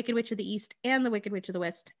both the Wicked Witch of the East and the Wicked Witch of the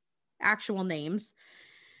West actual names.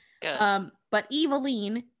 Good. But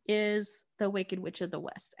Eveline is the Wicked Witch of the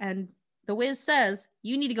West. And the Wiz says,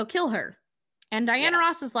 you need to go kill her. And Diana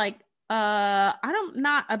Ross is like, I'm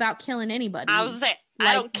not about killing anybody. I was saying,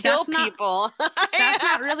 I don't kill people. That's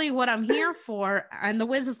not really what I'm here for. And the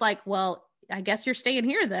Wiz is like, well, I guess you're staying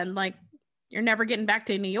here then. Like, you're never getting back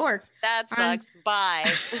to New York. That sucks.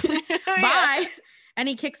 Bye. Bye. And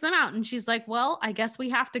he kicks them out. And she's like, well, I guess we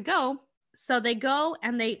have to go. So they go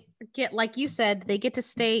and they get, like you said, they get to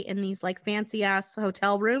stay in these like fancy ass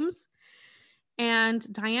hotel rooms.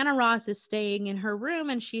 And Diana Ross is staying in her room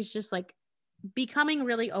and she's just like becoming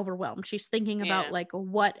really overwhelmed. She's thinking about like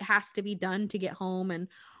what has to be done to get home. And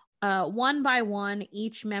one by one,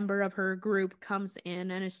 each member of her group comes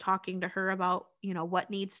in and is talking to her about, you know, what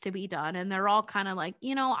needs to be done. And they're all kind of like,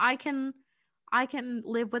 you know, I can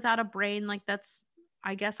live without a brain. Like, that's,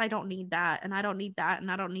 I guess I don't need that. And I don't need that. And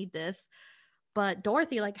I don't need this. But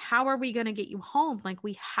Dorothy, like, how are we going to get you home? Like,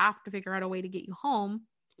 we have to figure out a way to get you home.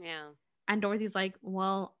 Yeah. And Dorothy's like,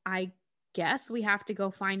 well, I guess we have to go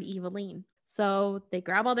find Eveline. So they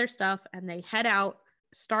grab all their stuff and they head out,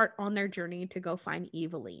 start on their journey to go find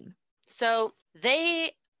Eveline. So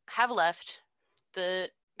they have left the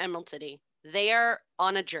Emerald City. They are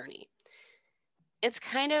on a journey. It's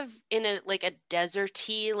kind of in a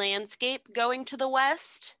deserty landscape going to the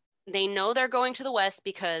west. They know they're going to the west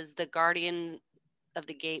because the guardian of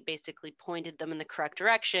the gate basically pointed them in the correct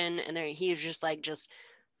direction. And he was just like, just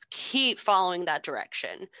keep following that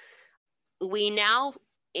direction. We now,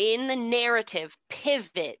 in the narrative,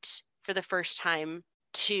 pivot for the first time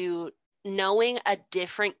to knowing a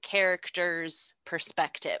different character's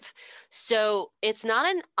perspective. So it's not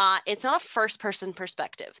a first person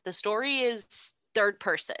perspective. The story is third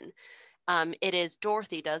person. It is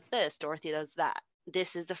Dorothy does this, Dorothy does that.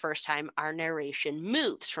 This is the first time our narration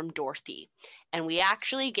moves from Dorothy, and we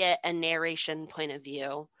actually get a narration point of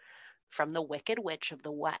view from the Wicked Witch of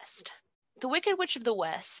the West. The Wicked Witch of the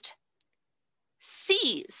West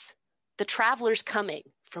sees the travelers coming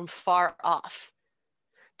from far off.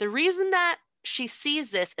 The reason that she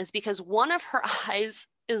sees this is because one of her eyes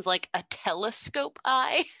is like a telescope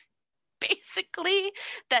eye, basically,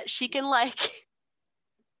 that she can like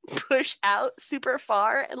push out super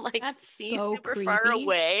far and like see so super creepy. Far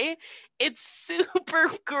away. It's super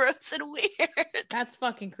gross and weird. That's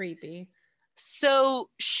fucking creepy. So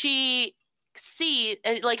she sees,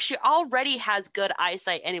 and like she already has good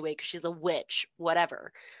eyesight anyway because she's a witch,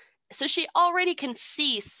 whatever. So she already can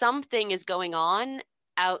see something is going on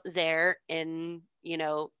out there in, you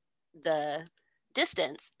know, the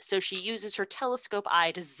distance. So she uses her telescope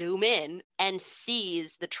eye to zoom in and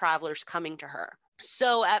sees the travelers coming to her.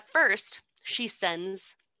 So at first, she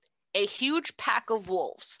sends a huge pack of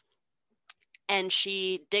wolves, and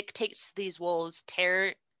she dictates these wolves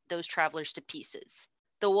tear those travelers to pieces.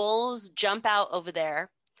 The wolves jump out over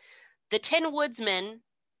there. The Tin Woodsman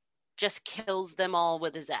just kills them all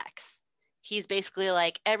with his axe. He's basically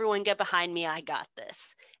like, everyone get behind me, I got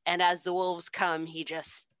this. And as the wolves come, he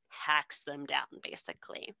just hacks them down,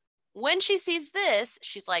 basically. When she sees this,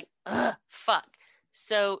 she's like, ugh, fuck.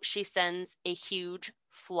 So she sends a huge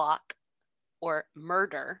flock, or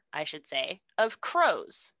murder, I should say, of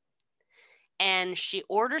crows. And she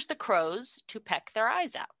orders the crows to peck their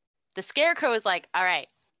eyes out. The scarecrow is like, all right,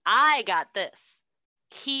 I got this.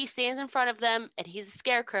 He stands in front of them and he's a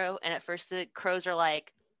scarecrow. And at first the crows are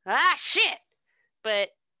like, ah, shit. But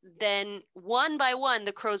then one by one,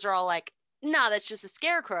 the crows are all like, nah, that's just a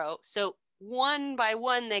scarecrow. So one by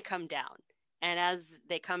one, they come down. And as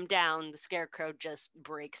they come down, the scarecrow just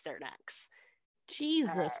breaks their necks.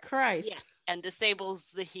 Jesus Christ. Yeah, and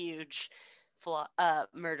disables the huge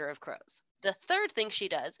murder of crows. The third thing she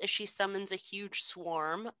does is she summons a huge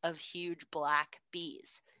swarm of huge black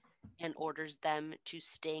bees and orders them to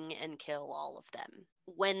sting and kill all of them.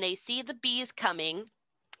 When they see the bees coming,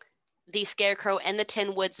 the scarecrow and the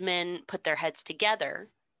Tin Woodsman put their heads together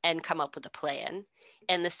and come up with a plan.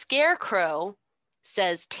 And the scarecrow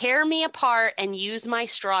says, tear me apart and use my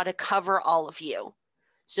straw to cover all of you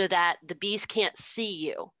so that the bees can't see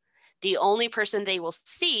you. The only person they will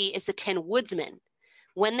see is the Tin Woodsman.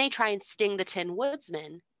 When they try and sting the Tin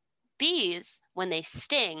Woodsman, bees, when they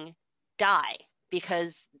sting, die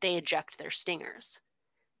because they eject their stingers.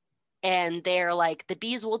 And they're like, the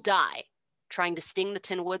bees will die trying to sting the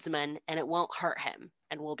Tin Woodsman and it won't hurt him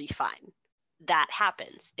and we'll be fine. That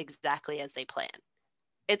happens exactly as they plan.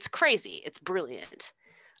 It's crazy. It's brilliant.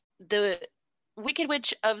 The Wicked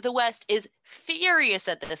Witch of the West is furious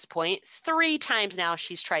at this point. 3 times now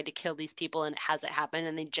she's tried to kill these people and it hasn't happened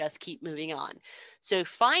and they just keep moving on. So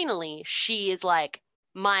finally she is like,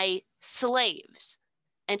 my slaves.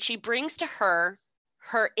 And she brings to her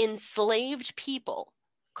enslaved people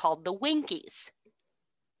called the Winkies.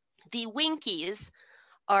 The Winkies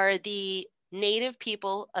are the native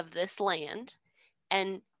people of this land,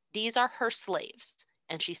 and these are her slaves.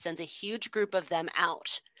 And she sends a huge group of them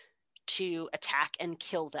out to attack and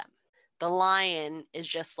kill them. The lion is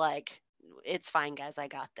just like, it's fine, guys, I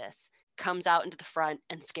got this. Comes out into the front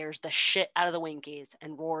and scares the shit out of the Winkies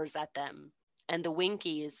and roars at them. And the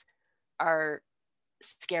Winkies are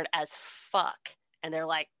scared as fuck. And they're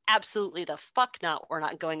like, absolutely the fuck not. We're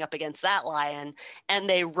not going up against that lion. And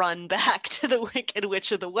they run back to the Wicked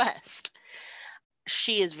Witch of the West.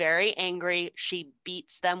 She is very angry. She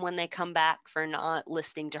beats them when they come back for not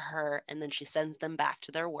listening to her. And then she sends them back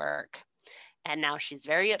to their work. And now she's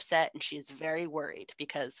very upset and she's very worried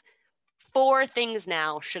because 4 things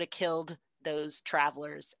now should have killed those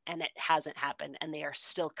travelers and it hasn't happened and they are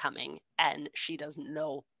still coming and she doesn't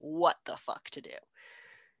know what the fuck to do.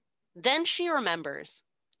 Then she remembers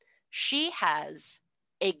she has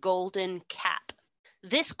a golden cap.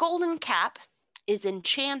 This golden cap is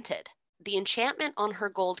enchanted. The enchantment on her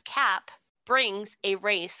gold cap brings a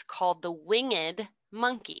race called the winged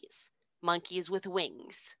monkeys, monkeys with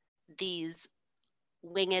wings. These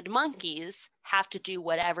winged monkeys have to do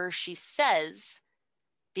whatever she says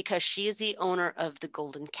because she is the owner of the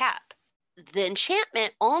golden cap. The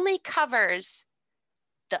enchantment only covers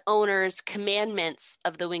the owner's commandments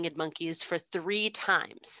of the winged monkeys for 3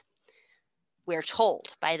 times. We're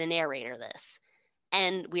told by the narrator this.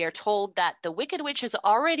 And we are told that the Wicked Witch has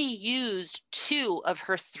already used 2 of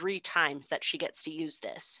her 3 times that she gets to use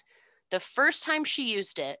this. The first time she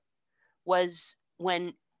used it was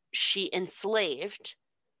when she enslaved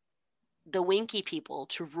the Winky people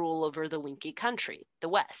to rule over the Winky country, the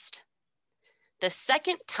West. The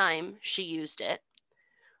second time she used it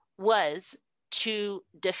was to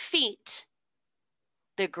defeat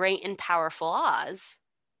the great and powerful Oz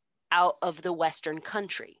out of the Western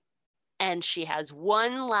country. And she has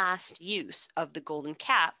one last use of the golden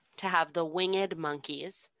cap to have the winged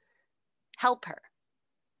monkeys help her.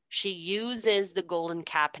 She uses the golden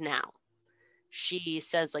cap now. She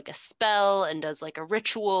says like a spell and does like a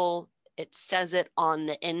ritual. It says it on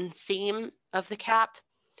the inseam of the cap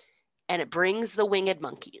and it brings the winged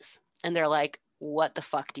monkeys. And they're like, what the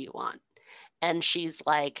fuck do you want? And she's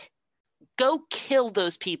like, go kill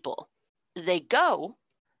those people. They go.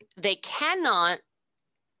 They cannot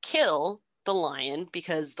kill the lion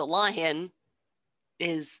because the lion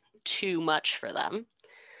is too much for them.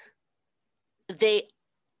 They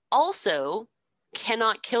also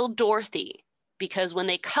cannot kill Dorothy because when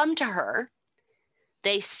they come to her,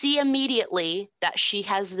 they see immediately that she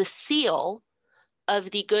has the seal of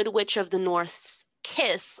the Good Witch of the North's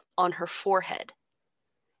kiss on her forehead.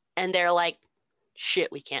 And they're like,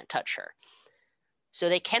 shit, we can't touch her. So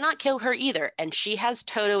they cannot kill her either. And she has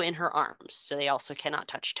Toto in her arms. So they also cannot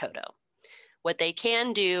touch Toto. What they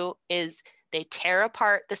can do is they tear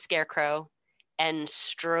apart the scarecrow and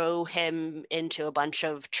strew him into a bunch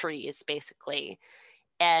of trees, basically.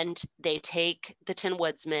 And they take the Tin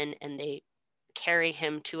Woodsman and they carry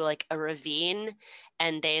him to like a ravine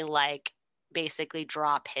and they like basically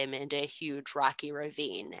drop him into a huge rocky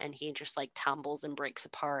ravine and he just like tumbles and breaks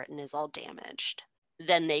apart and is all damaged.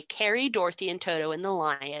 Then they carry Dorothy and Toto and the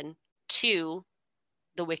lion to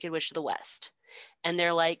the Wicked Witch of the West. And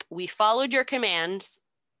they're like, we followed your commands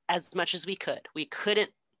as much as we could. We couldn't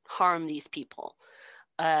harm these people.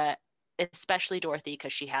 especially Dorothy,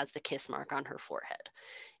 because she has the kiss mark on her forehead.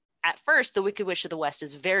 At first, the Wicked Witch of the West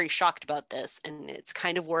is very shocked about this, and it's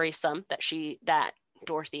kind of worrisome that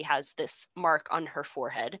Dorothy has this mark on her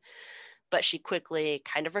forehead, but she quickly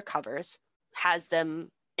kind of recovers, has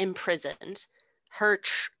them imprisoned.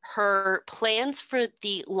 Her plans for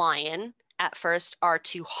the lion at first are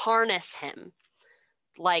to harness him,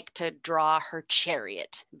 like to draw her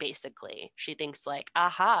chariot, basically. She thinks like,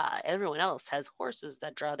 aha, everyone else has horses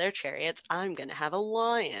that draw their chariots. I'm going to have a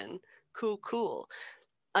lion. Cool.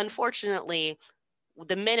 Unfortunately,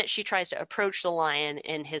 the minute she tries to approach the lion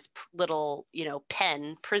in his little,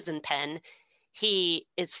 prison pen, he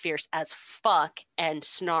is fierce as fuck and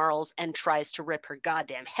snarls and tries to rip her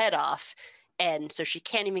goddamn head off. And so she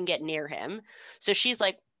can't even get near him. So she's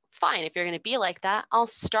like, fine, if you're going to be like that, I'll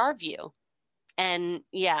starve you. And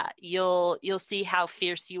yeah, you'll see how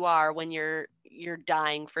fierce you are when you're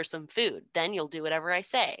dying for some food. Then you'll do whatever I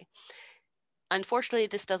say. Unfortunately,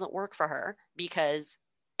 this doesn't work for her, because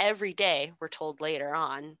every day, we're told later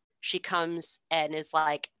on, she comes and is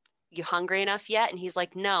like, you hungry enough yet? And he's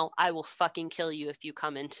like, no, I will fucking kill you if you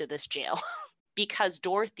come into this jail. Because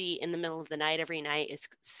Dorothy, in the middle of the night every night, is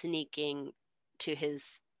sneaking to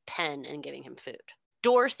his pen and giving him food.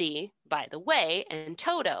 Dorothy, by the way, and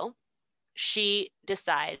Toto, she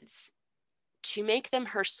decides to make them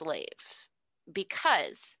her slaves,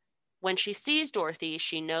 because when she sees Dorothy,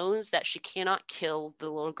 she knows that she cannot kill the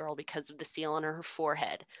little girl because of the seal on her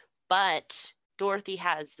forehead. But Dorothy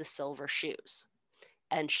has the silver shoes,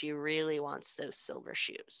 and she really wants those silver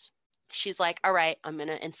shoes. She's like, all right, I'm going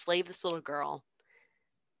to enslave this little girl,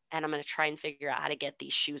 and I'm going to try and figure out how to get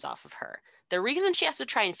these shoes off of her. The reason she has to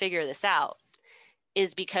try and figure this out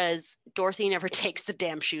is because Dorothy never takes the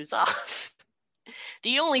damn shoes off.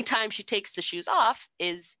 The only time she takes the shoes off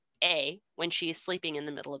is A, when she is sleeping in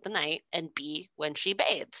the middle of the night, and B, when she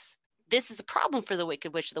bathes. This is a problem for the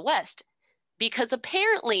Wicked Witch of the West, because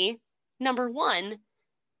apparently, number one,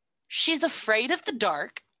 she's afraid of the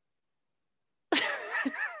dark.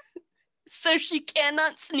 So she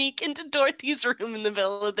cannot sneak into Dorothy's room in the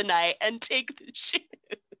middle of the night and take the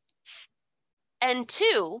shoes. And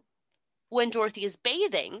two, when Dorothy is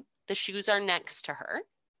bathing, the shoes are next to her,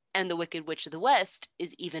 and the Wicked Witch of the West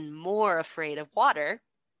is even more afraid of water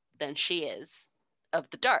than she is of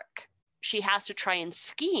the dark. She has to try and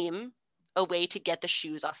scheme a way to get the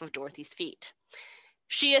shoes off of Dorothy's feet.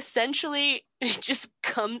 She essentially just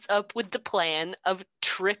comes up with the plan of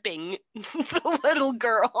tripping the little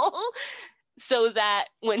girl so that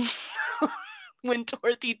when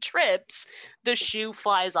Dorothy trips, the shoe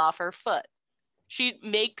flies off her foot. She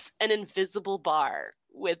makes an invisible bar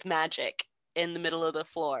with magic in the middle of the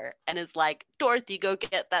floor and is like, Dorothy, go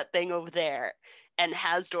get that thing over there. And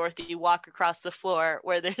has Dorothy walk across the floor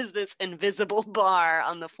where there's this invisible bar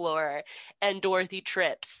on the floor, and Dorothy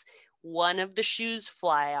trips. One of the shoes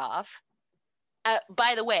fly off.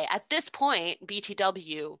 By the way, at this point,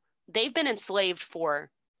 BTW, they've been enslaved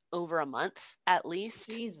for over a month at least.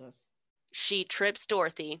 Jesus. She trips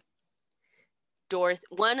Dorothy.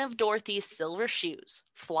 One of Dorothy's silver shoes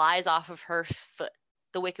flies off of her foot.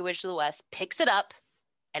 The Wicked Witch of the West picks it up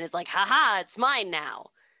and is like, haha, it's mine now.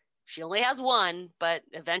 She only has one, but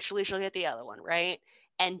eventually she'll get the other one, right?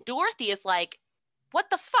 And Dorothy is like, what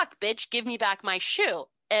the fuck, bitch? Give me back my shoe.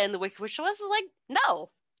 And the Wicked Witch of the West is like,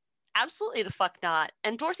 no, absolutely the fuck not.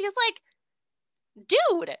 And Dorothy is like,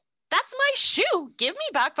 dude, that's my shoe. Give me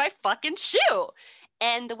back my fucking shoe.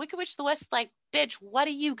 And the Wicked Witch of the West is like, bitch, what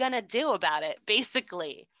are you gonna do about it,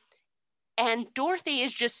 basically? And Dorothy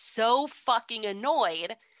is just so fucking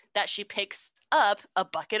annoyed that she picks up a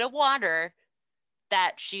bucket of water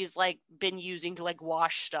that she's like been using to like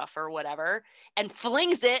wash stuff or whatever and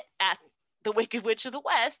flings it at the Wicked Witch of the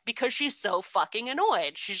West because she's so fucking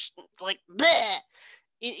annoyed. She's like, bleh.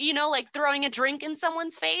 Like throwing a drink in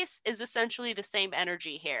someone's face is essentially the same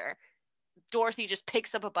energy here. Dorothy just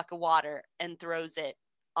picks up a bucket of water and throws it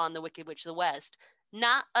on the Wicked Witch of the West,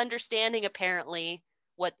 not understanding apparently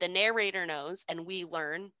what the narrator knows, and we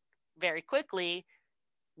learn very quickly,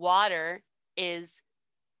 water is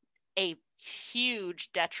a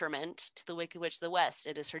huge detriment to the Wicked Witch of the West.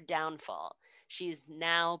 It is her downfall. She's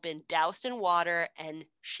now been doused in water and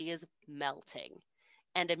she is melting,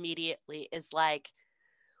 and immediately is like,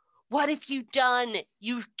 what have you done?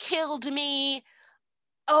 You've killed me.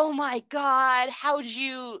 Oh my God, how did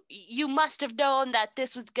you must have known that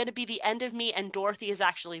this was going to be the end of me. And Dorothy is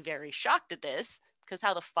actually very shocked at this, because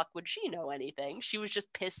how the fuck would she know anything? She was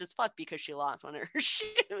just pissed as fuck because she lost one of her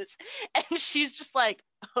shoes. And she's just like,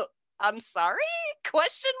 oh, I'm sorry? ?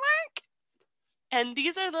 And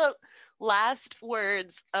these are the last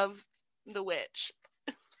words of the witch.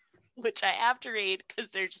 which I have to read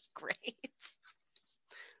because they're just great.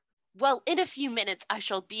 Well, in a few minutes I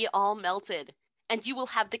shall be all melted, and you will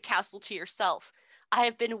have the castle to yourself. I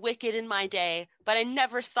have been wicked in my day, but I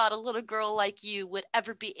never thought a little girl like you would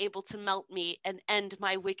ever be able to melt me and end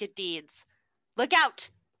my wicked deeds. Look out!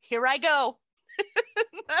 Here I go!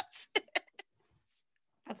 That's it.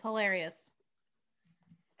 That's hilarious.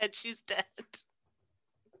 And she's dead.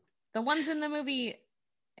 The ones in the movie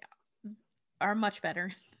are much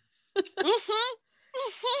better.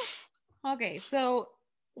 Okay, so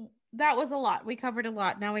that was a lot. We covered a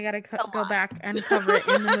lot. Now we got to go back and cover it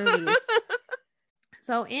in the movies.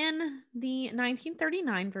 So in the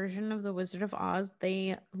 1939 version of The Wizard of Oz,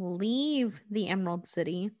 they leave the Emerald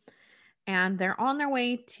City and they're on their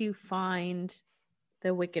way to find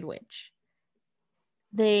the Wicked Witch.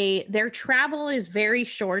 Their travel is very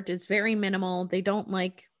short. It's very minimal.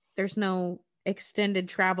 There's no extended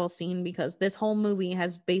travel scene because this whole movie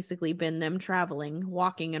has basically been them traveling,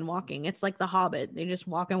 walking and walking. It's like The Hobbit. They just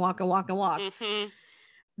walk and walk and walk and walk. Mm-hmm.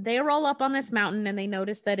 They roll up on this mountain and they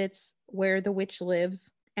notice that it's where the witch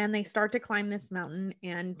lives. And they start to climb this mountain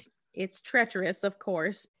and it's treacherous, of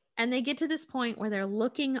course. And they get to this point where they're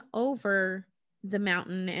looking over the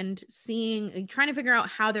mountain and trying to figure out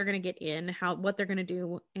how they're going to get in, what they're going to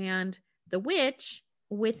do. And the witch,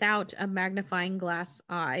 without a magnifying glass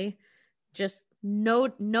eye, just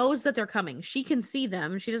knows that they're coming. She can see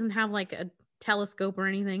them. She doesn't have like a telescope or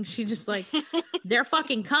anything. She just like, they're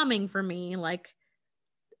fucking coming for me. Like,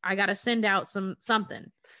 I got to send out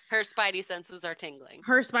something. Her spidey senses are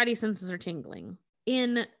tingling.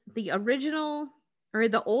 In the original or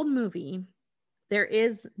the old movie, there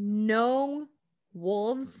is no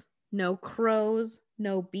wolves, no crows,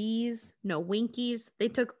 no bees, no winkies. They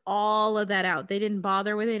took all of that out. They didn't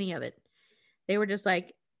bother with any of it. They were just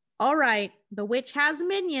like, all right, the witch has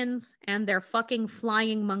minions and they're fucking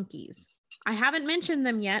flying monkeys. I haven't mentioned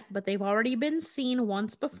them yet, but they've already been seen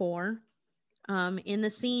once before. In the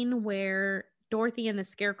scene where Dorothy and the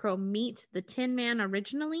Scarecrow meet the Tin Man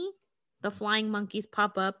originally, the flying monkeys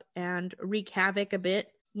pop up and wreak havoc a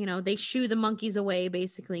bit. You know, they shoo the monkeys away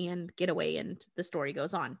basically and get away, and the story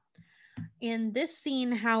goes on. In this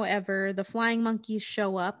scene, however, the flying monkeys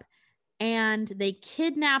show up and they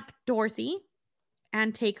kidnap Dorothy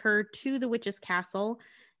and take her to the witch's castle,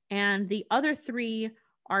 and the other three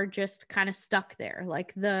are just kind of stuck there.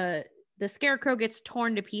 Like the Scarecrow gets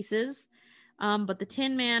torn to pieces, but the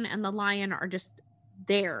Tin Man and the Lion are just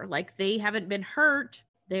there. Like, they haven't been hurt.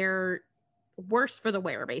 They're worse for the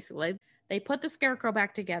wear, basically. They put the Scarecrow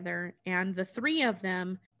back together, and the three of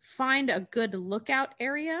them find a good lookout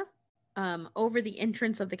area over the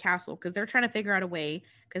entrance of the castle because they're trying to figure out a way,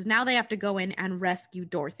 because now they have to go in and rescue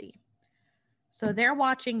Dorothy. So they're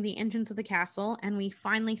watching the entrance of the castle, and we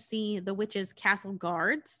finally see the witch's castle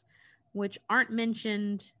guards, which aren't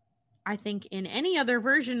mentioned, I think, in any other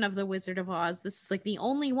version of The Wizard of Oz. This is like the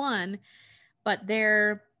only one, but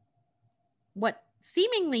they're what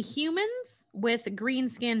seemingly humans with green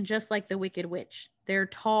skin, just like the Wicked Witch. They're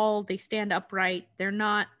tall, they stand upright, they're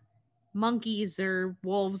not monkeys or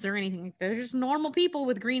wolves or anything. They're just normal people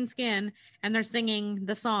with green skin, and they're singing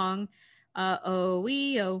the song oh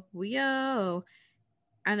we oh,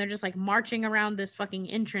 and they're just like marching around this fucking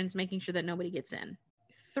entrance, making sure that nobody gets in.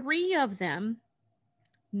 Three of them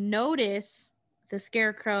notice the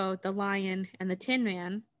Scarecrow, the Lion, and the Tin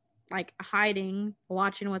Man like hiding,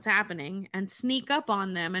 watching what's happening, and sneak up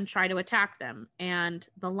on them and try to attack them. And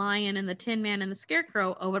the Lion and the Tin Man and the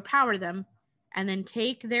Scarecrow overpower them and then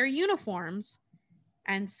take their uniforms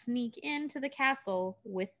and sneak into the castle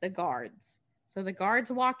with the guards. So the guards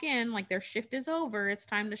walk in like their shift is over. It's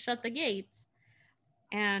time to shut the gates.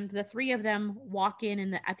 And the three of them walk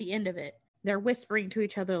in at the end of it. They're whispering to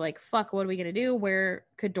each other like, fuck, what are we going to do? Where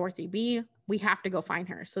could Dorothy be? We have to go find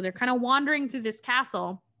her. So they're kind of wandering through this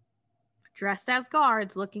castle dressed as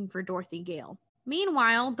guards looking for Dorothy Gale.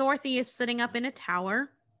 Meanwhile, Dorothy is sitting up in a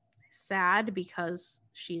tower, sad because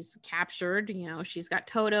she's captured. You know, she's got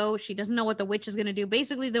Toto. She doesn't know what the witch is going to do.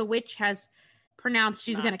 Basically, the witch has pronounced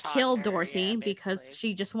she's going to kill Dorothy because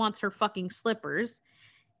she just wants her fucking slippers.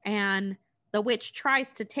 And the witch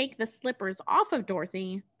tries to take the slippers off of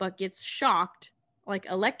Dorothy, but gets shocked, like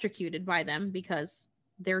electrocuted by them because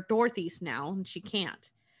they're Dorothy's now and she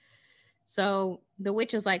can't. So the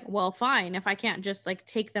witch is like, well, fine. If I can't just like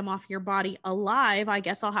take them off your body alive, I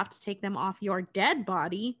guess I'll have to take them off your dead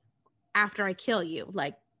body after I kill you.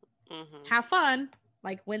 Like, have fun.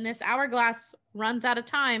 Like, when this hourglass runs out of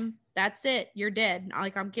time, that's it. You're dead.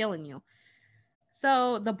 Like, I'm killing you.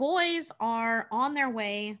 So the boys are on their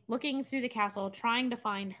way, looking through the castle, trying to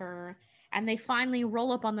find her. And they finally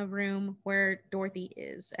roll up on the room where Dorothy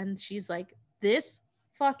is. And she's like, this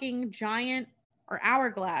fucking giant or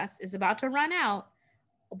hourglass is about to run out.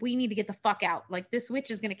 We need to get the fuck out. Like, this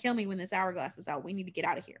witch is going to kill me when this hourglass is out. We need to get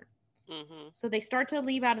out of here. Mm-hmm. So they start to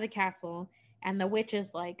leave out of the castle. And the witch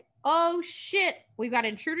is like, oh shit, we've got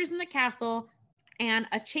intruders in the castle. And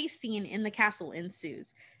a chase scene in the castle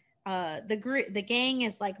ensues. The gang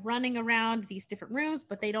is like running around these different rooms,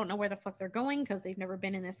 but they don't know where the fuck they're going because they've never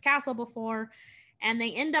been in this castle before. And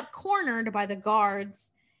they end up cornered by the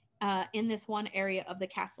guards in this one area of the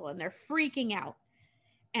castle, and they're freaking out.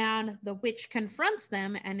 And the witch confronts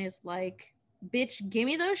them and is like, bitch, give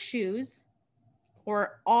me those shoes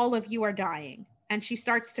or all of you are dying. And she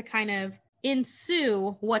starts to kind of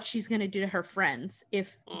ensue what she's going to do to her friends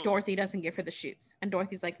if Dorothy doesn't give her the shoes. And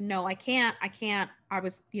Dorothy's like, no, I can't. I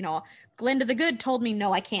was, Glinda the Good told me,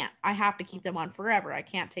 no, I can't. I have to keep them on forever. I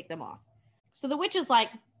can't take them off. So the witch is like,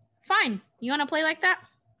 fine. You want to play like that?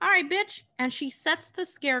 All right, bitch. And she sets the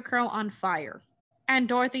scarecrow on fire. And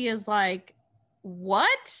Dorothy is like,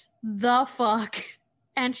 what the fuck?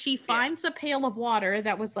 And she finds a pail of water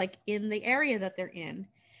that was like in the area that they're in.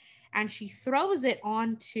 And she throws it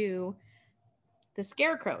onto the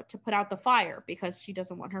scarecrow to put out the fire because she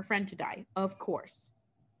doesn't want her friend to die, of course.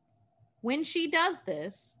 When she does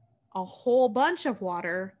this, a whole bunch of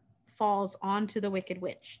water falls onto the Wicked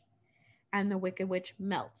Witch, and the Wicked Witch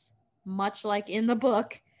melts. Much like in the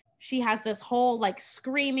book, she has this whole like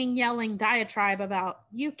screaming, yelling diatribe about,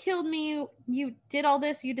 you killed me, you did all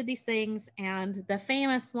this, you did these things. And the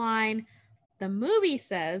famous line the movie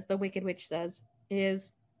says, the Wicked Witch says,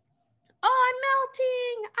 is, oh, I'm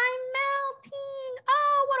melting.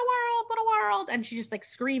 Oh, what a world. And she's just like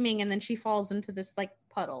screaming, and then she falls into this like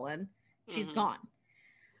puddle and she's gone.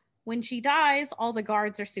 When she dies, all the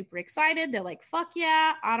guards are super excited. They're like, fuck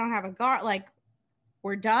yeah, I don't have a guard. Like,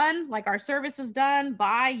 we're done. Like, our service is done.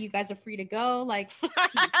 Bye. You guys are free to go. Like,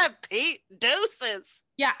 Pete, deuces.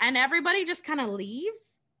 Yeah. And everybody just kind of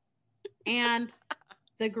leaves. And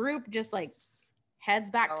the group just like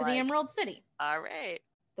heads back to the Emerald City. All right.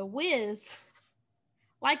 The Wiz,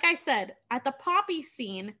 like I said, at the Poppy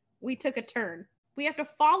scene, we took a turn. We have to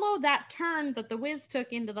follow that turn that the Wiz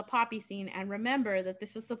took into the Poppy scene and remember that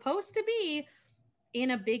this is supposed to be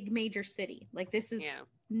in a big major city. Like, this is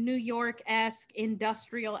New York-esque,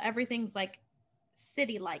 industrial, everything's like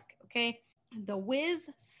city-like, okay? The Wiz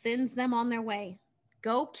sends them on their way.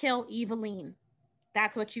 Go kill Eveline.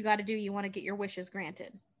 That's what you got to do. You want to get your wishes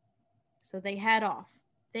granted. So they head off.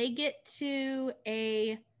 They get to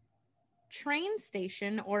a train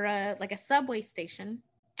station or a subway station,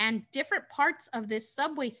 and different parts of this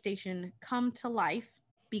subway station come to life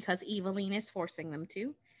because Eveline is forcing them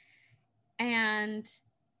to, and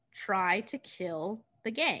try to kill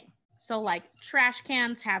the gang. So like trash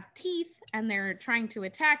cans have teeth and they're trying to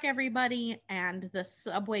attack everybody, and the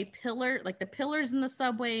subway pillar, like the pillars in the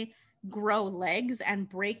subway, grow legs and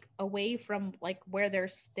break away from like where they're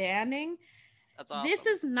standing. That's awesome. This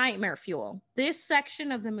is nightmare fuel. This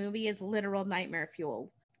section of the movie is literal nightmare fuel.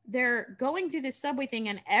 They're going through this subway thing,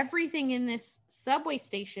 and everything in this subway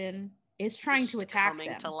station is trying to attack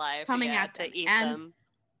them. To life. Coming at to them. Eat And them.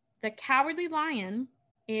 the Cowardly Lion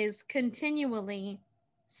is continually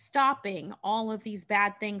stopping all of these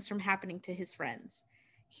bad things from happening to his friends.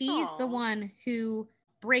 He's the one who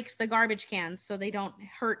breaks the garbage cans so they don't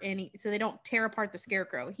so they don't tear apart the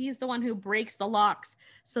scarecrow. He's the one who breaks the locks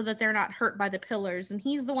so that they're not hurt by the pillars. And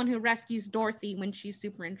he's the one who rescues Dorothy when she's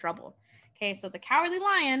super in trouble. Okay, so the Cowardly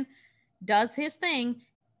Lion does his thing.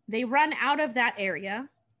 They run out of that area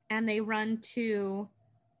and they run to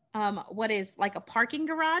what is like a parking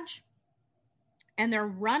garage. And they're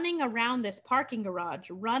running around this parking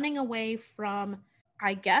garage, running away from,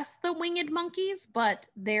 I guess, the winged monkeys, but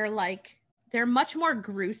they're much more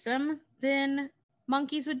gruesome than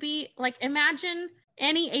monkeys would be. Like, imagine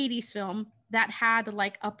any 80s film that had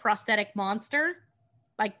like a prosthetic monster.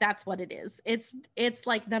 Like, that's what it is. It's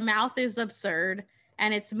like the mouth is absurd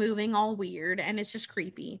and it's moving all weird and it's just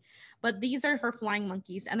creepy. But these are her flying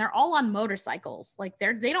monkeys, and they're all on motorcycles. Like,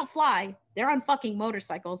 they don't fly. They're on fucking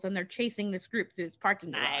motorcycles, and they're chasing this group through this parking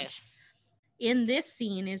garage. Nice. In this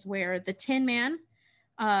scene is where the Tin Man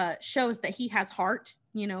shows that he has heart,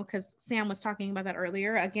 because Sam was talking about that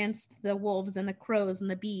earlier, against the wolves and the crows and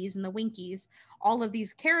the bees and the Winkies. All of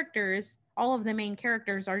these characters, all of the main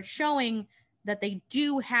characters are showing that they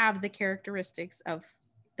do have the characteristics of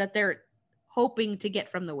that they're hoping to get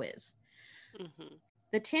from the Wiz. Mm-hmm.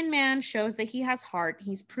 The Tin Man shows that he has heart.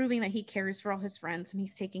 He's proving that he cares for all his friends and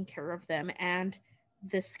he's taking care of them. And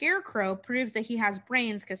the Scarecrow proves that he has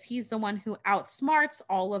brains because he's the one who outsmarts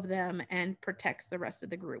all of them and protects the rest of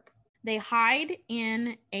the group. They hide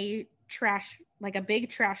in a trash, like a big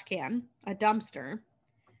trash can, a dumpster,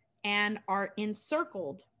 and are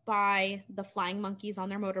encircled by the flying monkeys on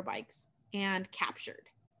their motorbikes and captured.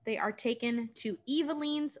 They are taken to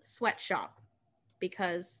Eveline's sweatshop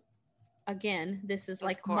because, again, this is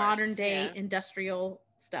like modern day industrial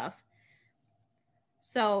stuff.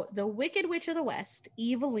 So the Wicked Witch of the West,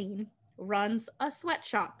 Eveline, runs a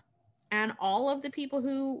sweatshop, and all of the people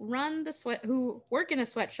who who work in the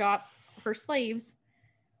sweatshop, her slaves,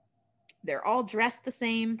 they're all dressed the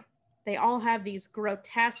same. They all have these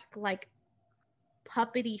grotesque, like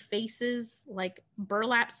puppety faces, like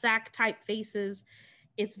burlap sack type faces.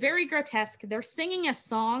 It's very grotesque. They're singing a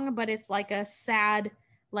song, but it's like a sad,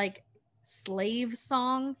 like slave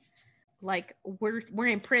song. Like we're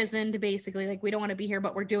imprisoned, basically. Like we don't want to be here,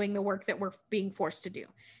 but we're doing the work that we're being forced to do.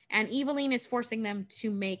 And Eveline is forcing them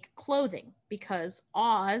to make clothing because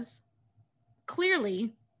Oz,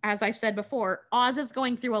 clearly, as I've said before, Oz is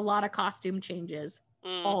going through a lot of costume changes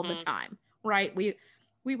all the time, right?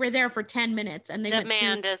 We were there for 10 minutes and the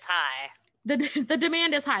demand is high. The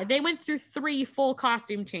demand is high. They went through 3 full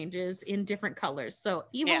costume changes in different colors. So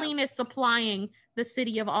Eveline is supplying the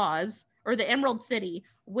city of Oz, or the Emerald City,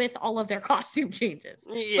 with all of their costume changes.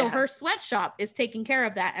 So her sweatshop is taking care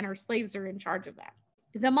of that, and her slaves are in charge of that.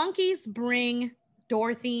 The monkeys bring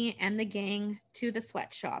Dorothy and the gang to the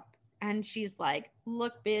sweatshop, and she's like,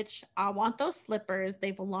 look, bitch, I want those slippers.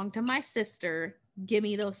 They belong to my sister. Give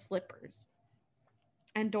me those slippers.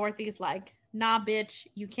 And Dorothy's like, nah, bitch,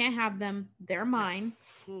 you can't have them. They're mine.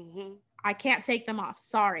 I can't take them off.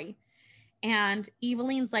 Sorry. And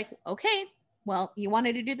Eveline's like, okay, well, you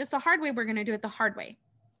wanted to do this the hard way. We're going to do it the hard way.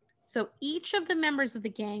 So each of the members of the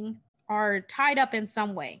gang are tied up in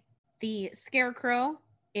some way. The Scarecrow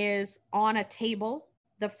is on a table.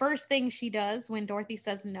 The first thing she does when Dorothy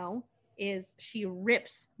says no is she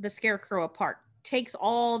rips the Scarecrow apart, takes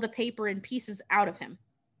all the paper and pieces out of him.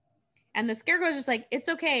 And the Scarecrow is just like, it's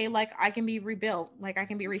okay. Like, I can be rebuilt. Like, I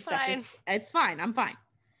can be restuffed. It's fine. I'm fine.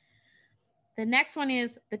 The next one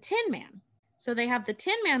is the Tin Man. So they have the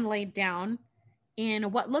Tin Man laid down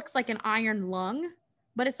in what looks like an iron lung,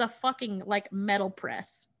 but it's a fucking, like, metal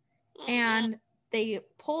press. And they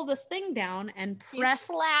pull this thing down and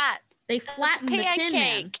press. They flatten the Tin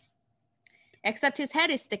Man. Except his head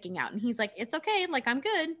is sticking out. And he's like, it's okay. Like, I'm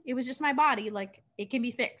good. It was just my body. Like, it can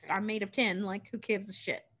be fixed. I'm made of tin. Like, who gives a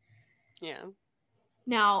shit? Yeah.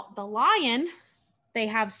 Now, the lion, they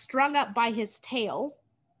have strung up by his tail.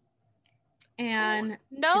 And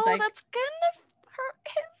no, like, that's gonna hurt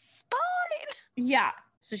his spine. Yeah.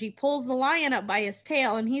 So she pulls the lion up by his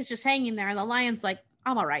tail, and he's just hanging there. And the lion's like,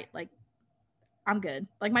 I'm all right. Like, I'm good.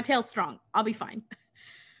 Like, my tail's strong. I'll be fine.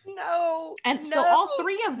 No. And so all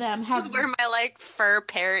 3 of them have. This is where my, like, fur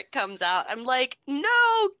parrot comes out. I'm like,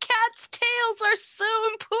 no, cats' tails are so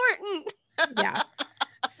important. Yeah.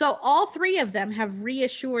 So all 3 of them have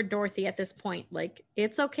reassured Dorothy at this point, like,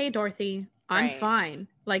 it's okay, Dorothy. I'm fine.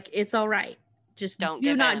 Like, it's all right. Just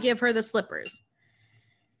do not give her the slippers.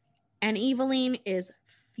 And Eveline is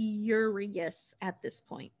furious at this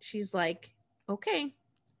point. She's like, okay,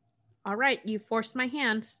 all right, you forced my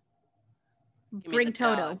hand. Bring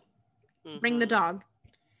Toto. Bring the dog.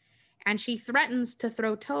 And she threatens to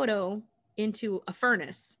throw Toto into a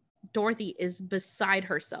furnace. Dorothy is beside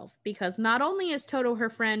herself because not only is Toto her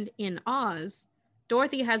friend in Oz,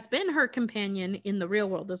 Dorothy has been her companion in the real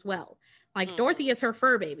world as well. Like, Dorothy is her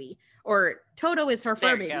fur baby, or Toto is her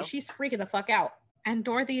fur baby. She's freaking the fuck out. And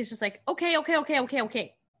Dorothy is just like, okay.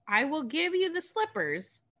 I will give you the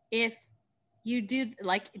slippers if you do,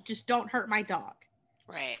 like, just don't hurt my dog.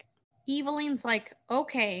 Right. Eveline's like,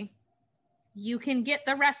 okay, you can get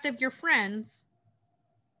the rest of your friends.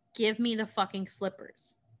 Give me the fucking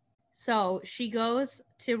slippers. So she goes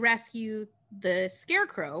to rescue the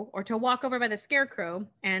Scarecrow, or to walk over by the Scarecrow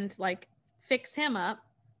and, like, fix him up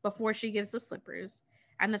before she gives the slippers.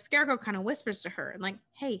 And the Scarecrow kind of whispers to her and, like,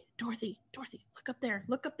 hey, Dorothy, look up there,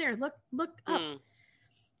 look up.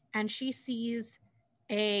 And she sees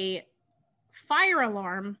a fire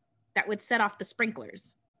alarm that would set off the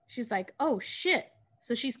sprinklers. She's like, oh shit.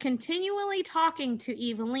 So she's continually talking to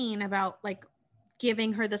Eveline about, like,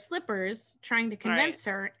 giving her the slippers, trying to convince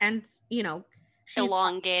her, and, you know, she's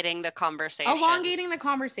elongating the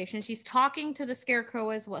conversation. She's talking to the Scarecrow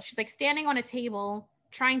as well. She's, like, standing on a table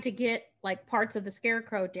trying to get, like, parts of the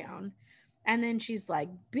Scarecrow down, and then she's like,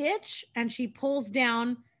 bitch, and she pulls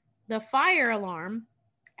down the fire alarm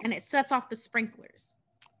and it sets off the sprinklers.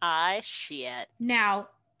 Shit. Now,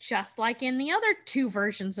 just like in the other 2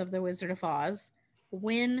 versions of the Wizard of Oz,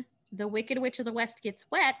 when the Wicked Witch of the West gets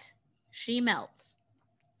wet, she melts.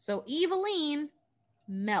 So Eveline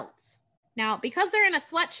melts. Now, because they're in a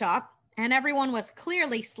sweatshop and everyone was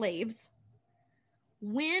clearly slaves,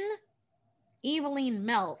 when Eveline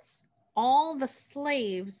melts, all the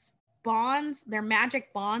slaves' bonds, their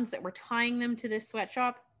magic bonds that were tying them to this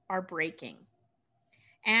sweatshop, are breaking.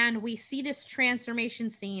 And we see this transformation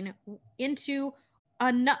scene into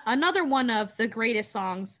another one of the greatest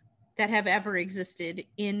songs that have ever existed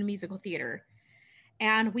in musical theater.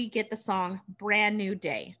 And we get the song Brand New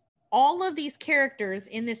Day. All of these characters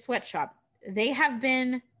in this sweatshop, they have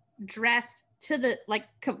been dressed to the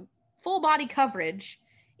full body coverage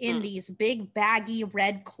in these big baggy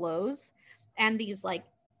red clothes and these like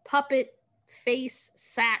puppet face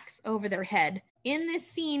sacks over their head. In this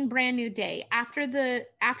scene, Brand New Day, after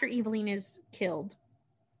Eveline is killed,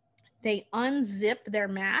 they unzip their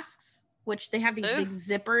masks, which they have these big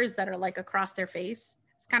zippers that are like across their face.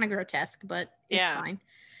 It's kind of grotesque, but it's fine.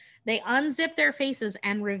 They unzip their faces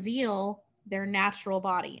and reveal their natural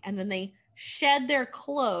body. And then they shed their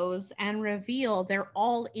clothes and reveal they're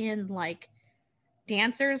all in like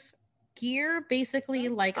dancers gear, basically.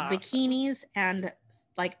 That's like awesome. Bikinis and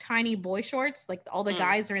like tiny boy shorts. Like all the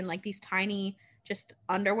guys are in like these tiny just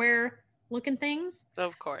underwear looking things.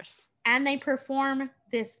 Of course. And they perform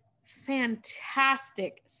this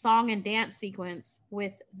fantastic song and dance sequence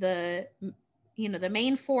with the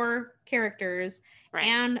main four characters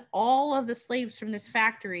and all of the slaves from this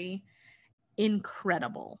factory.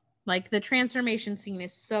 Incredible. Like the transformation scene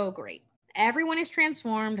is so great. Everyone is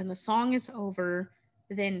transformed and the song is over.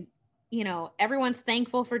 Then, everyone's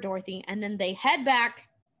thankful for Dorothy, and then they head back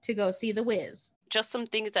to go see the Wiz. Just some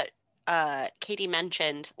things that Katie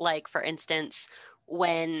mentioned, like for instance,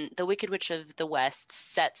 when the Wicked Witch of the West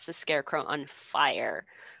sets the Scarecrow on fire.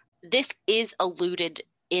 This is alluded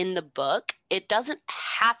in the book. It doesn't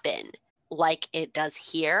happen like it does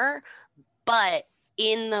here, but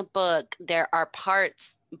in the book, there are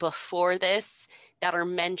parts before this that are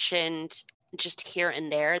mentioned just here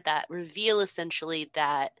and there that reveal essentially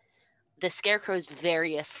that the Scarecrow is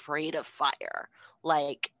very afraid of fire.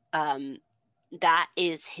 Like, that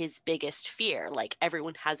is his biggest fear. Like,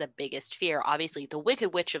 everyone has a biggest fear. Obviously, the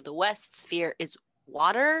Wicked Witch of the West's fear is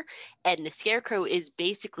water, and the Scarecrow is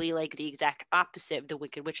basically like the exact opposite of the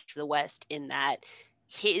Wicked Witch of the West, in that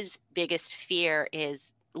his biggest fear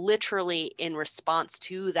is literally in response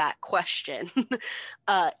to that question.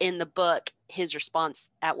 In the book, his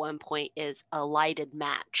response at one point is a lighted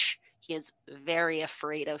match. He is very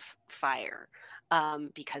afraid of fire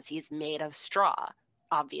because he's made of straw,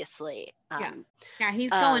 obviously. He's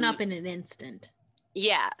going up in an instant.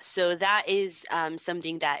 Yeah, so that is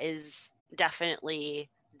something that is definitely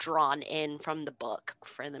drawn in from the book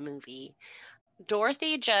for the movie.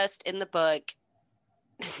 Dorothy just, in the book,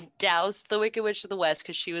 doused the Wicked Witch of the West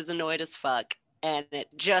because she was annoyed as fuck, and it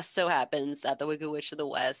just so happens that the Wicked Witch of the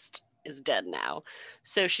West is dead now.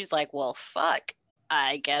 So she's like, well, fuck,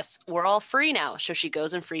 I guess we're all free now. So she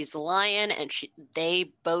goes and frees the lion, and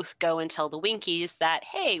they both go and tell the Winkies that,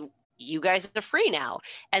 hey, you guys are free now.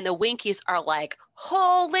 And the Winkies are like,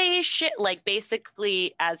 holy shit, like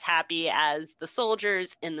basically as happy as the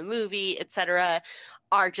soldiers in the movie, etc.,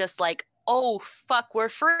 are just like, oh, fuck, we're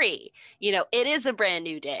free. It is a brand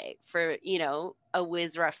new day. For, a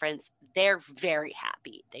Wiz reference, they're very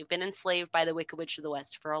happy. They've been enslaved by the Wicked Witch of the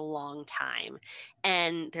West for a long time.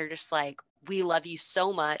 And they're just like, we love you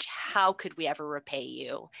so much. How could we ever repay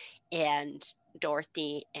you? And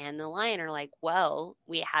Dorothy and the lion are like, well,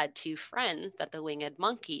 we had two friends that the winged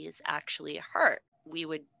monkeys actually hurt. We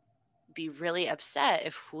would be really upset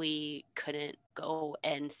if we couldn't go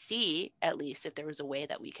and see, at least if there was a way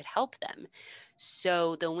that we could help them.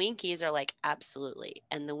 So the Winkies are like, absolutely.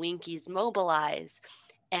 And the Winkies mobilize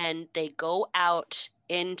and they go out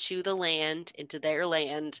into their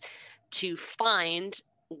land, to find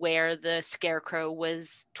where the Scarecrow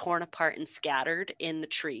was torn apart and scattered in the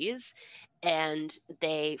trees. And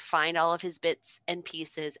they find all of his bits and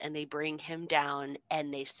pieces, and they bring him down,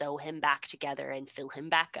 and they sew him back together and fill him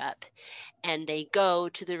back up. And they go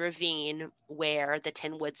to the ravine where the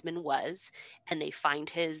Tin Woodsman was, and they find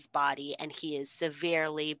his body, and he is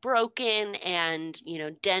severely broken and,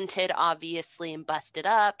 dented, obviously, and busted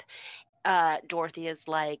up. Dorothy is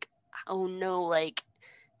like, oh no, like,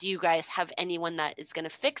 do you guys have anyone that is going to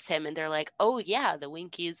fix him? And they're like, oh yeah, the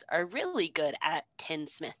Winkies are really good at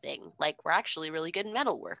tinsmithing. Like, we're actually really good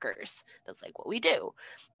metal workers. That's like what we do.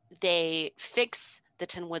 They fix the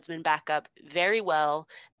Tin Woodsman back up very well.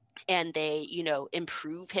 And they,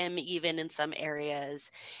 improve him even in some areas,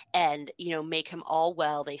 and, make him all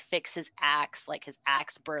well. They fix his axe, like his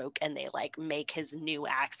axe broke, and they like make his new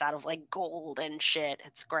axe out of like gold and shit.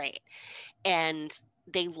 It's great. And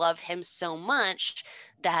they love him so much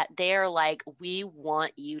that they're like, we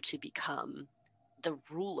want you to become the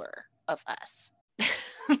ruler of us.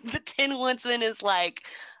 The Tin Woodsman is like,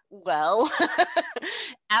 well,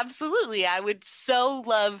 absolutely. I would so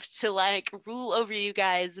love to like rule over you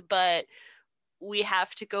guys, but we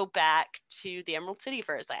have to go back to the Emerald City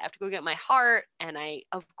first. I have to go get my heart. And I,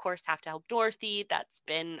 of course, have to help Dorothy. That's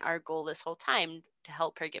been our goal this whole time, to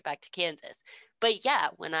help her get back to Kansas. But yeah,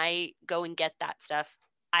 when I go and get that stuff,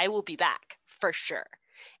 I will be back for sure.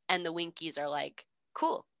 And the Winkies are like,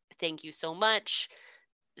 cool. Thank you so much.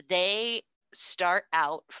 They start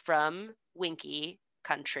out from Winky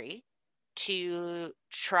country to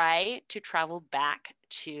try to travel back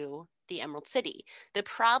to the Emerald City. The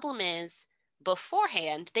problem is,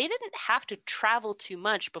 beforehand, they didn't have to travel too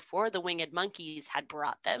much before the winged monkeys had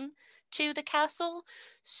brought them to the castle.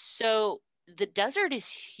 So the desert is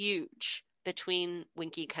huge between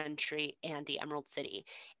Winky Country and the Emerald City.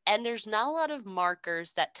 And there's not a lot of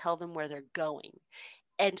markers that tell them where they're going.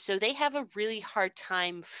 And so they have a really hard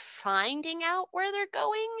time finding out where they're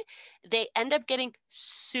going. They end up getting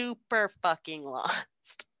super fucking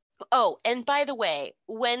lost. Oh, and by the way,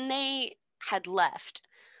 when they had left,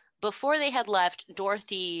 before they had left,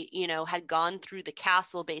 Dorothy, had gone through the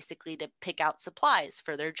castle basically to pick out supplies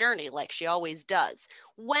for their journey, like she always does.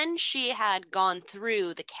 When she had gone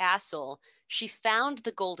through the castle, she found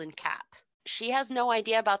the golden cap. She has no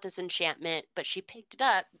idea about this enchantment, but she picked it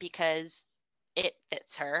up because it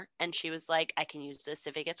fits her. And she was like, I can use this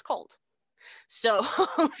if it gets cold. So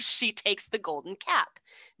she takes the golden cap,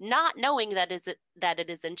 not knowing that it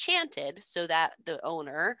is enchanted, so that the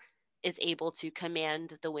owner is able to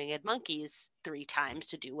command the winged monkeys 3 times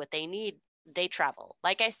to do what they need. They travel.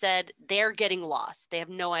 Like I said, they're getting lost. They have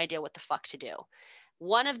no idea what the fuck to do.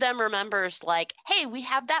 One of them remembers like, hey, we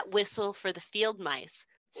have that whistle for the field mice.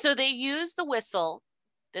 So they use the whistle.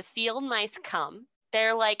 The field mice come.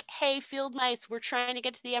 They're like, hey, field mice, we're trying to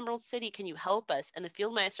get to the Emerald City. Can you help us? And the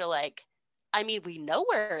field mice are like, I mean, we know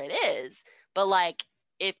where it is, but like,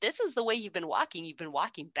 if this is the way you've been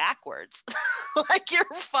walking backwards. Like, you're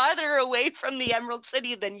farther away from the Emerald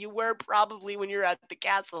City than you were probably when you're at the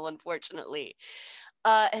castle, unfortunately.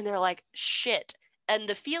 And they're like, shit. And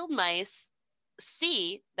the field mice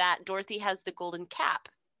see that Dorothy has the golden cap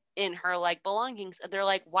in her like belongings. And they're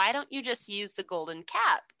like, why don't you just use the golden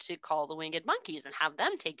cap to call the winged monkeys and have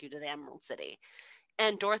them take you to the Emerald City?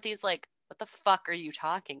 And Dorothy's like, what the fuck are you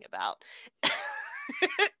talking about?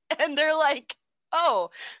 And they're like, oh,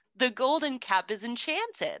 the golden cap is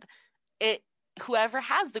enchanted. Whoever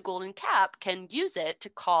has the golden cap can use it to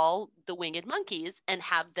call the winged monkeys and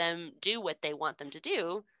have them do what they want them to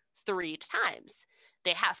do 3 times.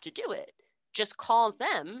 They have to do it. Just call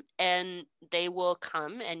them and they will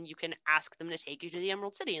come, and you can ask them to take you to the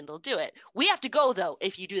Emerald City and they'll do it. We have to go though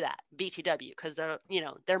if you do that, BTW, because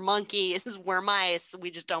they're monkeys, we're mice,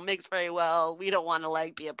 we just don't mix very well. We don't want to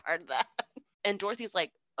like be a part of that. And Dorothy's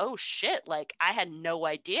like, oh shit, like I had no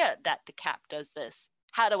idea that the cap does this.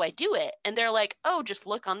 How do I do it? And they're like, oh, just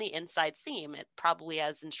look on the inside seam. It probably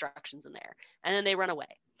has instructions in there. And then they run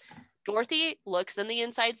away. Dorothy looks in the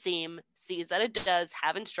inside seam, sees that it does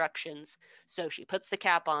have instructions. So she puts the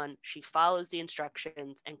cap on, she follows the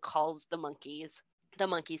instructions and calls the monkeys. The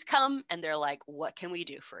monkeys come and they're like, what can we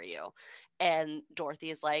do for you? And Dorothy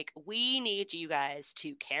is like, we need you guys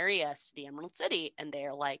to carry us to the Emerald City. And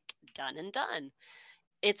they're like, done and done.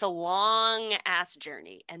 It's a long ass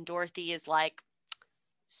journey. And Dorothy is like,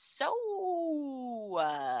 so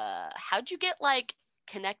how'd you get like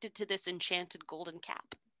connected to this enchanted golden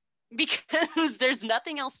cap? Because there's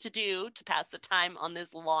nothing else to do to pass the time on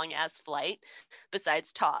this long ass flight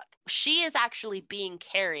besides talk. She is actually being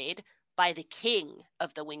carried by the king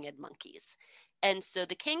of the winged monkeys. And so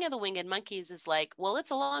the king of the winged monkeys is like, well,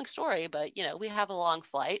 it's a long story, but we have a long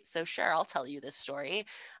flight. So sure, I'll tell you this story.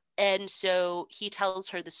 And so he tells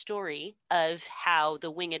her the story of how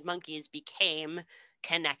the winged monkeys became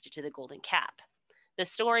connected to the golden cap. The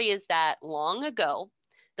story is that long ago,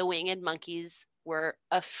 the winged monkeys were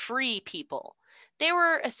a free people. They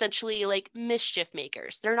were essentially like mischief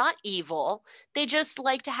makers. They're not evil. They just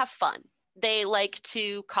like to have fun. They like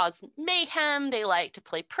to cause mayhem. They like to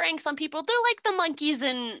play pranks on people. They're like the monkeys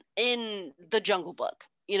in the Jungle Book.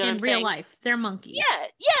 You know what I'm saying? In real life, they're monkeys. Yeah,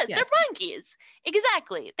 yes. They're monkeys.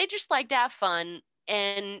 Exactly. They just like to have fun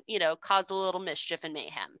and, cause a little mischief and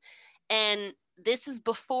mayhem. And this is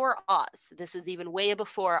before Oz. This is even way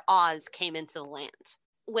before Oz came into the land.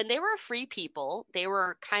 When they were free people, they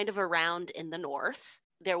were kind of around in the north.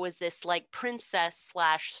 There was this like princess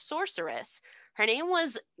 / sorceress. Her name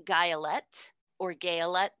was Gayelette or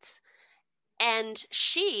Gayelette. And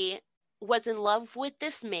she was in love with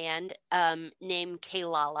this man named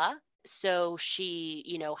Kailala. So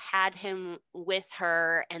she, had him with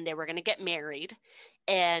her and they were going to get married.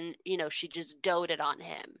 And, she just doted on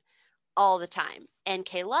him all the time. And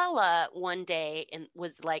Kailala one day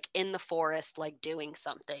was like in the forest, like doing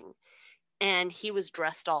something. And he was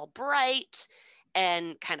dressed all bright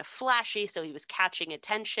and kind of flashy. So he was catching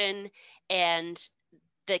attention. And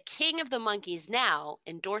the king of the monkeys now,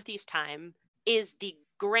 in Dorothy's time, is the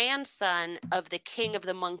grandson of the king of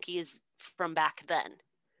the monkeys from back then.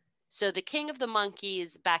 So the king of the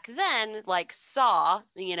monkeys back then, like, saw,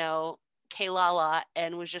 Kailala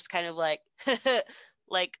and was just kind of like,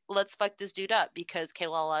 like, let's fuck this dude up because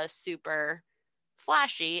Kailala is super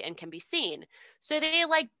flashy and can be seen. So they,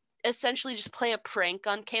 like, essentially just play a prank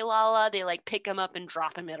on Kailala. They, like, pick him up and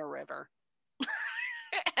drop him in a river.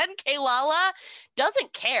 And Kailala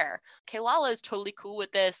doesn't care. Kailala is totally cool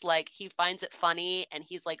with this. Like, he finds it funny and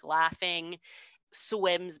he's like laughing,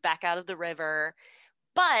 swims back out of the river.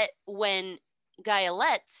 But when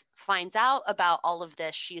Gayelette finds out about all of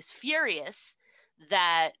this, she is furious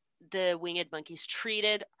that the winged monkeys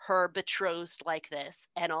treated her betrothed like this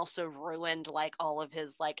and also ruined like all of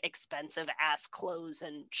his like expensive ass clothes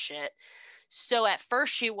and shit. So at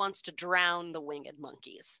first she wants to drown the winged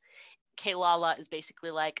monkeys. Kailala is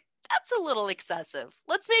basically like, that's a little excessive.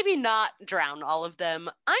 Let's maybe not drown all of them.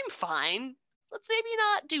 I'm fine. Let's maybe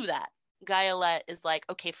not do that. Gayelette is like,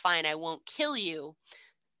 okay, fine, I won't kill you.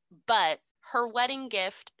 But her wedding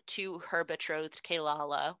gift to her betrothed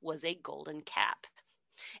Kailala was a golden cap.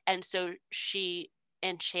 And so she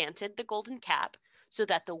enchanted the golden cap so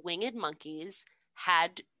that the winged monkeys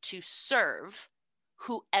had to serve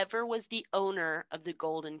whoever was the owner of the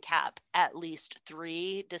golden cap at least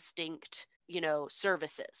 3 distinct,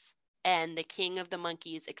 services. And the king of the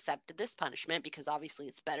monkeys accepted this punishment because obviously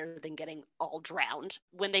it's better than getting all drowned.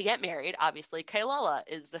 When they get married, obviously Kailala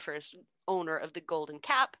is the first owner of the golden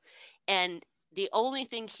cap. And the only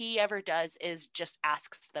thing he ever does is just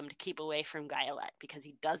asks them to keep away from Gayelette because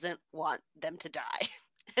he doesn't want them to die.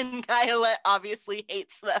 And Gayelette obviously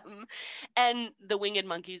hates them. And the winged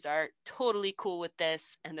monkeys are totally cool with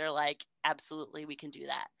this. And they're like, absolutely, we can do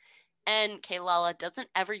that. And Kailala doesn't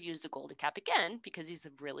ever use the golden cap again because he's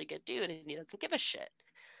a really good dude and he doesn't give a shit.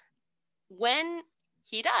 When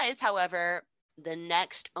he dies, however, the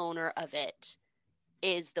next owner of it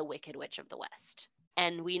is the Wicked Witch of the West.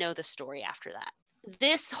 And we know the story after that.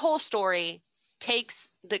 This whole story takes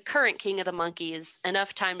the current king of the monkeys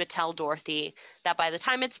enough time to tell Dorothy that by the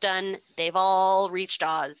time it's done, they've all reached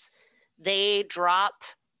Oz. They drop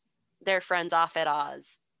their friends off at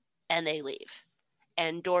Oz and they leave.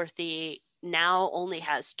 And Dorothy now only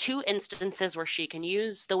has 2 instances where she can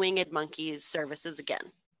use the winged monkeys' services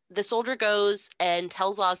again. The soldier goes and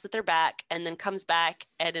tells Oz that they're back and then comes back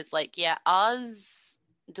and is like, yeah, Oz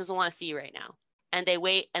doesn't want to see you right now. And they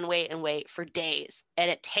wait and wait and wait for days. And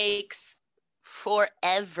it takes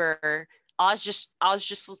forever. Oz just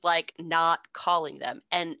was like not calling them.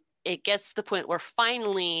 And it gets to the point where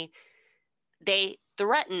finally they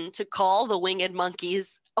threaten to call the winged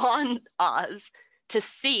monkeys on Oz to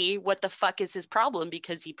see what the fuck is his problem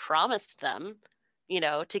because he promised them,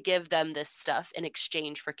 to give them this stuff in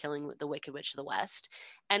exchange for killing the Wicked Witch of the West.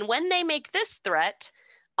 And when they make this threat,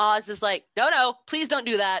 Oz is like, no, please don't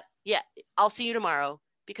do that. Yeah, I'll see you tomorrow.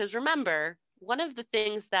 Because remember, one of the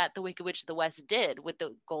things that the Wicked Witch of the West did with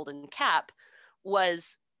the golden cap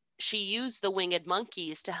was she used the winged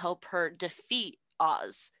monkeys to help her defeat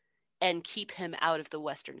Oz and keep him out of the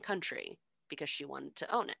Western country because she wanted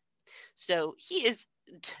to own it. So he is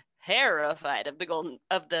terrified of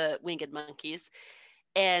the winged monkeys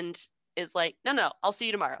and is like, no, I'll see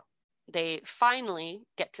you tomorrow. They finally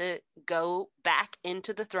get to go back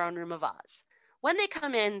into the throne room of Oz. When they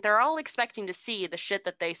come in, they're all expecting to see the shit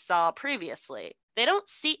that they saw previously. They don't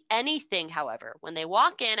see anything, however. When they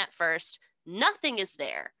walk in at first, nothing is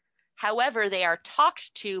there. However, they are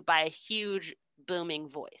talked to by a huge booming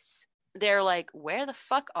voice. They're like, where the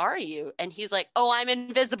fuck are you? And he's like, oh, I'm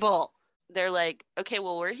invisible. They're like, okay,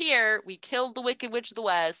 well, we're here. We killed the Wicked Witch of the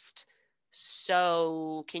West.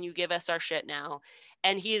 So can you give us our shit now?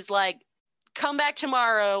 And he's like, come back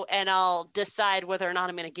tomorrow and I'll decide whether or not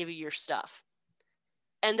I'm going to give you your stuff.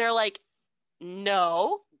 And they're like,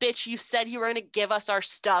 no, bitch, you said you were going to give us our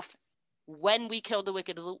stuff when we killed the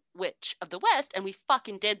Wicked Witch of the West, and we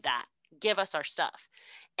fucking did that. Give us our stuff.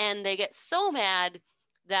 And they get so mad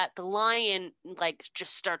that the lion, like,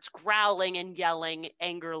 just starts growling and yelling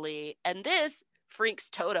angrily. And this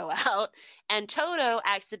freaks Toto out. And Toto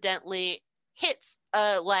accidentally hits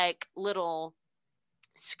a, like, little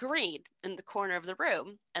screen in the corner of the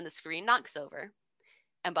room, and the screen knocks over.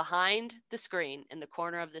 And behind the screen in the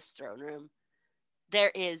corner of this throne room,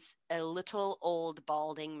 there is a little old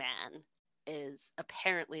balding man, is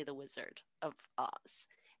apparently the Wizard of Oz.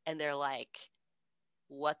 And they're like,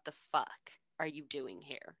 what the fuck are you doing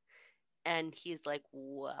here? And he's like,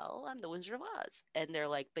 well, I'm the Wizard of Oz. And they're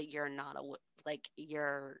like, but you're not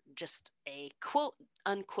you're just a quote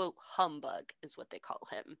unquote humbug, is what they call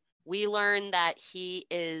him. We learn that he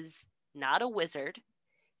is not a wizard.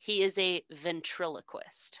 He is a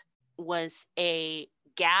ventriloquist, was a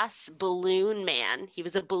gas balloon man. He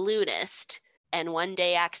was a balloonist. And one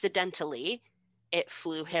day, accidentally, it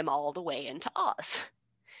flew him all the way into Oz.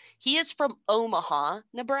 He is from Omaha,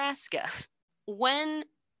 Nebraska. When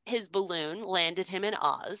his balloon landed him in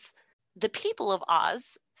Oz, the people of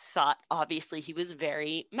Oz thought obviously he was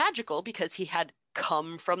very magical because he had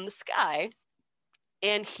come from the sky,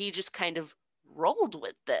 and he just kind of rolled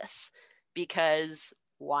with this because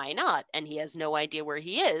why not? And he has no idea where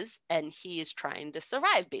he is, and he is trying to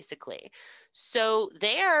survive basically. So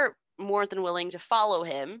they are more than willing to follow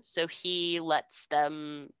him, so he lets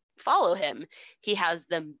them follow him. He has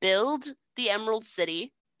them build the Emerald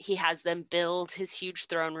City. He has them build his huge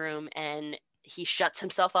throne room, and he shuts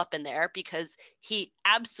himself up in there because he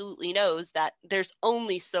absolutely knows that there's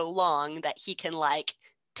only so long that he can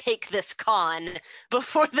take this con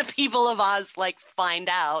before the people of Oz find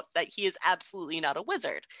out that he is absolutely not a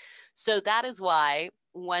wizard. So that is why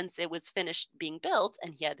once it was finished being built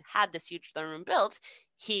and he had this huge throne room built,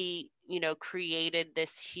 he, created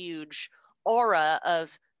this huge aura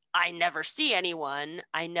of, I never see anyone,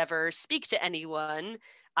 I never speak to anyone,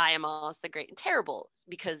 I am Oz the Great and Terrible,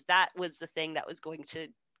 because that was the thing that was going to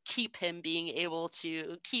keep him being able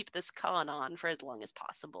to keep this con on for as long as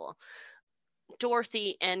possible.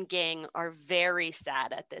 Dorothy and gang are very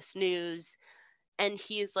sad at this news. And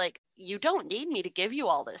he's like, you don't need me to give you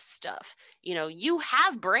all this stuff. You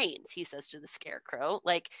have brains, he says to the Scarecrow.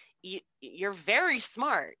 You're very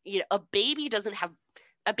smart. A baby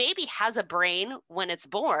has a brain when it's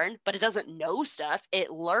born, but it doesn't know stuff.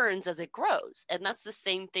 It learns as it grows. And that's the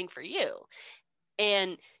same thing for you.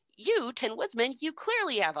 And you, Tin Woodsman, you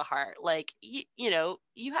clearly have a heart.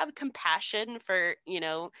 You have compassion for,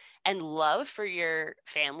 and love for your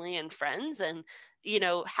family and friends. And,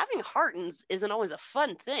 having heart isn't always a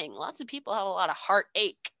fun thing. Lots of people have a lot of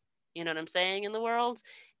heartache, you know what I'm saying, in the world.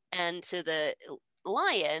 And to the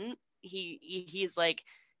lion, he's like,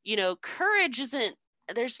 courage isn't,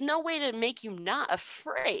 there's no way to make you not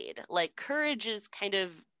afraid. Courage is kind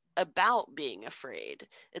of about being afraid.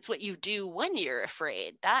 It's what you do when you're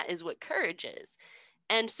afraid. That is what courage is.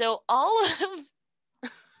 And so all of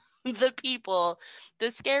the people,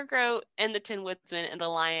 the Scarecrow and the Tin Woodsman and the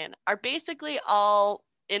lion, are basically all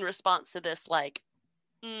in response to this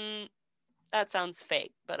that sounds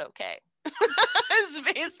fake, but okay.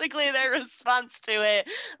 It's basically their response to it.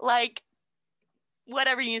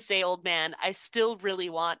 Whatever you say, old man, I still really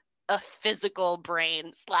want a physical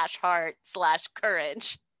brain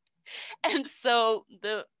 /heart/courage. And so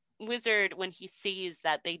the wizard, when he sees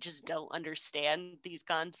that they just don't understand these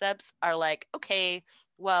concepts, are like, okay,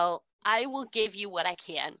 well, I will give you what I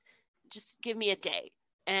can. Just give me a day.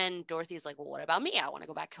 And Dorothy's like, well, what about me? I want to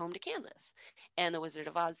go back home to Kansas. And the Wizard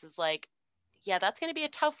of Oz is like, yeah, that's going to be a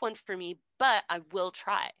tough one for me, but I will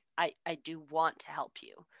try. I do want to help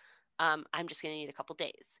you. I'm just going to need a couple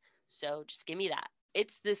days. So just give me that.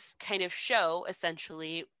 It's this kind of show,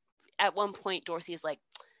 essentially. At one point, Dorothy is like,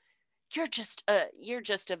 you're just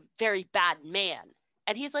a very bad man.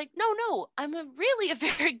 And he's like, no, I'm really a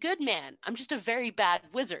very good man. I'm just a very bad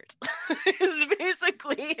wizard, is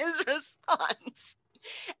basically his response.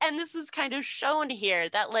 And this is kind of shown here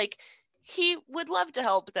that he would love to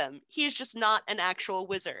help them. He's just not an actual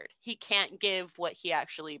wizard. He can't give what he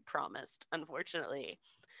actually promised, unfortunately.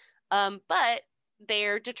 But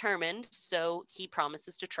they're determined, so he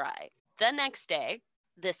promises to try. The next day,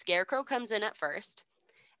 the Scarecrow comes in at first,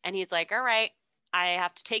 and he's like, all right, I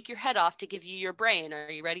have to take your head off to give you your brain.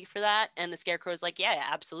 Are you ready for that? And the Scarecrow's like, yeah,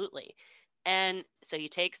 absolutely. And so he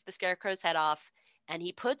takes the Scarecrow's head off, and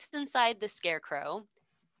he puts inside the Scarecrow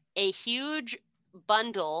a huge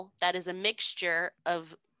bundle that is a mixture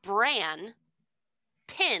of bran,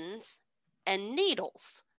 pins, and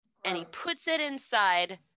needles. And he puts it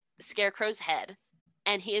inside the Scarecrow's head,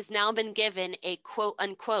 and he has now been given a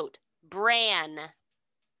quote-unquote bran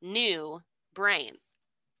new brain.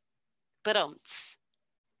 But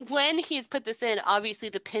when he's put this in, obviously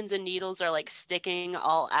the pins and needles are sticking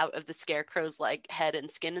all out of the Scarecrow's head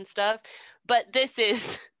and skin and stuff. But this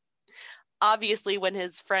is obviously, when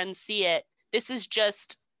his friends see it, this is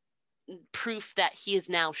just proof that he is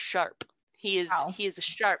now sharp. He is a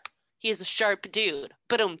sharp He is a sharp dude.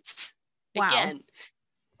 But Wow. again.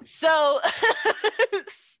 So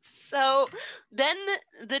so then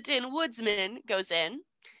the Tin Woodsman goes in,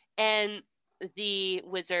 and the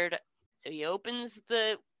wizard, so he opens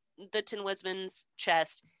the Tin Woodsman's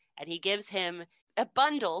chest, and he gives him a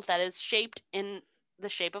bundle that is shaped in the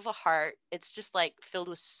shape of a heart. It's just like filled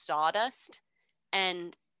with sawdust,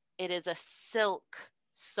 and it is a silk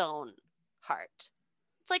sewn heart.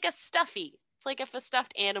 It's like a stuffy. It's like if a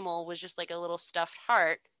stuffed animal was just like a little stuffed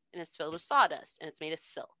heart, and it's filled with sawdust, and it's made of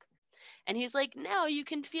silk. And he's like, no, you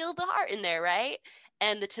can feel the heart in there, right?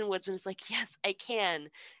 And the Tin Woodsman is like, yes, I can.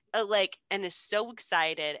 And is so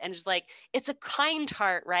excited, and is like, it's a kind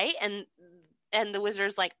heart, right? And the wizard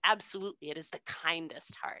is like, absolutely, it is the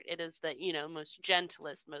kindest heart. It is the, most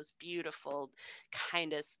gentlest, most beautiful,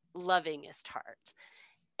 kindest, lovingest heart.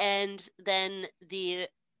 And then the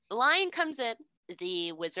lion comes in.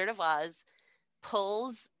 The Wizard of Oz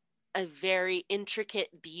pulls a very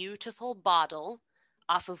intricate, beautiful bottle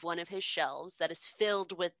off of one of his shelves that is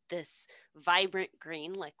filled with this vibrant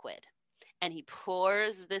green liquid. And he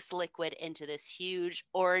pours this liquid into this huge,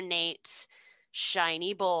 ornate,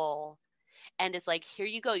 shiny bowl, and is like, here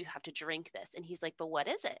you go, you have to drink this. And he's like, but what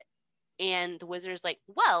is it? And the wizard is like,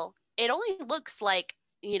 well, it only looks like,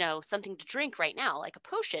 something to drink right now, like a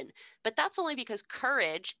potion. But that's only because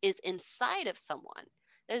courage is inside of someone.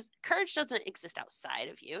 Courage doesn't exist outside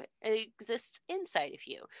of you. It exists inside of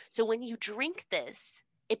you. So when you drink this,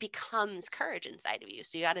 it becomes courage inside of you.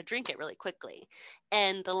 So you got to drink it really quickly.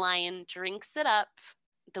 And the lion drinks it up.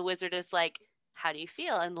 The wizard is like, how do you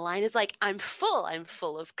feel? And the lion is like, I'm full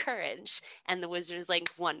of courage. And the wizard is like,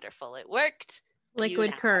 wonderful, it worked.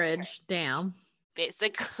 Liquid courage. Damn.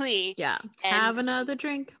 Basically. Yeah. Have another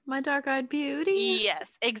drink, my dark-eyed beauty.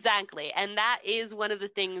 Yes, exactly. And that is one of the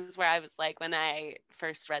things where I was like, when I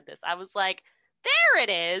first read this, I was like, there it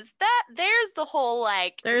is. There's the whole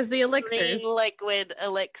there's the elixirs. Green liquid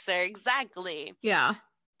elixir. Exactly. Yeah.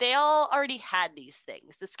 They all already had these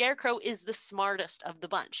things. The Scarecrow is the smartest of the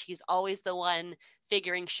bunch. He's always the one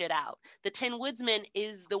figuring shit out. The Tin Woodsman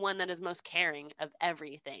is the one that is most caring of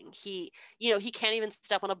everything. He can't even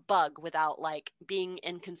step on a bug without being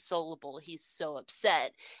inconsolable. He's so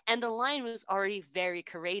upset. And the lion was already very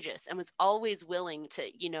courageous and was always willing to,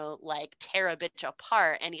 tear a bitch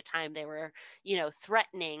apart anytime they were,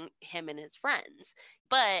 threatening him and his friends.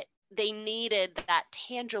 But they needed that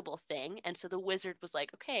tangible thing. And so the wizard was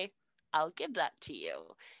like, okay, I'll give that to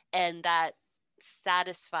you. And that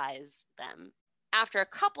satisfies them. After a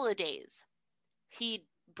couple of days, he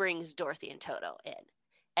brings Dorothy and Toto in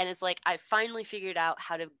and is like, I finally figured out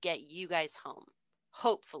how to get you guys home.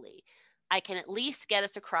 Hopefully, I can at least get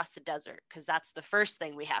us across the desert, because that's the first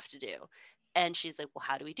thing we have to do. And she's like, well,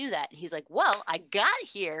 how do we do that? And he's like, well, I got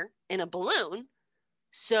here in a balloon.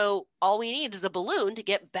 So all we need is a balloon to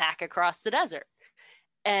get back across the desert.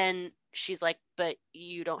 And she's like, but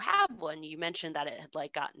you don't have one. You mentioned that it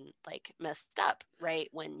had gotten messed up, right,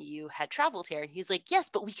 when you had traveled here. And he's like, yes,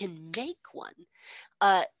 but we can make one.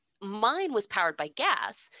 Mine was powered by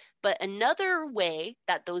gas, but another way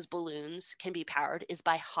that those balloons can be powered is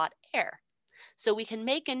by hot air. So we can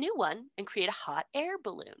make a new one and create a hot air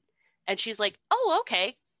balloon. And she's like, oh,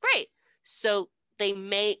 okay, great. So they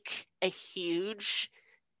make a huge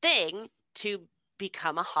thing to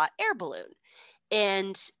become a hot air balloon,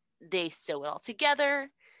 and they sew it all together.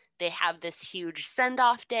 They have this huge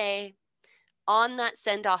send-off day. On that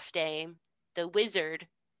send-off day, the wizard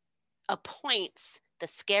appoints the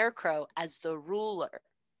Scarecrow as the ruler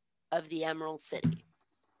of the Emerald City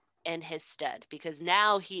in his stead, because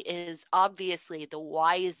now he is obviously the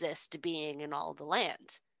wisest being in all the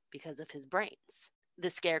land because of his brains. The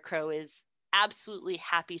Scarecrow is absolutely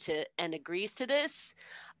happy to and agrees to this,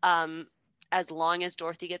 as long as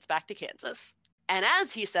Dorothy gets back to Kansas. And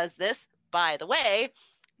as he says this, by the way,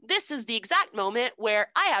 this is the exact moment where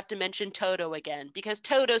I have to mention Toto again, because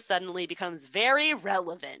Toto suddenly becomes very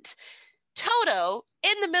relevant. Toto,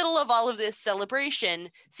 in the middle of all of this celebration,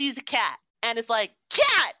 sees a cat and is like,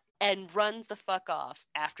 cat! And runs the fuck off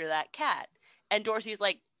after that cat. And Dorothy's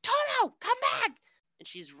like, Toto, come back! And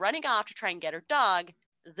she's running off to try and get her dog.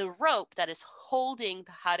 The rope that is holding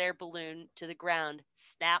the hot air balloon to the ground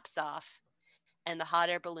snaps off, and the hot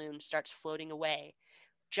air balloon starts floating away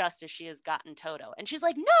just as she has gotten Toto. And she's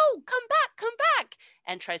like, no, come back,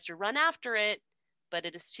 and tries to run after it, but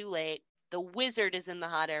it is too late. The wizard is in the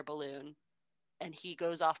hot air balloon, and he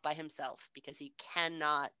goes off by himself because he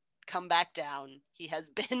cannot come back down. He has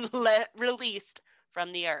been released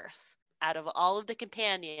from the earth. Out of all of the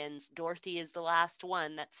companions, Dorothy is the last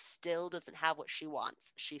one that still doesn't have what she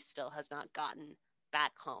wants. She still has not gotten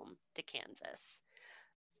back home to Kansas.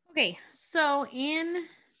 Okay, so in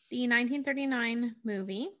the 1939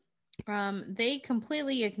 movie, they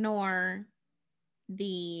completely ignore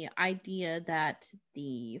the idea that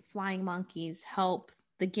the flying monkeys help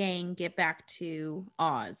the gang get back to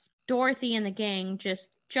Oz. Dorothy and the gang just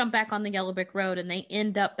jump back on the Yellow Brick Road and they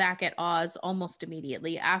end up back at Oz almost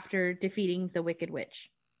immediately after defeating the Wicked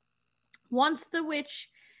Witch. Once the witch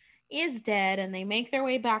is dead and they make their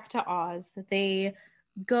way back to Oz, they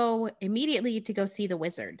go immediately to go see the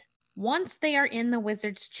wizard. Once they are in the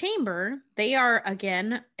wizard's chamber, they are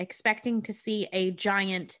again expecting to see a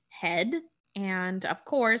giant head. And of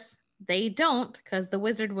course, they don't, because the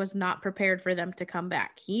wizard was not prepared for them to come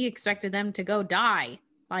back. He expected them to go die.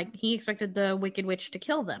 Like, he expected the Wicked Witch to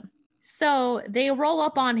kill them. So they roll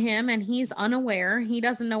up on him and he's unaware. He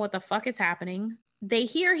doesn't know what the fuck is happening. They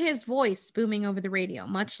hear his voice booming over the radio,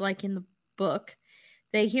 much like in the book.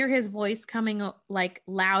 They hear his voice coming like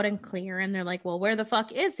loud and clear, and they're like, well, where the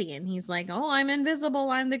fuck is he? And he's like, oh, I'm invisible.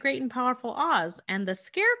 I'm the great and powerful Oz. And the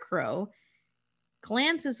Scarecrow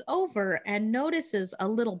glances over and notices a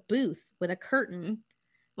little booth with a curtain.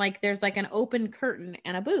 Like there's like an open curtain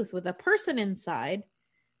and a booth with a person inside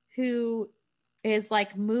who is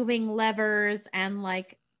like moving levers and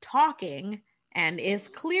like talking and is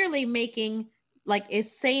clearly making like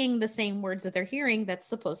is saying the same words that they're hearing that's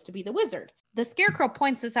supposed to be the wizard. The Scarecrow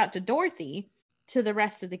points this out to Dorothy, to the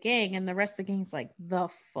rest of the gang, and the rest of the gang's like, the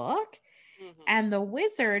fuck? Mm-hmm. And the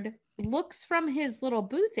wizard looks from his little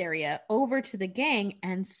booth area over to the gang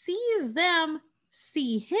and sees them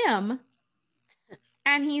see him.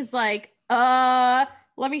 And he's like, let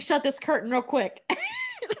me shut this curtain real quick.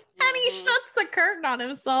 And he shuts the curtain on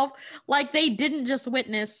himself like they didn't just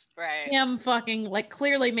witness him fucking like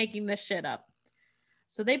clearly making this shit up.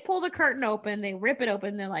 So they pull the curtain open, they rip it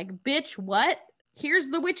open, they're like, bitch, what? Here's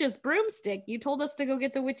the witch's broomstick. You told us to go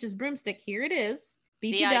get the witch's broomstick. Here it is.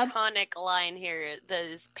 The iconic line here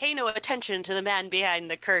is pay no attention to the man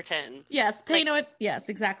behind the curtain. Yes, yes,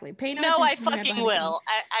 exactly. Pay no attention. No, I fucking will.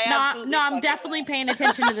 I'm definitely paying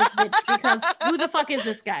attention to this bitch because who the fuck is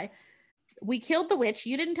this guy? We killed the witch.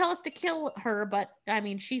 You didn't tell us to kill her, but I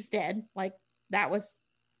mean, she's dead. Like that was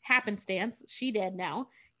happenstance. She dead now.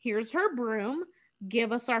 Here's her broom.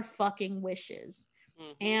 Give us our fucking wishes.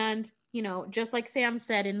 Mm-hmm. And, you know, just like Sam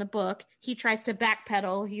said in the book, he tries to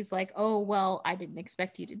backpedal. He's like, oh, well, I didn't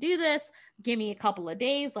expect you to do this. Give me a couple of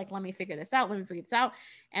days. Like, let me figure this out.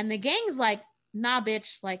 And the gang's like, nah,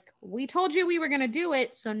 bitch. Like, we told you we were going to do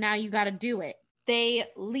it. So now you got to do it. They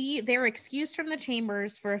leave. They're excused from the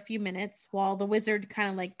chambers for a few minutes while the wizard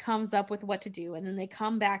kind of like comes up with what to do. And then they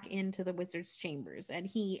come back into the wizard's chambers. And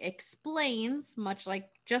he explains,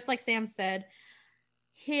 just like Sam said,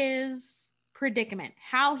 his predicament,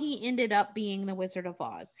 how he ended up being the Wizard of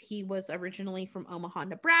Oz. He was originally from Omaha,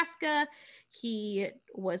 Nebraska. He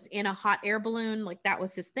was in a hot air balloon, like that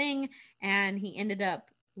was his thing, and he ended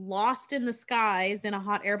up lost in the skies in a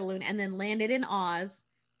hot air balloon and then landed in Oz,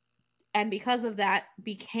 and because of that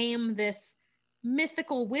became this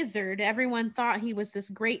mythical wizard. Everyone thought he was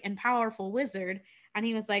this great and powerful wizard, and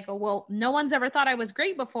he was like, oh, well, no one's ever thought I was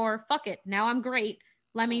great before. Fuck it. Now I'm great.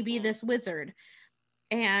 Let me be this wizard.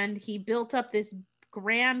 And he built up this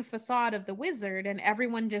grand facade of the wizard, and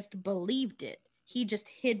everyone just believed it. He just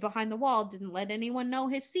hid behind the wall, didn't let anyone know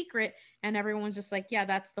his secret, and everyone was just like, yeah,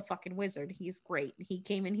 that's the fucking wizard. He's great. He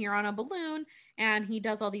came in here on a balloon, and he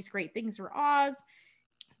does all these great things for Oz.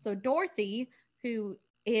 So Dorothy, who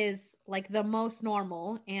is like the most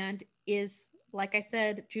normal and is, like I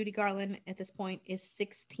said, Judy Garland at this point is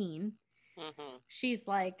 16. Mm-hmm. She's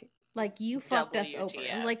like you fucked us over.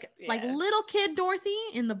 Like little kid Dorothy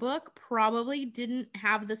in the book probably didn't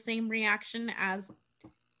have the same reaction as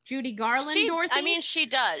Judy Garland Dorothy. I mean, she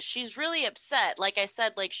does. She's really upset. Like I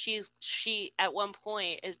said, like she at one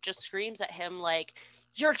point it just screams at him like,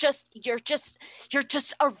 you're just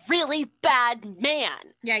a really bad man.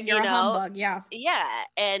 Yeah, you're a humbug. Yeah. Yeah.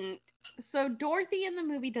 And so Dorothy in the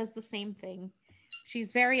movie does the same thing.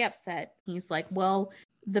 She's very upset. He's like, well,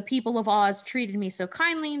 the people of Oz treated me so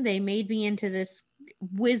kindly. They made me into this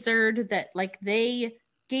wizard that like they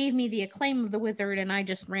gave me the acclaim of the wizard and I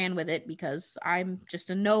just ran with it because I'm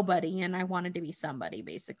just a nobody and I wanted to be somebody,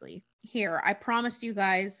 basically. Here, I promised you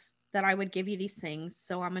guys that I would give you these things,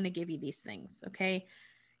 so I'm going to give you these things, okay?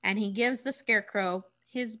 And he gives the Scarecrow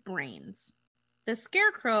his brains. The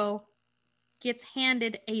Scarecrow gets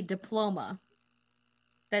handed a diploma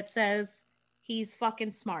that says he's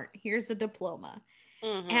fucking smart. Here's a diploma.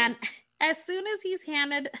 Mm-hmm. And as soon as he's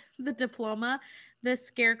handed the diploma, the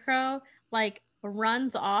Scarecrow like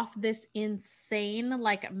runs off this insane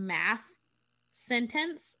like math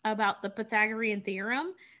sentence about the Pythagorean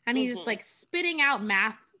theorem, and he's just like spitting out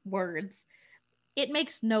math words. It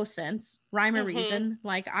makes no sense, rhyme or Mhm. reason.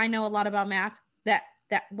 Like, I know a lot about math.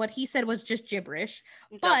 That what he said was just gibberish,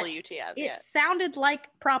 but WTF, it yeah. sounded like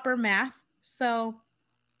proper math. So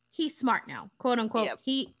he's smart now, quote unquote. Yep.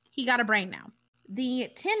 He got a brain now.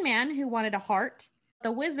 The Tin Man, who wanted a heart,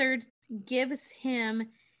 the wizard gives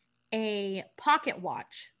him a pocket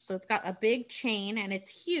watch. So it's got a big chain and it's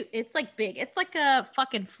huge. It's like big. It's like a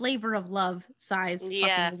fucking Flavor of Love size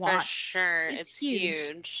Yeah, fucking watch. for sure. It's It's huge.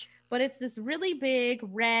 huge. But it's this really big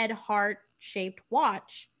red heart shaped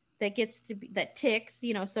watch that gets to be, that ticks,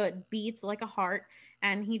 you know, so it beats like a heart,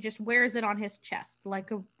 and he just wears it on his chest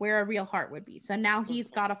like where a real heart would be. So now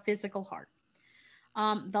he's got a physical heart.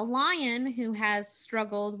 The lion, who has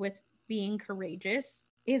struggled with being courageous,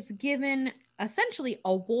 is given essentially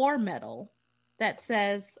a war medal that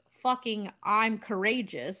says fucking I'm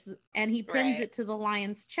courageous, and he pins Right. it to the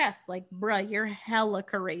lion's chest like, bruh, you're hella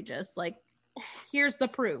courageous, like here's the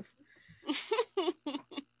proof.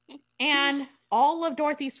 And all of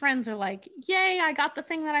Dorothy's friends are like, yay, I got the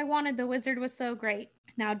thing that I wanted. The wizard was so great.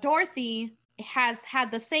 Now, Dorothy has had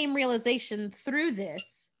the same realization through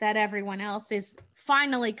this that everyone else is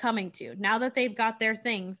finally coming to. Now that they've got their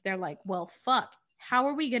things, they're like, well, fuck, how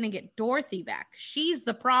are we going to get Dorothy back? She's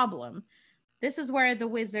the problem. This is where the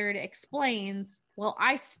wizard explains, well,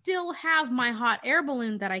 I still have my hot air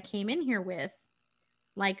balloon that I came in here with.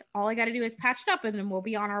 Like, all I got to do is patch it up and then we'll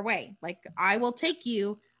be on our way. Like, I will take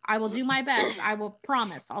you. I will do my best. I will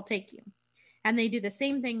promise I'll take you. And they do the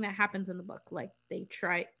same thing that happens in the book. Like, they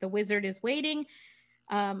try, the wizard is waiting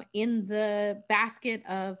in the basket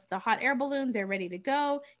of the hot air balloon. They're ready to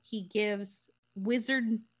go. He gives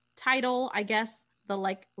wizard title, I guess, the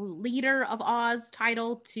like leader of Oz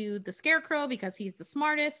title to the Scarecrow because he's the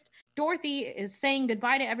smartest. Dorothy is saying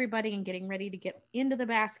goodbye to everybody and getting ready to get into the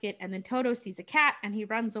basket. And then Toto sees a cat and he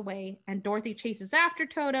runs away. And Dorothy chases after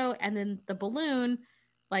Toto. And then the balloon,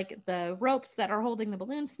 like the ropes that are holding the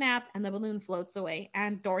balloon, snap and the balloon floats away.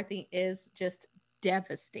 And Dorothy is just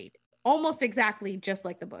devastated. Almost exactly just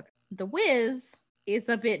like the book. The Wiz is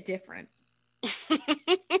a bit different.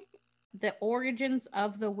 The origins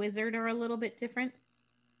of the wizard are a little bit different.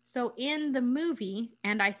 So in the movie,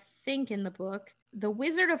 and I think in the book, the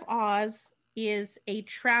Wizard of Oz is a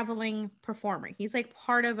traveling performer. He's like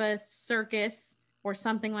part of a circus or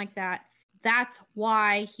something like that. That's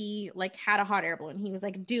why he like had a hot air balloon. He was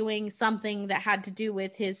like doing something that had to do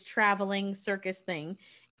with his traveling circus thing.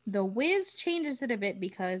 The Wiz changes it a bit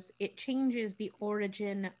because it changes the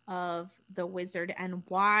origin of the wizard and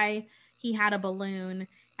why he had a balloon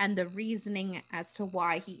and the reasoning as to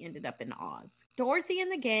why he ended up in Oz. Dorothy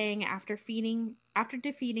and the gang, after defeating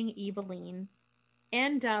Eveline,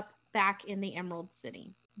 end up back in the Emerald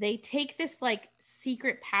City. They take this like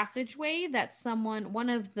secret passageway that one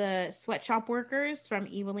of the sweatshop workers from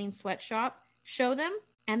Eveline's sweatshop show them.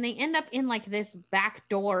 And they end up in like this back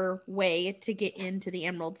door way to get into the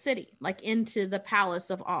Emerald City, like into the Palace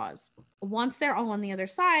of Oz. Once they're all on the other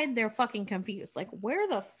side, they're fucking confused. Like, where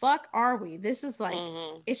the fuck are we? This is like,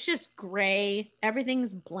 It's just gray.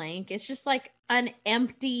 Everything's blank. It's just like an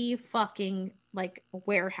empty fucking like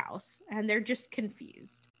warehouse. And they're just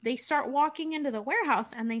confused. They start walking into the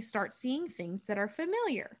warehouse and they start seeing things that are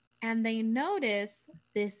familiar. And they notice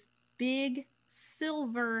this big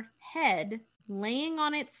silver head laying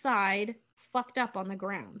on its side, fucked up on the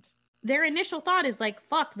ground. Their initial thought is like,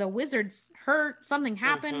 fuck, the wizard's hurt, something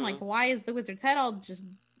happened. Like, why is the wizard's head all just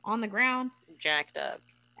on the ground? Jacked up.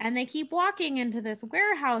 And they keep walking into this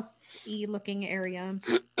warehouse-y looking area,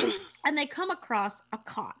 and they come across a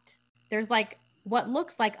cot. There's like what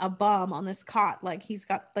looks like a bum on this cot. Like, he's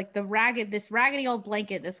got like this raggedy old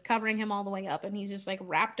blanket that's covering him all the way up, and he's just like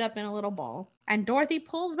wrapped up in a little ball. And Dorothy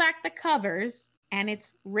pulls back the covers, and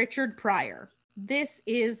it's Richard Pryor. This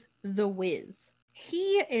is the Wiz.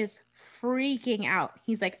 He is freaking out.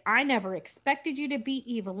 He's like, I never expected you to beat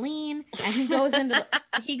Eveline. And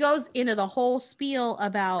he goes into the whole spiel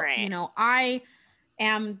about, Right. you know, I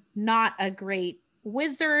am not a great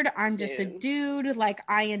wizard. I'm just a dude. Like,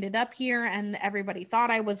 I ended up here and everybody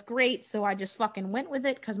thought I was great. So I just fucking went with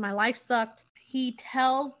it because my life sucked. He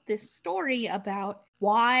tells this story about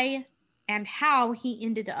why and how he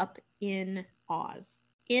ended up in Oz.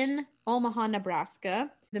 In Omaha, Nebraska,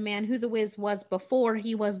 the man who the Wiz was before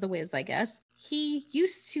he was the Wiz, I guess, he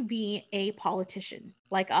used to be a politician,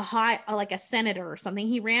 like a senator or something.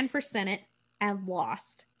 He ran for Senate and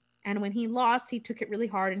lost. And when he lost, he took it really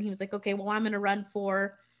hard and he was like, okay, well, I'm going to run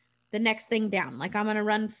for the next thing down. Like, I'm going to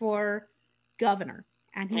run for governor.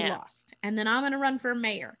 And he lost. And then I'm going to run for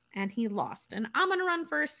mayor. And he lost. And I'm going to run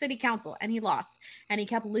for city council. And he lost. And he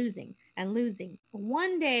kept losing and losing.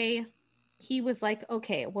 One day, he was like,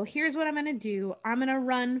 okay, well, here's what I'm going to do. I'm going to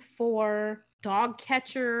run for dog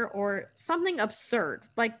catcher or something absurd,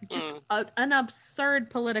 like just an absurd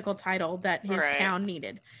political title that his town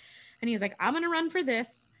needed. And he's like, I'm going to run for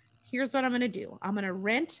this. Here's what I'm going to do. I'm going to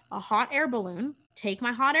rent a hot air balloon, take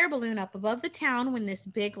my hot air balloon up above the town when this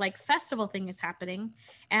big like festival thing is happening.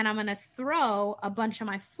 And I'm going to throw a bunch of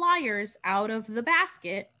my flyers out of the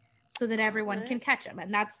basket so that everyone can catch them.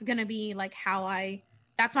 And that's going to be like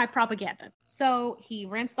that's my propaganda. So he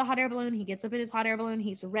rents the hot air balloon. He gets up in his hot air balloon.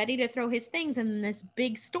 He's ready to throw his things. And then this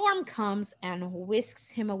big storm comes and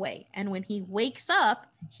whisks him away. And when he wakes up,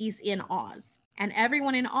 he's in Oz. And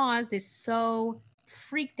everyone in Oz is so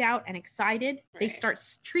freaked out and excited. They start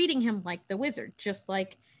treating him like the wizard, just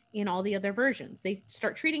like in all the other versions. They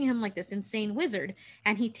start treating him like this insane wizard.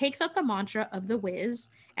 And he takes up the mantra of the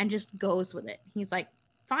Wiz and just goes with it. He's like,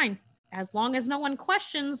 fine. As long as no one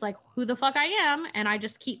questions, like, who the fuck I am, and I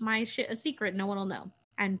just keep my shit a secret, no one will know.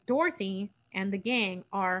 And Dorothy and the gang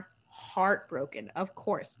are heartbroken, of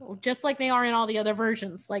course, just like they are in all the other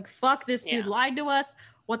versions. Like, fuck, this dude lied to us.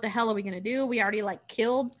 What the hell are we gonna do? We already, like,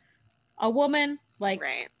 killed a woman. Like,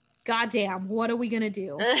 goddamn, what are we gonna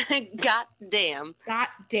do?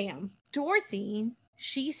 Goddamn. Dorothy,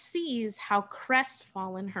 she sees how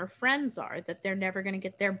crestfallen her friends are, that they're never going to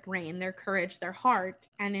get their brain, their courage, their heart,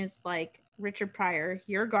 and is like, Richard Pryor,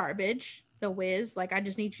 you're garbage, the Wiz. Like, I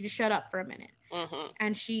just need you to shut up for a minute.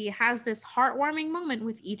 And she has this heartwarming moment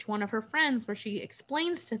with each one of her friends where she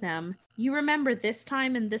explains to them, you remember this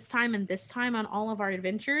time and this time and this time on all of our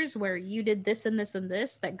adventures where you did this and this and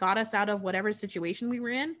this that got us out of whatever situation we were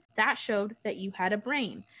in? That showed that you had a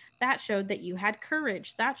brain. That showed that you had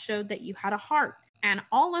courage. That showed that you had a heart. And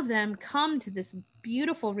all of them come to this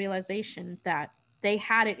beautiful realization that they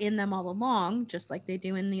had it in them all along, just like they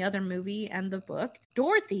do in the other movie and the book.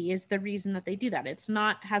 Dorothy is the reason that they do that.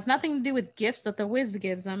 Has nothing to do with gifts that the Wiz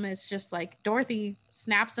gives them. It's just like Dorothy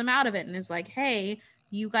snaps them out of it and is like, hey,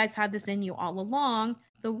 you guys had this in you all along.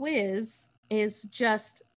 The Wiz is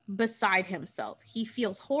just beside himself. He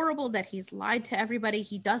feels horrible that he's lied to everybody.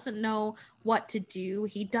 He doesn't know what to do.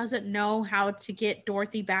 He doesn't know how to get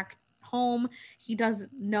Dorothy back home. He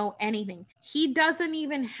doesn't know anything. He doesn't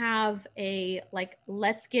even have a like,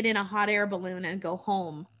 let's get in a hot air balloon and go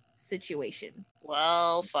home situation.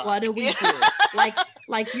 Well, fuck. What do we do?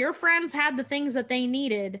 like your friends had the things that they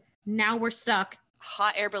needed. Now we're stuck.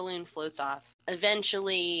 Hot air balloon floats off.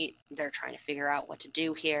 Eventually, they're trying to figure out what to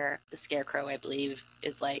do here. The Scarecrow, I believe,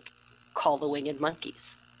 is like, call the winged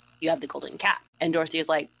monkeys. You have the golden cat. And Dorothy is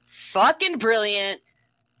like, fucking brilliant.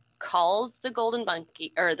 Calls the golden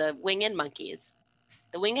monkey or the winged monkeys.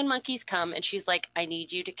 The winged monkeys come and she's like, I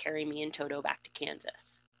need you to carry me and Toto back to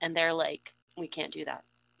Kansas. And they're like, we can't do that.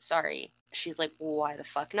 Sorry. She's like, well, why the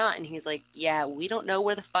fuck not? And he's like, yeah, we don't know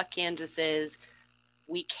where the fuck Kansas is.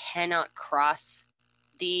 We cannot cross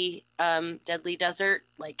the deadly desert.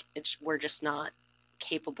 Like, we're just not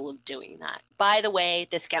capable of doing that. By the way,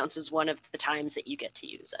 this counts as one of the times that you get to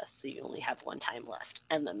use us, so you only have one time left,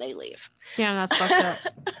 and then they leave. Yeah, that's fucked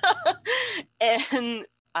up. And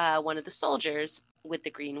one of the soldiers with the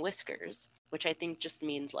green whiskers, which I think just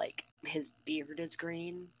means like his beard is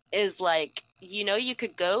green, is like, you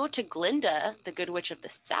could go to Glinda, the Good Witch of the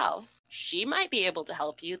South. She might be able to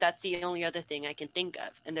help you. That's the only other thing I can think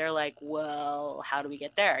of. And they're like, well, how do we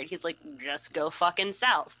get there? And he's like, just go fucking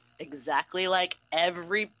south. Exactly like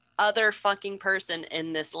every other fucking person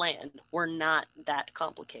in this land. We're not that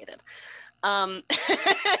complicated. And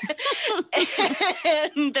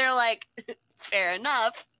they're like, fair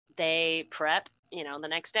enough. They prep, the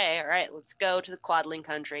next day. All right, let's go to the Quadling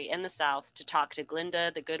country in the South to talk to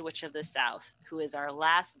Glinda, the Good Witch of the South, who is our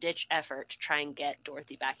last ditch effort to try and get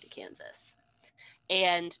Dorothy back to Kansas.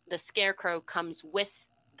 And the Scarecrow comes with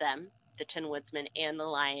them, the Tin Woodsman and the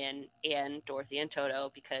Lion and Dorothy and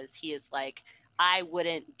Toto, because he is like, I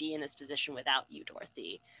wouldn't be in this position without you,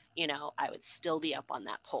 Dorothy. I would still be up on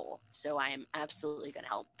that pole. So I am absolutely going to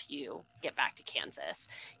help you get back to Kansas,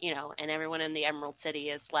 and everyone in the Emerald City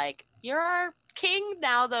is like, you're our king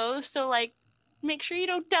now, though. So like, make sure you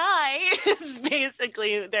don't die is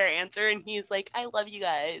basically their answer. And he's like, I love you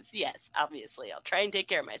guys. Yes, obviously, I'll try and take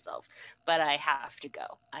care of myself, but I have to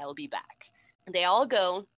go. I'll be back. They all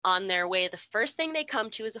go on their way. The first thing they come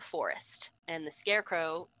to is a forest. And the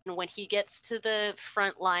Scarecrow, when he gets to the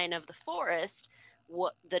front line of the forest,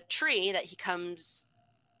 the tree that he comes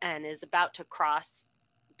and is about to cross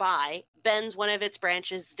by bends one of its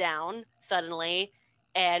branches down suddenly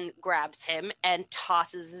and grabs him and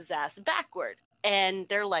tosses his ass backward. And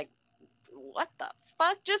they're like, what the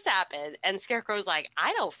fuck just happened? And Scarecrow's like,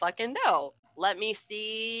 I don't fucking know. let me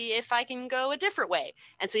see if I can go a different way.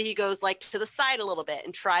 And so he goes like to the side a little bit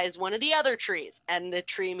and tries one of the other trees. And the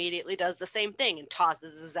tree immediately does the same thing and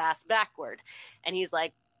tosses his ass backward. And he's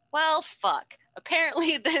like, well, fuck.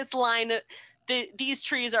 Apparently this line, these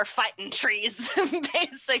trees are fighting trees,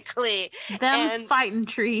 basically. Them's fighting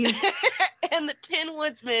trees. And the Tin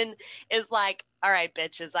Woodsman is like, all right,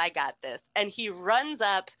 bitches, I got this. And he runs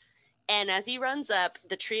up. And as he runs up,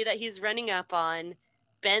 the tree that he's running up on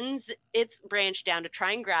bends its branch down to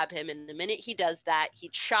try and grab him. And the minute he does that, he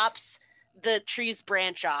chops the tree's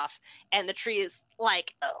branch off. And the tree is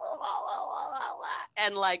like,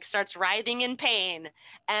 and like starts writhing in pain.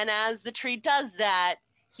 And as the tree does that,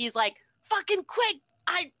 he's like, fucking quick.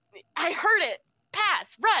 I heard it.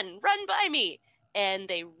 Pass, run by me. And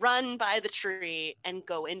they run by the tree and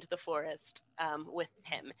go into the forest with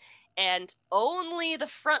him. And only the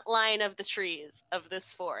front line of the trees of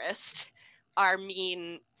this forest are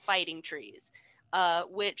mean fighting trees,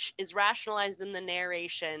 which is rationalized in the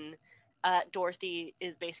narration. Dorothy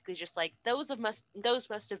is basically just like, those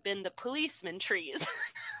must have been the policeman trees.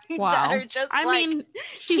 Wow. That are just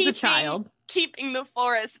she's a child. Keeping the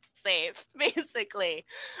forest safe, basically.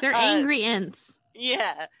 They're angry ints.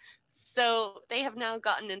 Yeah. So they have now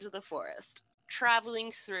gotten into the forest.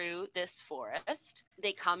 Traveling through this forest,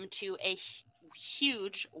 they come to a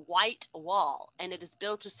huge white wall, and it is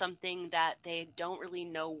built of something that they don't really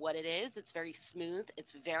know what it is. It's very smooth.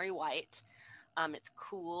 It's very white. It's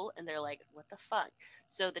cool, and they're like, what the fuck?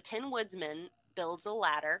 So the Tin Woodsman builds a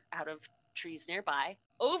ladder out of trees nearby.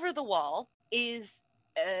 Over the wall is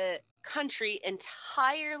a country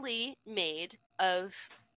entirely made of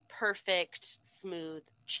perfect, smooth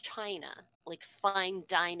china, like fine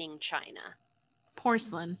dining china.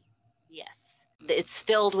 Porcelain. Yes. It's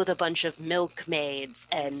filled with a bunch of milkmaids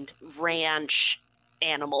and ranch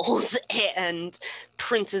animals and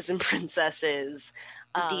princes and princesses.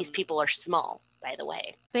 These people are small, by the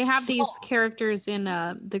way. They have these characters in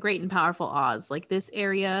The Great and Powerful Oz. Like, this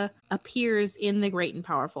area appears in The Great and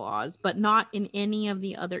Powerful Oz, but not in any of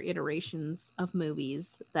the other iterations of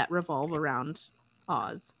movies that revolve around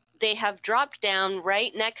Oz. They have dropped down.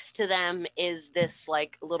 Right next to them is this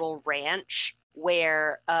like little ranch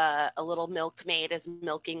where a little milkmaid is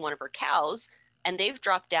milking one of her cows, and they've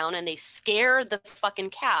dropped down and they scare the fucking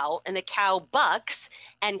cow, and the cow bucks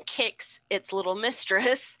and kicks its little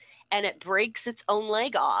mistress, and it breaks its own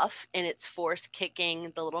leg off, and it's force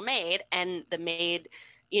kicking the little maid, and the maid,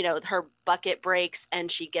 you know, her bucket breaks and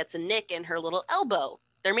she gets a nick in her little elbow.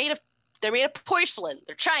 They're made of porcelain.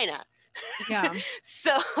 They're china. Yeah.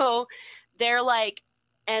 So they're like,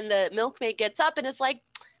 and the milkmaid gets up and is like,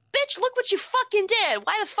 bitch, look what you fucking did.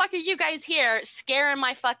 Why the fuck are you guys here scaring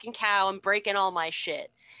my fucking cow and breaking all my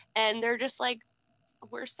shit? And they're just like,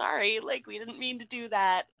 we're sorry. Like, we didn't mean to do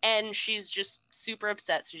that. And she's just super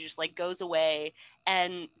upset. So she just like goes away.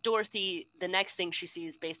 And Dorothy, the next thing she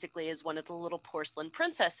sees basically is one of the little porcelain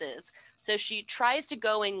princesses. So she tries to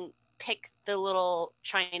go and pick the little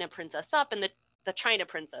China princess up, and the China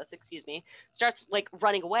princess, starts like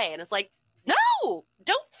running away and is like, no,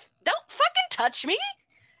 don't fucking touch me.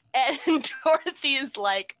 And Dorothy is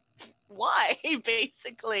like, why,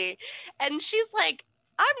 basically? And she's like,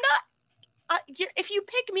 I'm not, if you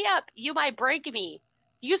pick me up, you might break me.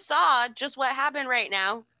 You saw just what happened right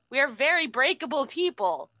now. We are very breakable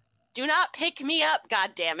people. Do not pick me up,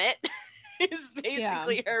 goddammit, is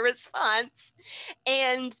basically her response.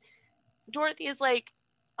 And Dorothy is like,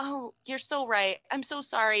 oh, you're so right. I'm so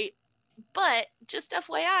sorry. But just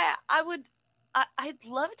FYI, I'd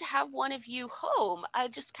love to have one of you home. I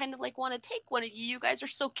just kind of like want to take one of you. You guys are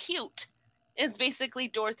so cute, is basically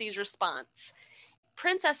Dorothy's response.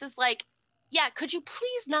 Princess is like, yeah, could you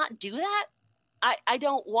please not do that? I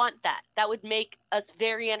don't want that. That would make us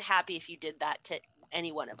very unhappy if you did that to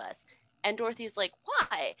any one of us. And Dorothy's like,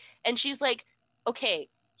 why? And she's like, okay,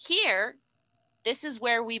 here, this is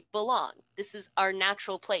where we belong. This is our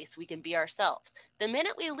natural place. We can be ourselves. The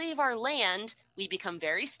minute we leave our land, we become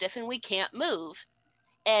very stiff and we can't move.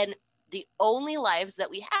 And the only lives that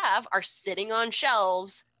we have are sitting on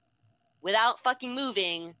shelves without fucking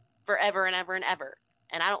moving forever and ever and ever.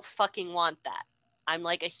 And I don't fucking want that. I'm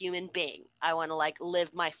like a human being. I want to like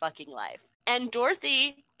live my fucking life. And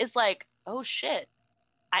Dorothy is like, oh shit,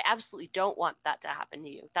 I absolutely don't want that to happen to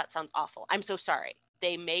you. That sounds awful. I'm so sorry.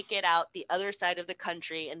 They make it out the other side of the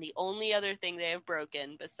country, and the only other thing they have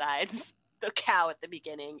broken besides the cow at the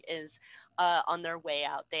beginning is on their way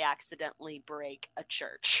out, they accidentally break a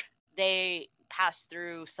church. They pass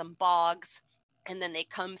through some bogs, and then they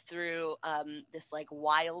come through this like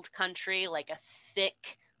wild country, like a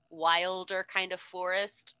thick wilder kind of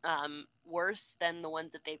forest, worse than the one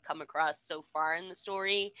that they've come across so far in the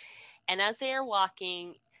story. And as they are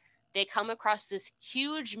walking, they come across this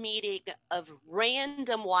huge meeting of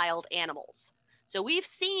random wild animals. So we've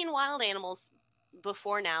seen wild animals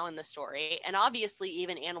before now in the story, and obviously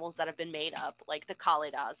even animals that have been made up, like the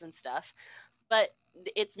Kalidas and stuff. But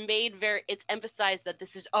it's emphasized that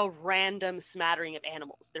this is a random smattering of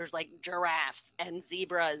animals. There's like giraffes and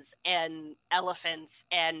zebras and elephants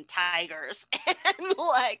and tigers and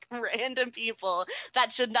like random people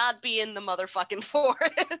that should not be in the motherfucking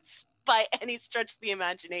forest by any stretch of the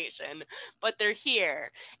imagination, but they're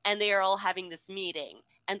here and they are all having this meeting.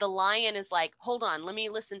 And the lion is like, hold on, let me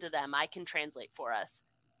listen to them. I can translate for us.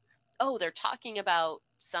 Oh, they're talking about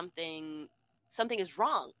something is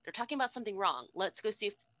wrong. They're talking about something wrong. Let's go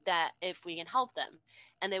see if we can help them.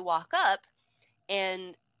 And they walk up,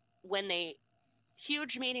 and when they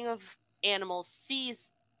huge meeting of animals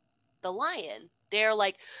sees the lion, they're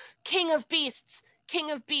like, King of beasts,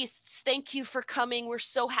 thank you for coming. We're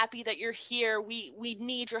so happy that you're here. We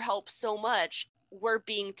need your help so much. We're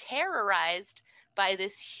being terrorized by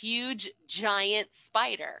this huge giant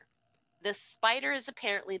spider. The spider is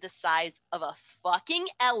apparently the size of a fucking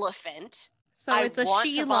elephant. So it's a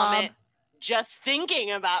Shelob. Just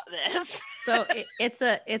thinking about this. So it's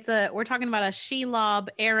a we're talking about a Shelob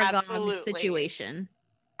Aragog situation.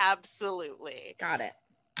 Absolutely. Got it.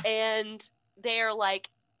 And they're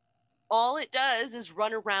like, all it does is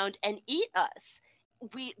run around and eat us.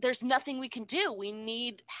 There's nothing we can do. We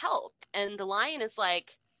need help. And the lion is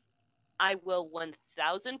like, I will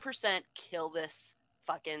 1000% kill this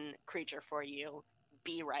fucking creature for you.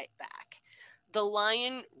 Be right back. The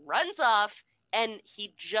lion runs off, and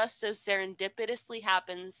he just so serendipitously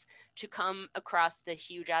happens to come across the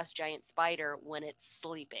huge ass giant spider when it's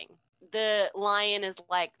sleeping. The lion is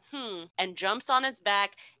like, and jumps on its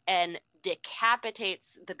back and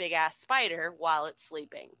decapitates the big ass spider while it's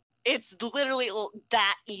sleeping. It's literally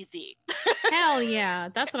that easy. Hell yeah.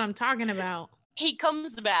 That's what I'm talking about. He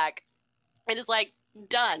comes back and is like,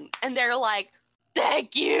 done. And they're like,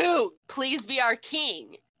 thank you. Please be our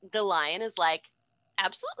king. The lion is like,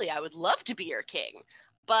 absolutely, I would love to be your king,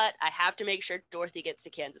 but I have to make sure Dorothy gets to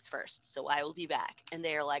Kansas first, so I will be back. And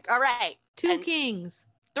they're like, all right. 2 kings.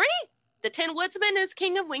 3. The Tin Woodsman is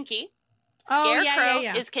king of Winky. Scarecrow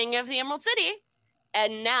yeah. is king of the Emerald City.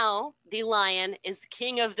 And now the lion is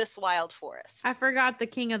king of this wild forest. I forgot the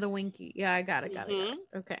king of the Winky. Yeah, I got it.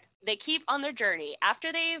 Okay. They keep on their journey.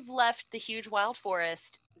 After they've left the huge wild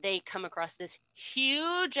forest, they come across this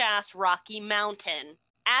huge ass rocky mountain.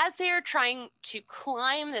 As they are trying to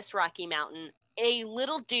climb this rocky mountain, a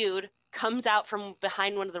little dude comes out from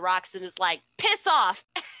behind one of the rocks and is like, piss off.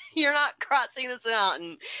 You're not crossing this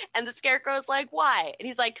mountain. And the Scarecrow is like, why? And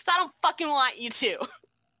he's like, because I don't fucking want you to.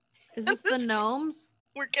 Is this the gnomes?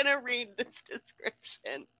 We're going to read this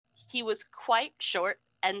description. He was quite short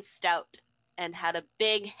and stout and had a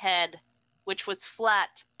big head, which was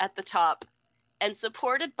flat at the top and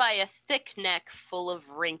supported by a thick neck full of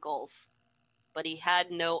wrinkles. But he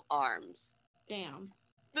had no arms. Damn.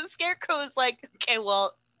 The Scarecrow is like, okay,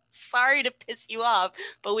 well, sorry to piss you off,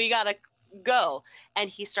 but we gotta go. And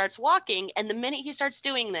he starts walking, and the minute he starts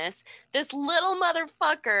doing this little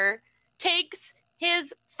motherfucker takes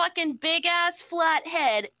his fucking big ass flat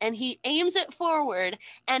head and he aims it forward,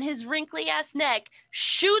 and his wrinkly ass neck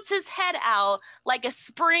shoots his head out like a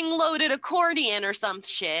spring-loaded accordion or some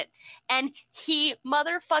shit, and he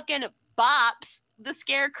motherfucking bops the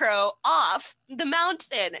Scarecrow off the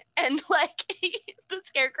mountain, and like the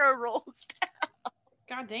Scarecrow rolls down.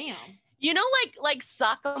 God damn. You know, like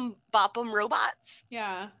sock'em bopp'em robots?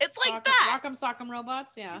 Yeah. It's like that. Rock'em sock'em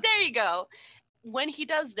robots, yeah. There you go. When he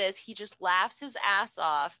does this, he just laughs his ass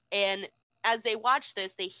off, and as they watch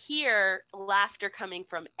this, they hear laughter coming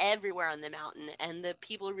from everywhere on the mountain, and the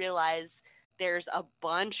people realize there's a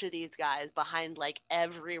bunch of these guys behind like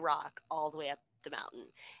every rock all the way up the mountain.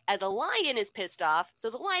 And the lion is pissed off, so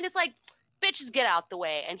the lion is like, bitches, get out the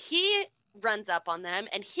way. And he runs up on them,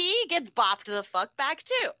 and he gets bopped the fuck back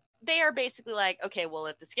too. They are basically like, okay, well,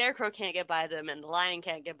 if the Scarecrow can't get by them and the lion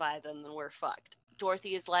can't get by them, then we're fucked.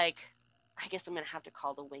 Dorothy is like, I guess I'm gonna have to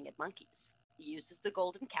call the winged monkeys. He uses the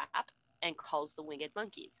golden cap and calls the winged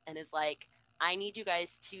monkeys and is like, I need you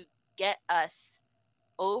guys to get us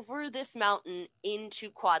over this mountain into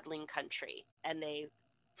Quadling country. And they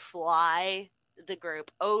fly the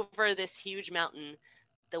group over this huge mountain.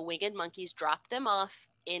 The winged monkeys drop them off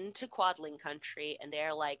into Quadling country, and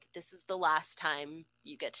they're like, this is the last time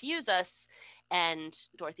you get to use us. And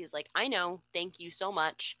Dorothy's like, I know, thank you so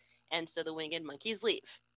much. And so the winged monkeys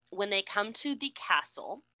leave. When they come to the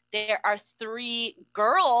castle, there are 3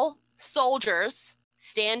 girl soldiers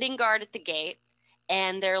standing guard at the gate,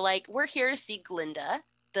 and they're like, we're here to see Glinda,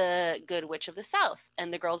 the Good Witch of the South.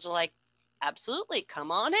 And the girls are like, absolutely,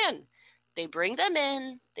 come on in. They bring them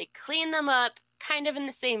in, they clean them up, kind of in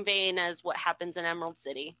the same vein as what happens in Emerald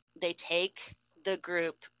City. They take the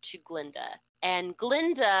group to Glinda. And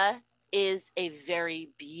Glinda is a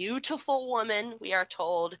very beautiful woman, we are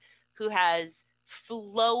told, who has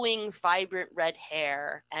flowing, vibrant red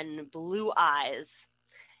hair and blue eyes.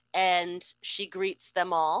 And she greets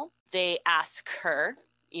them all. They ask her,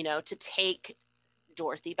 to take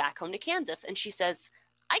Dorothy back home to Kansas. And she says,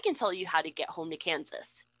 I can tell you how to get home to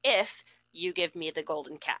Kansas if you give me the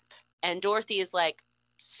golden cap. And Dorothy is like,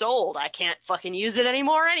 sold. I can't fucking use it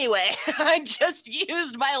anymore anyway. I just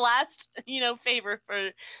used my last, favor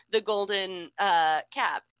for the golden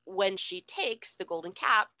cap. When she takes the golden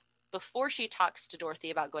cap, before she talks to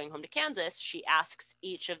Dorothy about going home to Kansas, she asks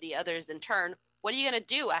each of the others in turn, what are you going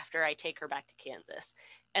to do after I take her back to Kansas?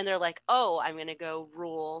 And they're like, oh, I'm going to go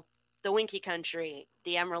rule the Winky Country,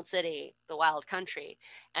 the Emerald City, the Wild Country.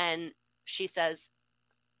 And she says,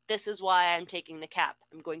 this is why I'm taking the cap.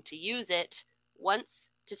 I'm going to use it once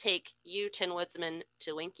to take you, Tin Woodsman,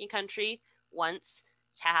 to Winky Country, once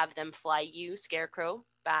to have them fly you, Scarecrow,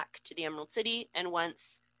 back to the Emerald City, and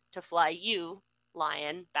once to fly you,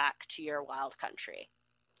 Lion, back to your Wild Country.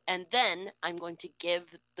 And then I'm going to give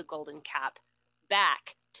the golden cap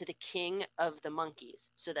back to the king of the monkeys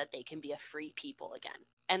so that they can be a free people again.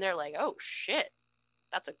 And they're like, oh shit,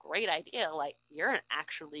 that's a great idea. Like, you're an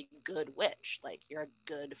actually good witch. Like, you're a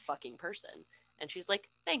good fucking person. And she's like,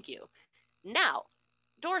 thank you. Now,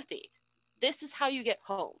 Dorothy, this is how you get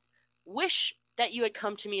home. Wish that you had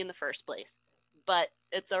come to me in the first place, but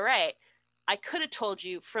it's all right. I could have told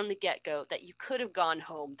you from the get-go that you could have gone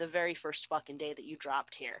home the very first fucking day that you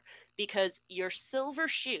dropped here, because your silver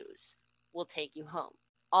shoes will take you home.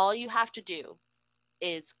 All you have to do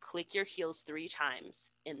is click your heels 3 times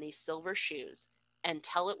in these silver shoes and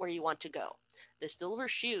tell it where you want to go. The silver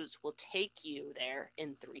shoes will take you there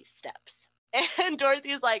in 3 steps. And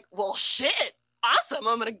Dorothy's like, well, shit, awesome,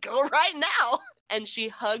 I'm gonna go right now. And she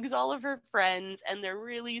hugs all of her friends, and they're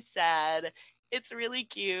really sad. It's really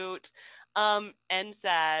cute and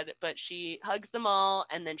sad, but she hugs them all,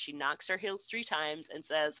 and then she knocks her heels 3 times and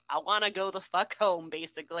says, I want to go the fuck home,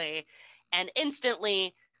 basically. And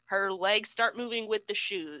instantly, her legs start moving with the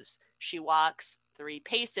shoes. She walks 3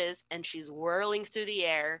 paces, and she's whirling through the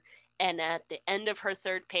air. And at the end of her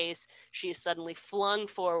 3rd pace, she is suddenly flung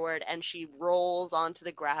forward, and she rolls onto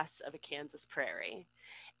the grass of a Kansas prairie.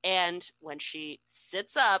 And when she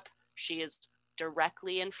sits up, she is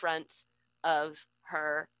directly in front of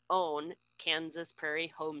her own Kansas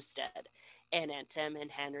Prairie homestead. And Aunt Em and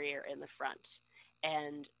Henry are in the front.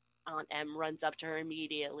 And Aunt Em runs up to her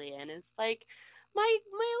immediately and is like, my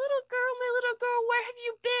little girl, where have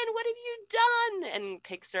you been? What have you done? And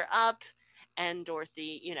picks her up. And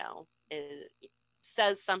Dorothy,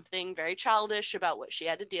 says something very childish about what she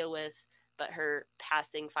had to deal with. But her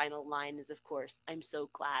passing final line is, of course, I'm so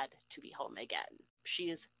glad to be home again. She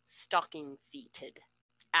is stocking-feeted.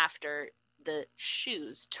 After the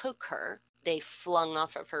shoes took her, they flung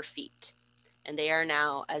off of her feet. And they are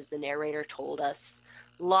now, as the narrator told us,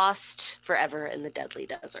 lost forever in the deadly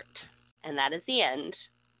desert. And that is the end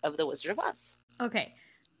of The Wizard of Oz. Okay.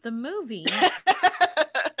 The movie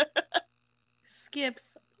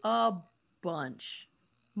skips a bunch.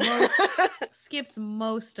 Skips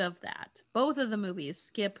most of that. Both of the movies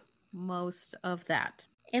skip most of that.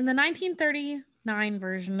 In the 1939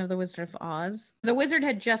 version of The Wizard of Oz, the wizard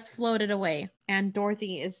had just floated away, and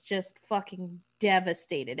Dorothy is just fucking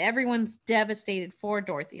devastated. Everyone's devastated for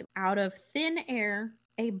Dorothy. Out of thin air,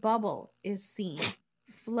 a bubble is seen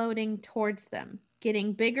floating towards them,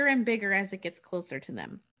 getting bigger and bigger as it gets closer to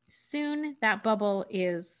them. Soon, that bubble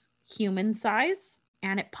is human size,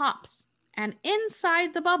 and it pops. And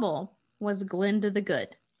inside the bubble was Glinda the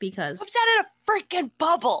Good, because... I'm sat in a freaking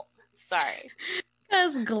bubble! Sorry.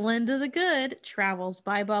 Because Glinda the Good travels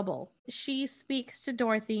by bubble. She speaks to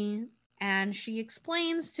Dorothy, and she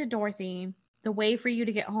explains to Dorothy, the way for you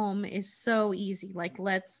to get home is so easy. Like,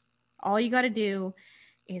 all you got to do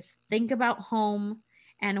is think about home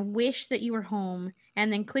and wish that you were home,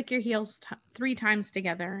 and then click your heels 3 times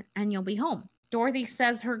together, and you'll be home. Dorothy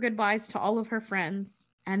says her goodbyes to all of her friends.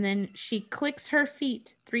 And then she clicks her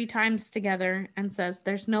feet 3 times together and says,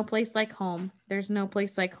 there's no place like home. There's no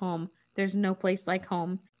place like home. There's no place like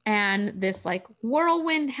home. And this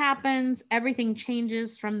whirlwind happens. Everything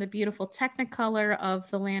changes from the beautiful technicolor of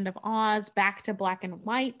the land of Oz back to black and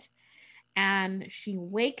white. And she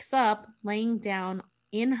wakes up laying down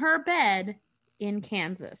in her bed in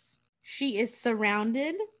Kansas. She is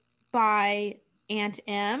surrounded by Aunt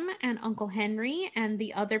Em and Uncle Henry and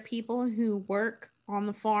the other people who work on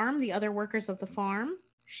the farm, the other workers of the farm.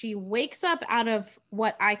 She wakes up out of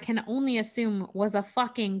what I can only assume was a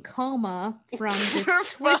fucking coma from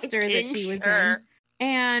this twister that she was in.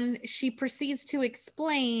 And she proceeds to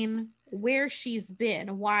explain where she's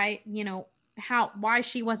been, why, why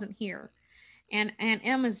she wasn't here. And Aunt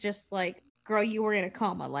Em is just like, girl, you were in a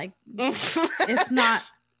coma. Like, it's not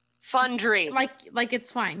fun dream. Like it's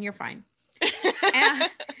fine. You're fine.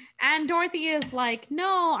 And Dorothy is like,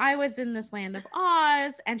 no, I was in this land of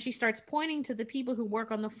Oz. And she starts pointing to the people who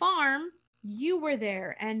work on the farm. You were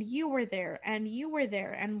there, and you were there, and you were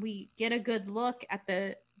there. And we get a good look at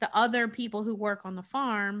the other people who work on the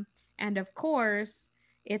farm. And of course,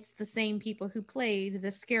 it's the same people who played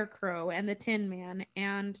the Scarecrow and the Tin Man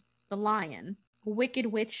and the Lion. Wicked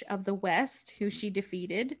Witch of the West, who she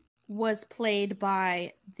defeated, was played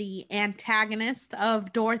by the antagonist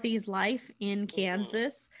of Dorothy's life in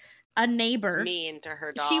Kansas, a neighbor. It's mean to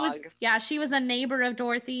her dog. She was a neighbor of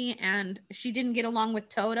Dorothy, and she didn't get along with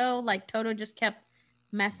Toto. Like, Toto just kept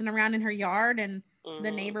messing around in her yard, and the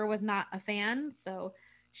neighbor was not a fan. So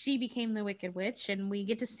she became the Wicked Witch, and we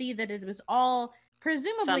get to see that it was all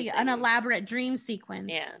presumably an elaborate dream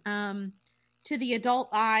sequence. Yeah. To the adult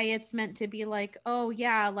eye, it's meant to be like, oh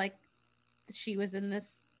yeah, like she was in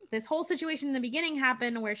this whole situation in the beginning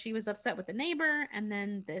happened where she was upset with the neighbor, and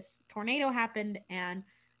then this tornado happened and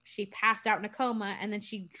she passed out in a coma, and then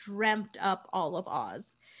she dreamt up all of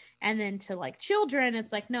Oz. And then to like children,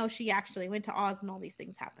 it's like, no, she actually went to Oz and all these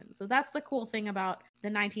things happened. So that's the cool thing about the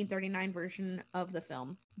 1939 version of the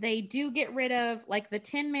film. They do get rid of like the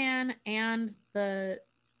Tin Man and the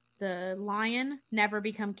Lion never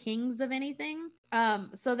become kings of anything.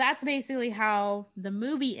 So that's basically how the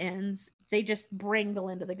movie ends. They just bring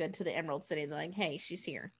Glinda the Good to the Emerald City. They're like, hey, she's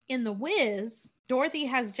here. In The Wiz, Dorothy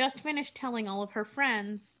has just finished telling all of her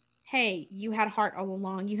friends, hey, you had heart all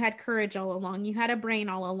along. You had courage all along. You had a brain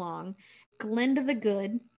all along. Glinda the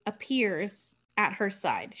Good appears at her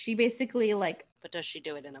side. She basically like... But does she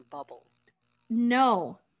do it in a bubble?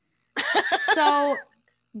 No. So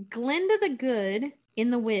Glinda the Good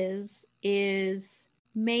in The Wiz is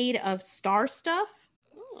made of star stuff.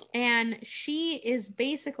 And she is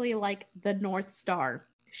basically like the North Star.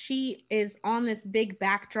 She is on this big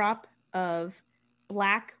backdrop of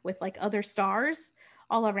black with like other stars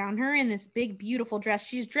all around her in this big, beautiful dress.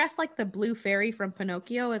 She's dressed like the blue fairy from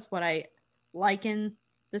Pinocchio is what I liken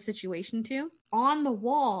the situation to. On the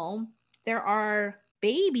wall, there are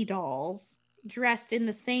baby dolls dressed in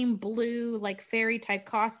the same blue, like fairy type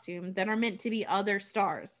costume that are meant to be other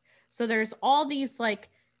stars. So there's all these like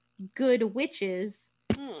good witches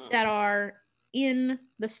that are in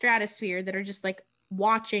the stratosphere that are just like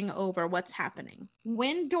watching over what's happening.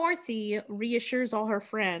 When Dorothy reassures all her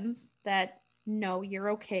friends that, no,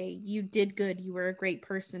 you're okay, you did good, you were a great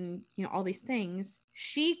person, all these things,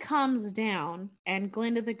 she comes down and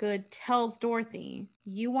Glinda the Good tells Dorothy,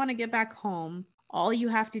 you want to get back home, all you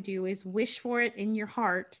have to do is wish for it in your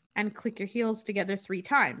heart and click your heels together 3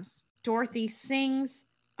 times. Dorothy sings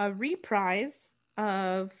a reprise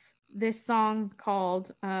of this song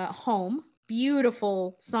called Home.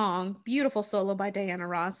 Beautiful song, beautiful solo by Diana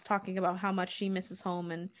Ross, talking about how much she misses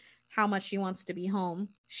home and how much she wants to be home.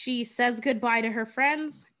 She says goodbye to her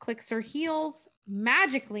friends, clicks her heels,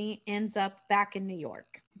 magically ends up back in New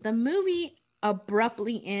York. The movie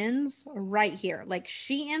abruptly ends right here. Like,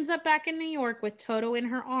 she ends up back in New York with Toto in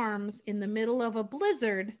her arms in the middle of a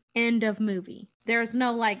blizzard. End of movie. There's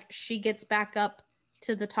no like she gets back up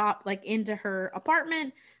to the top, like into her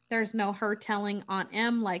apartment. There's no her telling Aunt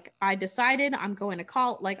Em, like, I decided I'm going to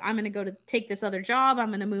call, like, I'm going to go to take this other job. I'm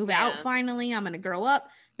going to move out finally. I'm going to grow up.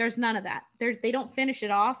 There's none of that. They don't finish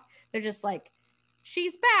it off. They're just like,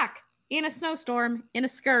 she's back in a snowstorm, in a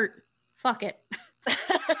skirt. Fuck it.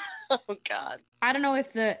 Oh, God. I don't know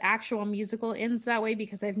if the actual musical ends that way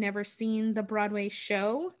because I've never seen the Broadway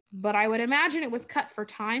show, but I would imagine it was cut for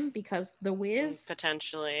time because The Wiz.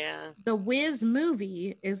 Potentially, yeah. The Wiz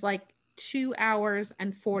movie is like 2 hours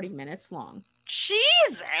and 40 minutes long.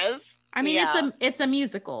 Jesus. I mean, it's a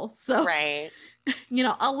musical, so right.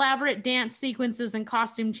 Elaborate dance sequences and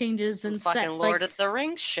costume changes and fucking Lord of the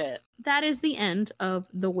Rings shit. That is the end of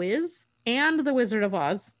The Wiz and The Wizard of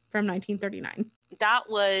Oz from 1939. That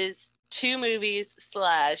was 2 movies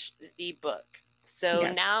 / the book.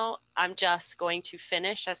 So now I'm just going to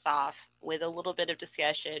finish us off with a little bit of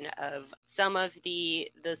discussion of some of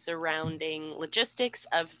the surrounding logistics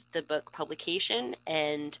of the book publication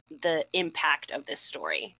and the impact of this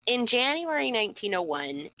story. In January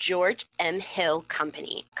 1901, George M. Hill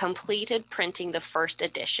Company completed printing the first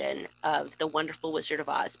edition of The Wonderful Wizard of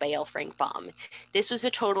Oz by L. Frank Baum. This was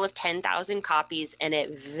a total of 10,000 copies, and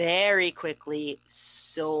it very quickly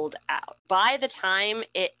sold out. By the time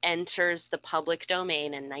it enters the public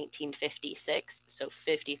domain in 1956, so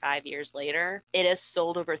 55 years later, it has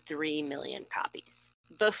sold over 3 million copies.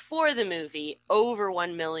 Before the movie, over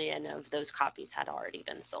 1 million of those copies had already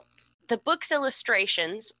been sold. The book's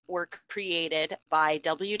illustrations were created by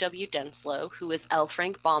W. W. Denslow, who was L.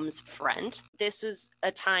 Frank Baum's friend. This was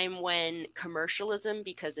a time when commercialism,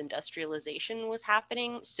 because industrialization was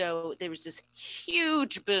happening, so there was this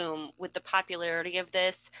huge boom with the popularity of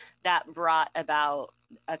this that brought about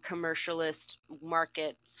a commercialist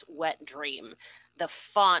market's wet dream. The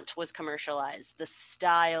font was commercialized, the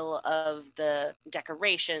style of the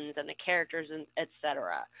decorations and the characters, and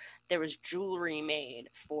etc. There was jewelry made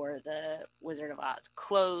for the Wizard of Oz,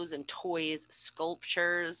 clothes and toys,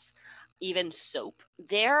 sculptures, even soap.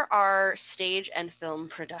 There are stage and film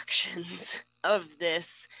productions of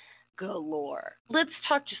this galore. Let's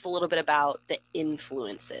talk just a little bit about the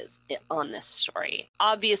influences on this story.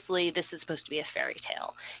 Obviously, this is supposed to be a fairy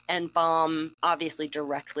tale, and Baum obviously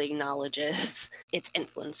directly acknowledges it's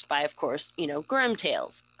influenced by, of course, Grimm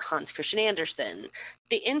Tales, Hans Christian Andersen.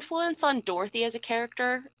 The influence on Dorothy as a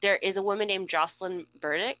character, there is a woman named Jocelyn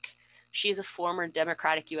Burdick. She's a former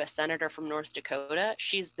Democratic U.S. Senator from North Dakota.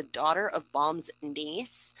 She's the daughter of Baum's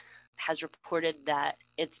niece, has reported that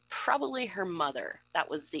it's probably her mother that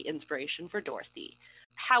was the inspiration for Dorothy.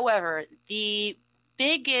 However, the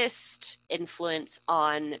biggest influence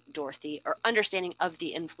on Dorothy, or understanding of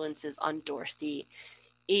the influences on Dorothy,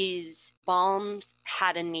 is Baum's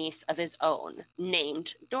had a niece of his own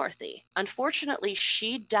named Dorothy. Unfortunately,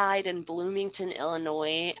 she died in Bloomington,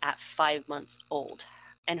 Illinois at 5 months old,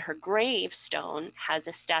 and her gravestone has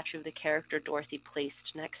a statue of the character Dorothy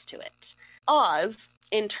placed next to it. Oz,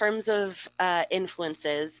 in terms of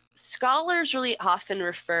influences, scholars really often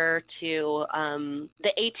refer to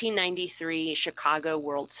the 1893 Chicago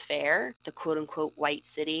World's Fair, the quote-unquote White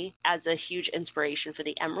City, as a huge inspiration for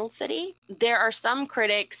the Emerald City. There are some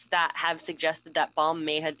critics that have suggested that Baum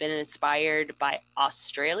may have been inspired by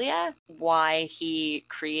Australia, why he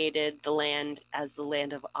created the land as the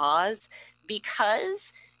Land of Oz,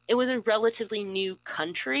 because it was a relatively new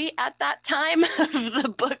country at that time of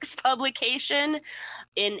the book's publication,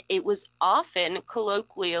 and it was often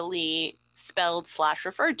colloquially spelled /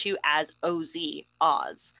 referred to as OZ,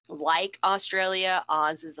 Oz. Like Australia,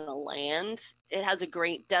 Oz is a land. It has a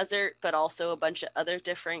great desert, but also a bunch of other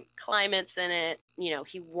different climates in it.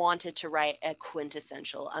 He wanted to write a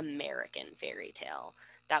quintessential American fairy tale.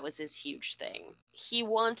 That was his huge thing. He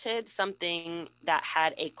wanted something that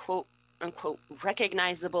had a quote unquote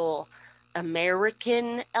recognizable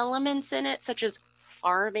American elements in it, such as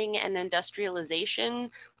farming and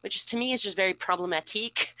industrialization, which to me is just very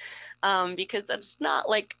problematic, because that's not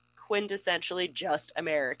like quintessentially just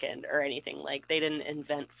American or anything. Like, they didn't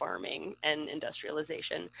invent farming and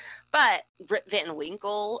industrialization. But Rip Van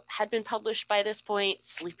Winkle had been published by this point.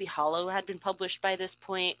 Sleepy Hollow had been published by this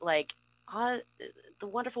point. Like, The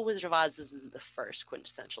Wonderful Wizard of Oz is the first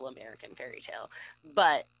quintessential American fairy tale.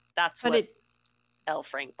 But that's what L.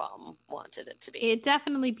 Frank Baum wanted it to be. It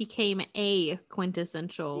definitely became a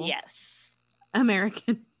quintessential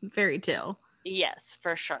American fairy tale. Yes,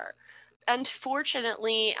 for sure.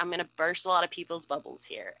 Unfortunately, I'm going to burst a lot of people's bubbles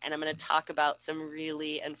here, and I'm going to talk about some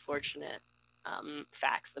really unfortunate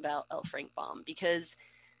facts about L. Frank Baum, because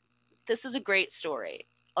this is a great story.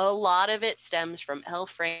 A lot of it stems from L.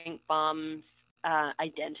 Frank Baum's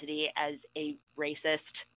identity as a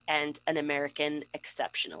racist and an American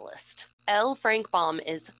exceptionalist. L. Frank Baum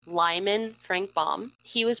is Lyman Frank Baum.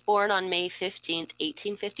 He was born on May 15th,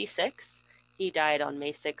 1856. He died on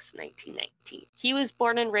May 6, 1919. He was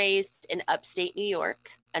born and raised in upstate New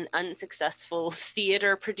York, an unsuccessful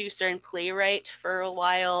theater producer and playwright for a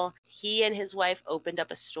while. He and his wife opened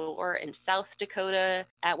up a store in South Dakota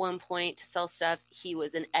at one point to sell stuff. He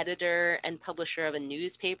was an editor and publisher of a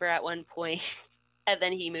newspaper at one point. And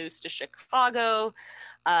then he moves to Chicago,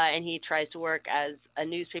 and he tries to work as a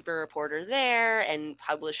newspaper reporter there and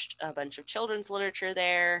published a bunch of children's literature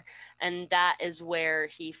there. And that is where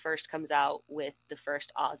he first comes out with the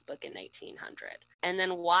first Oz book in 1900. And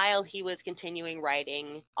then while he was continuing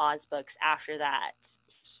writing Oz books after that,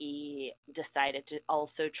 he decided to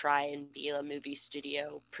also try and be a movie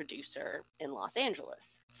studio producer in Los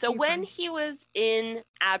Angeles. So when he was in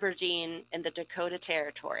Aberdeen in the Dakota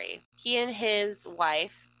Territory, he and his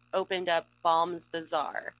wife opened up Baum's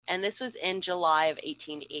Bazaar, and this was in July of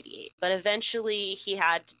 1888. But eventually he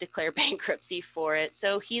had to declare bankruptcy for it,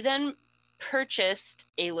 so he then purchased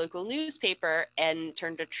a local newspaper and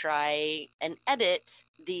turned to try and edit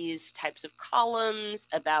these types of columns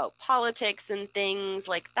about politics and things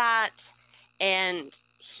like that. And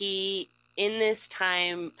he, in this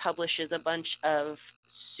time, publishes a bunch of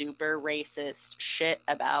super racist shit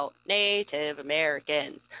about Native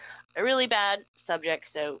Americans. A really bad subject,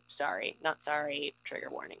 so sorry, not sorry, trigger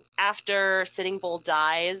warning. After Sitting Bull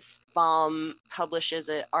dies, Baum publishes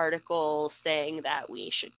an article saying that we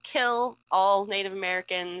should kill all Native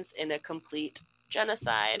Americans in a complete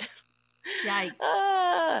genocide.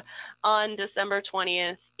 Yikes. On December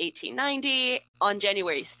 20th, 1890. On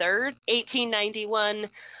January 3rd, 1891,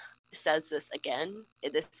 says this again.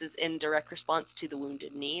 This is in direct response to the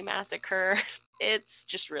Wounded Knee massacre. It's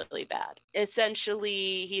just really bad.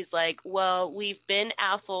 Essentially, he's like, well, we've been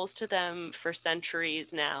assholes to them for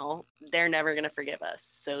centuries now. They're never going to forgive us.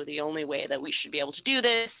 So the only way that we should be able to do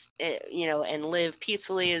this, and live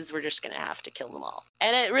peacefully is we're just going to have to kill them all.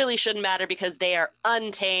 And it really shouldn't matter because they are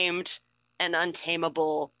untamed and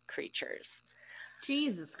untamable creatures.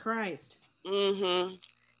 Jesus Christ. Mm-hmm.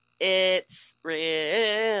 It's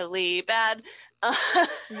really bad.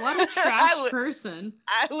 What a trash person.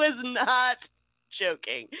 I was not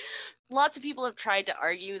joking. Lots of people have tried to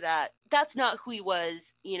argue that that's not who he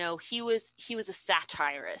was. He was a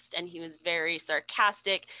satirist, and he was very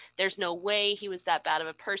sarcastic. There's no way he was that bad of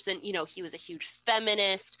a person. He was a huge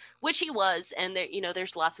feminist, which he was. And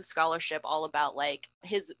there's lots of scholarship all about, like,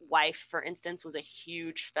 his wife, for instance, was a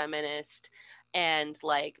huge feminist, and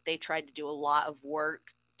like they tried to do a lot of work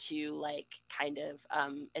to like kind of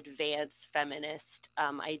advance feminist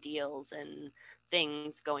ideals and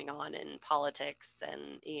things going on in politics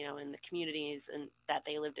and in the communities and that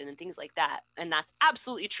they lived in and things like that. And that's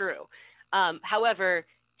absolutely true. However,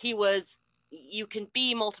 you can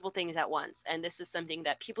be multiple things at once, and this is something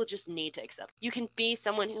that people just need to accept. You can be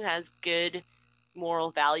someone who has good moral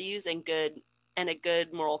values and a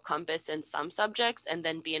good moral compass in some subjects, and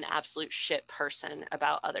then be an absolute shit person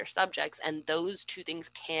about other subjects. And those two things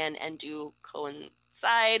can and do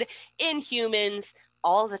coincide in humans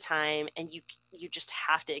all the time, and you just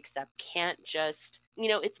have to accept. Can't just,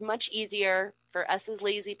 it's much easier for us as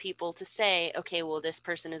lazy people to say, okay, well, this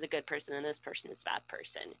person is a good person and this person is a bad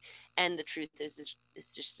person. And the truth is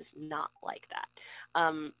it's just not like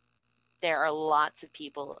that. There are lots of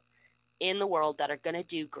people in the world that are going to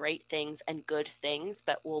do great things and good things,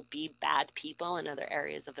 but will be bad people in other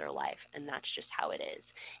areas of their life. And that's just how it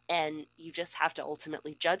is. And you just have to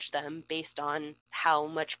ultimately judge them based on how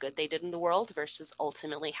much good they did in the world versus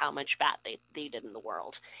ultimately how much bad they did in the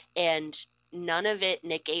world. And none of it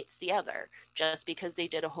negates the other. Just because they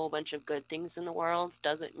did a whole bunch of good things in the world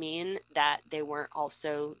doesn't mean that they weren't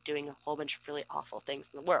also doing a whole bunch of really awful things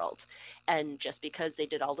in the world. And just because they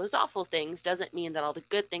did all those awful things doesn't mean that all the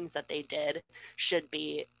good things that they did should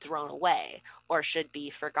be thrown away or should be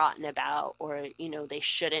forgotten about, or, they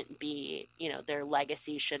shouldn't be, their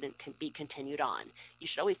legacy shouldn't be continued on. You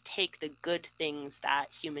should always take the good things that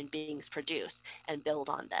human beings produce and build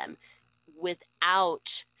on them,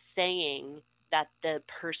 without saying that the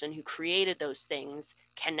person who created those things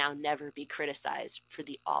can now never be criticized for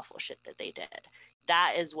the awful shit that they did.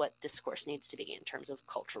 That is what discourse needs to be in terms of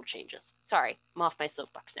cultural changes. Sorry, I'm off my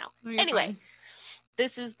soapbox now. Anyway, fine.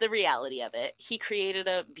 This is the reality of it. He created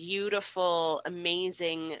a beautiful,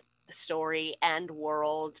 amazing story and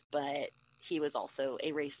world, but he was also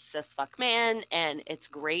a racist as fuck man, and it's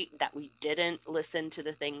great that we didn't listen to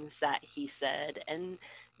the things that he said and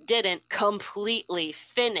didn't completely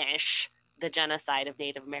finish the genocide of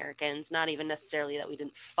Native Americans. Not even necessarily that we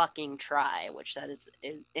didn't fucking try, which that is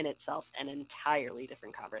in itself an entirely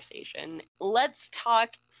different conversation. Let's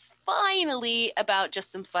talk finally about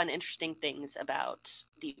just some fun, interesting things about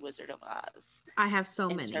The Wizard of Oz. I have so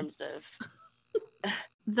many. In terms of...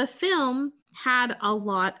 The film had a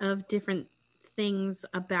lot of different things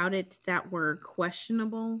about it that were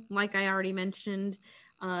questionable. Like I already mentioned,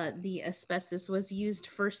 the asbestos was used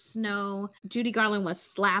for snow. Judy Garland was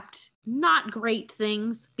slapped. Not great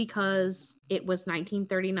things because it was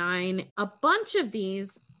 1939. A bunch of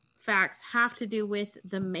these facts have to do with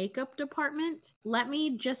the makeup department. Let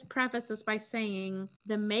me just preface this by saying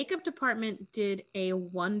the makeup department did a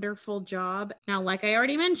wonderful job. Now, like I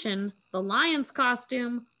already mentioned, the lion's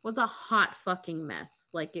costume was a hot fucking mess.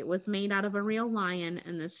 Like, it was made out of a real lion,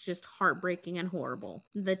 and it's just heartbreaking and horrible.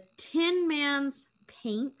 The Tin Man's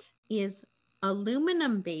paint is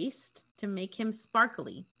aluminum based to make him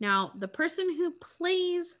sparkly. Now, the person who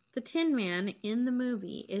plays the Tin Man in the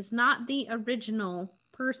movie is not the original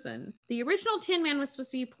person. The original Tin Man was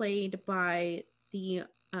supposed to be played by the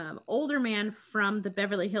older man from the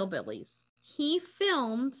Beverly Hillbillies. He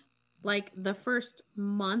filmed like the first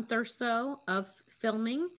month or so of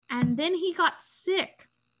filming, and then he got sick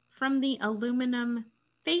from the aluminum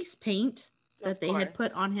face paint that they had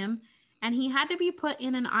put on him, and he had to be put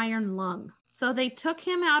in an iron lung. So they took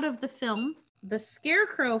him out of the film. The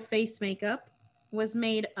Scarecrow face makeup was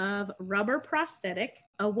made of rubber prosthetic,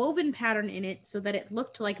 a woven pattern in it so that it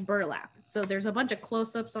looked like burlap. So there's a bunch of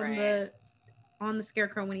close-ups on the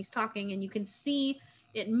Scarecrow when he's talking, and you can see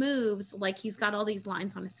it moves like he's got all these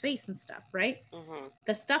lines on his face and stuff, right? Mm-hmm.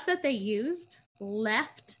 The stuff that they used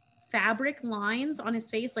left fabric lines on his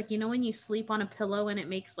face, like, you know when you sleep on a pillow and it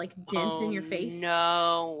makes like dents in your face?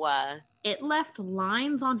 No. It left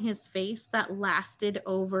lines on his face that lasted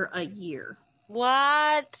over a year.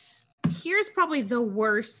 What? Here's probably the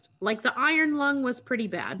worst. Like, the iron lung was pretty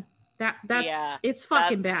bad. It's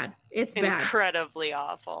fucking bad. It's bad. Incredibly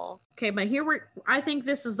awful. Okay, but I think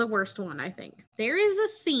this is the worst one, I think. There is a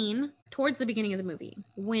scene towards the beginning of the movie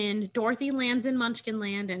when Dorothy lands in Munchkin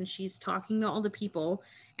Land and she's talking to all the people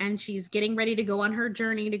and she's getting ready to go on her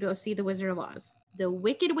journey to go see the Wizard of Oz. The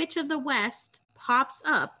Wicked Witch of the West pops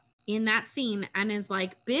up in that scene and is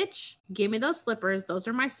like, bitch, give me those slippers. Those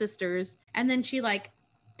are my sisters. And then she like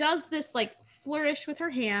does this like flourish with her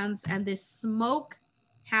hands, and this smoke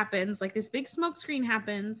happens, like this big smoke screen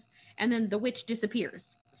happens, and then the witch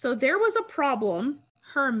disappears. So there was a problem.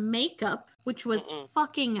 Her makeup, which was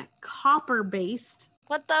fucking copper based,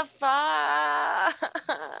 what the fuck,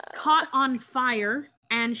 caught on fire,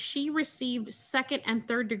 and she received 2nd and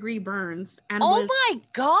 3rd degree burns and my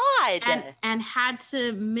god, and had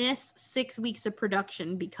to miss 6 weeks of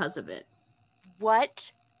production because of it.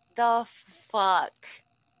 What the fuck?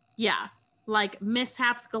 Yeah, like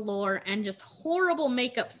mishaps galore and just horrible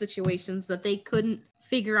makeup situations that they couldn't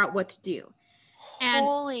figure out what to do. And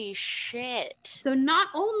holy shit. So not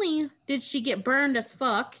only did she get burned as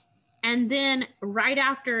fuck, and then right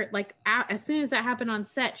after, like as soon as that happened on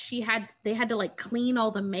set, they had to like clean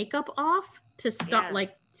all the makeup off to stop,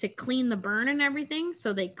 like to clean the burn and everything.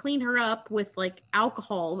 So they cleaned her up with like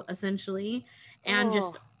alcohol essentially, and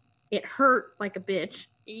just it hurt like a bitch.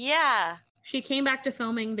 Yeah. She came back to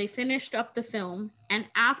filming. They finished up the film. And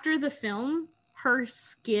after the film, her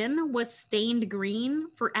skin was stained green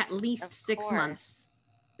for at least 6 months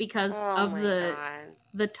because of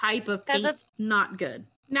the type of paint. It's not good.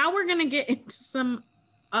 Now we're going to get into some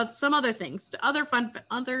other things, other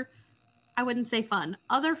I wouldn't say fun,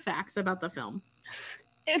 other facts about the film.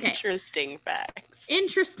 Interesting facts.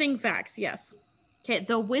 Interesting facts, yes. Okay,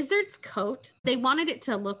 the wizard's coat, they wanted it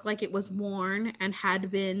to look like it was worn and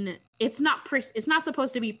had been, it's not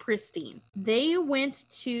supposed to be pristine. They went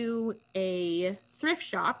to a thrift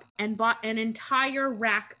shop and bought an entire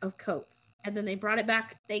rack of coats. And then they brought it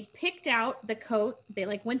back. They picked out the coat. They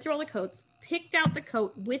like went through all the coats, picked out the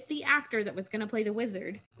coat with the actor that was going to play the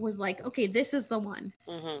wizard, was like, okay, this is the one.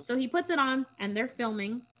 Mm-hmm. So he puts it on and they're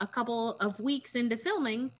filming. A couple of weeks into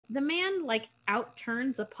filming, the man like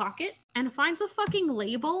outturns a pocket and finds a fucking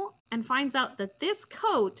label and finds out that this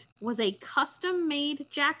coat was a custom made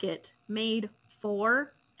jacket made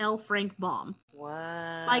for L. Frank Baum. What?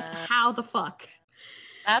 Like, how the fuck?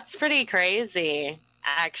 That's pretty crazy,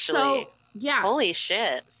 actually. So, yeah. Holy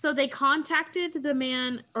shit. So they contacted the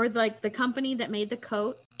man, or like the company that made the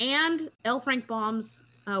coat, and L. Frank Baum's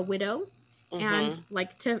widow, and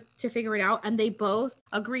like to figure it out. And they both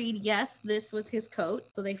agreed, yes, this was his coat.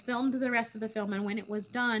 So they filmed the rest of the film. And when it was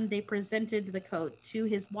done, they presented the coat to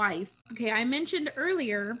his wife. Okay, I mentioned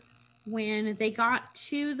earlier when they got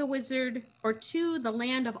to the wizard, or to the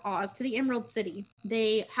land of Oz, to the Emerald City,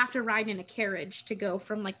 they have to ride in a carriage to go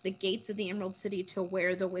from like the gates of the Emerald City to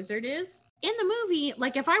where the wizard is. In the movie,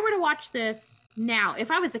 like if I were to watch this now,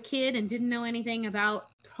 if I was a kid and didn't know anything about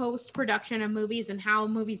post-production of movies and how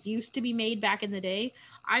movies used to be made back in the day,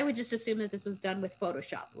 I would just assume that this was done with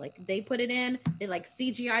Photoshop. Like they put it in, they like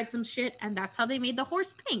CGI'd some shit, and that's how they made the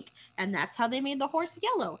horse pink, and that's how they made the horse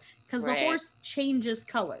yellow. Because the horse changes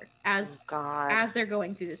color as they're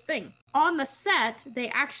going through this thing. On the set, they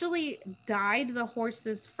actually dyed the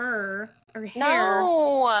horse's fur or hair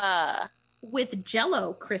with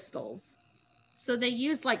Jello crystals. So they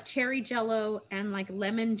used like cherry Jello and like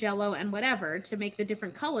lemon Jello and whatever to make the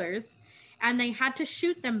different colors. And they had to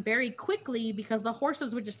shoot them very quickly because the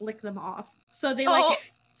horses would just lick them off. So they like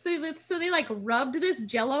so they like rubbed this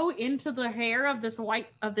Jello into the hair of this white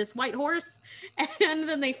horse, and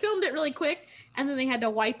then they filmed it really quick, and then they had to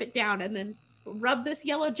wipe it down and then rub this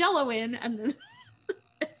yellow Jello in, and then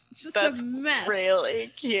it's just a mess.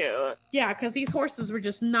 Really cute. Yeah, because these horses were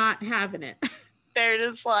just not having it. They're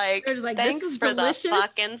just like Thanks this is for delicious. The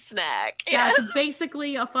fucking snack. Yeah, it's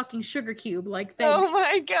basically a fucking sugar cube. Like, thanks. Oh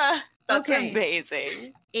my god. That's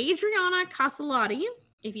amazing. Adriana Caselotti,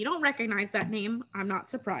 if you don't recognize that name, I'm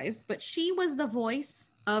not surprised, but she was the voice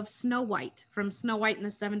of Snow White from Snow White and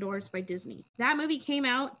the Seven Dwarfs by Disney. That movie came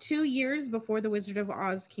out 2 years before The Wizard of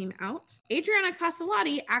Oz came out. Adriana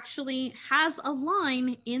Caselotti actually has a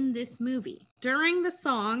line in this movie. During the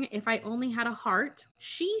song, If I Only Had a Heart,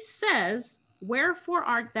 she says, "Wherefore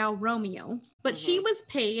art thou Romeo?" But she was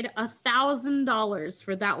paid $1,000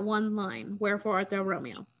 for that one line, "Wherefore art thou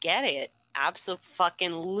Romeo?" Get it?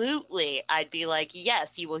 Absolutely. I'd be like,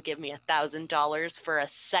 yes, you will give me $1,000 for a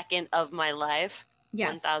second of my life.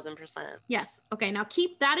 Yes. 1,000%. Yes. Okay, now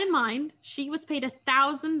keep that in mind. She was paid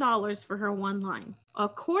 $1,000 for her one line.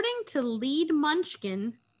 According to lead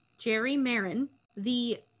munchkin, Jerry Marin,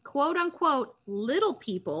 the quote-unquote little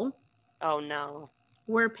people oh no,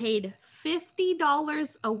 were paid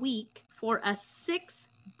 $50 a week for a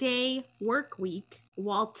 6-day work week,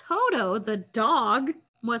 while Toto, the dog,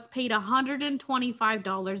 was paid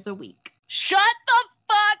 $125 a week. Shut the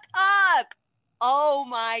fuck up! Oh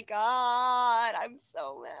my god, I'm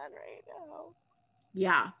so mad right now.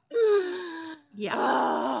 Yeah. Yeah.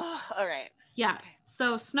 All right. Yeah.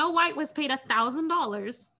 So Snow White was paid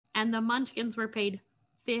 $1,000 and the Munchkins were paid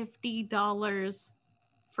 $50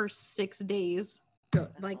 for 6 days.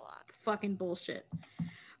 That's like fucking bullshit.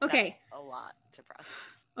 Okay. That's a lot to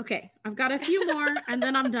process. Okay. I've got a few more and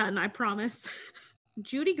then I'm done, I promise.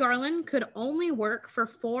 Judy Garland could only work for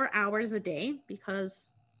 4 hours a day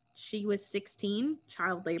because she was 16,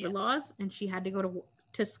 child labor laws, and she had to go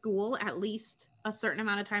to school at least a certain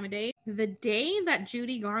amount of time a day. The day that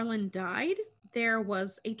Judy Garland died, there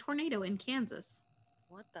was a tornado in Kansas.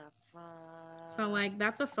 What the fuck? So, like,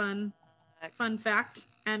 that's a fun fact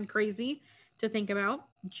and crazy to think about.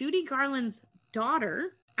 Judy Garland's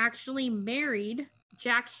daughter actually married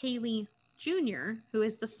Jack Haley Jr., who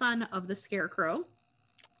is the son of the Scarecrow.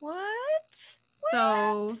 What?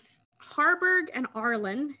 So Harburg and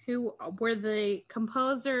Arlen, who were the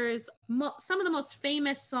composers, some of the most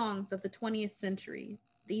famous songs of the 20th century,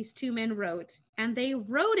 these two men wrote, and they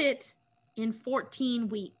wrote it in 14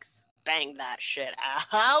 weeks. Bang that shit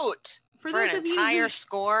out. For those an of you entire who,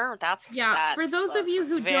 score, that's for those of you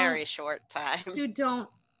who very short time. Who don't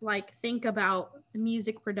like think about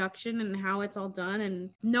music production and how it's all done, and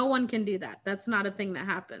no one can do that. That's not a thing that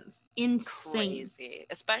happens. Insane. Crazy,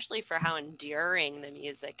 especially for how enduring the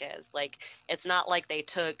music is. Like, it's not like they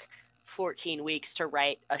took 14 weeks to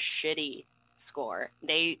write a shitty score.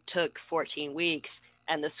 They took 14 weeks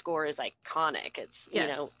and the score is iconic. It's, you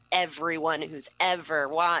know, everyone who's ever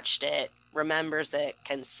watched it remembers it,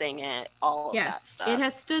 can sing it, all of that stuff. It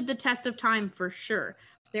has stood the test of time for sure.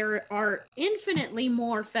 There are infinitely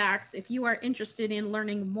more facts. If you are interested in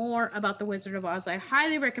learning more about The Wizard of Oz, I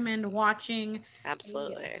highly recommend watching a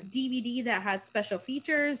DVD that has special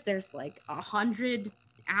features. There's like 100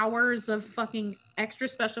 hours of fucking extra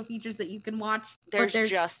special features that you can watch. There's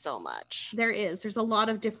just so much. There's a lot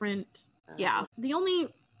of different, The only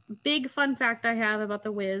big fun fact I have about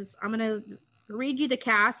The Wiz, I'm going to read you the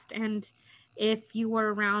cast, and if you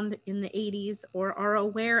were around in the 80s or are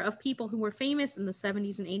aware of people who were famous in the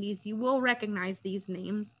 70s and 80s, you will recognize these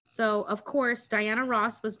names. So, of course, Diana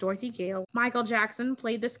Ross was Dorothy Gale. Michael Jackson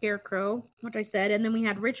played the Scarecrow, which I said. And then we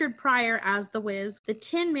had Richard Pryor as the Wiz. The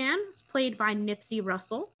Tin Man is played by Nipsey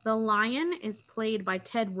Russell. The Lion is played by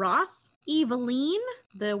Ted Ross. Eveline,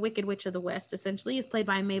 the Wicked Witch of the West, essentially, is played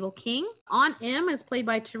by Mabel King. Aunt Em is played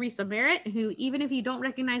by Teresa Merritt, who, even if you don't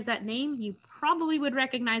recognize that name, you probably would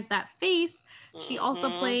recognize that face. She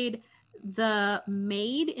also played the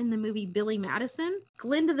maid in the movie Billy Madison.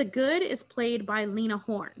 Glinda the Good is played by Lena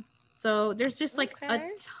Horne. So there's just like a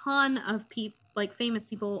ton of famous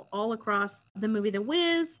people all across the movie The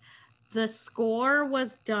Wiz. The score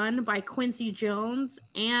was done by Quincy Jones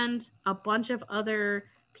and a bunch of other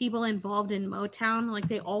people involved in Motown. Like,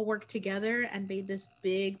 they all worked together and made this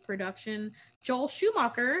big production. Joel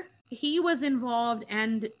Schumacher, he was involved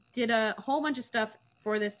and did a whole bunch of stuff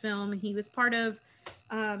for this film. He was part of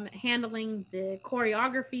handling the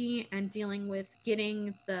choreography and dealing with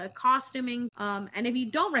getting the costuming. And if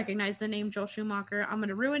you don't recognize the name Joel Schumacher, I'm going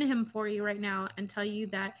to ruin him for you right now and tell you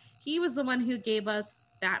that he was the one who gave us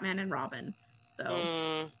Batman and Robin.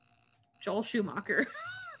 So, Joel Schumacher.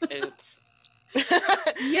 Oops.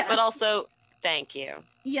 Yes. But also, thank you.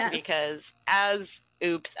 Yes. Because as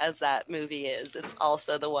oops as that movie is, it's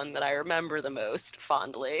also the one that I remember the most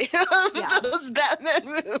fondly of those Batman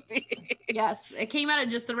movies. Yes, it came out at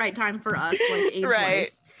just the right time for us, like age-wise. Right.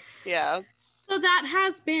 Yeah. So that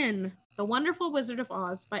has been The Wonderful Wizard of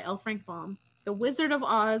Oz by L. Frank Baum, The Wizard of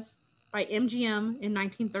Oz by MGM in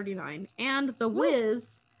 1939, and The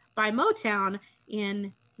Wiz by Motown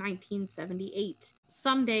in 1978.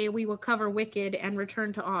 Someday we will cover Wicked and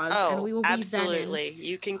Return to Oz, and we will weave absolutely. that in.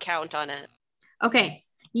 You can count on it. Okay,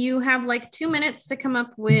 you have like 2 minutes to come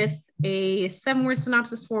up with a 7-word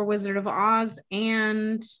synopsis for Wizard of Oz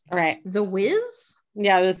and The Wiz.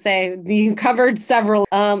 Yeah, I would say you covered several.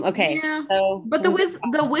 Okay. Yeah, so but the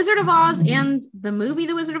Wizard of Oz and the movie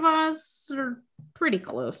The Wizard of Oz are pretty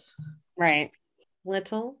close. Right.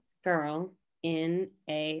 Little girl in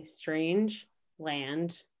a strange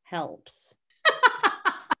land helps.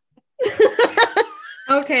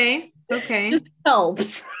 Okay. Just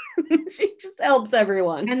helps. She just helps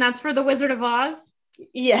everyone. And that's for The Wizard of Oz?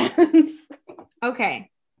 Yes. Okay.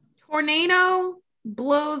 Tornado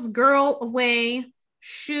blows girl away.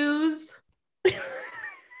 Shoes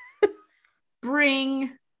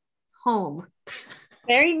bring home.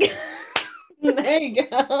 There you go. There you go.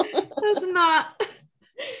 That's not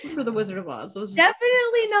for The Wizard of Oz.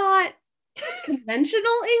 Definitely not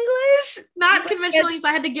conventional English. Not conventional English.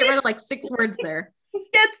 I had to get rid of like 6 words there.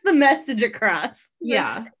 Gets the message across.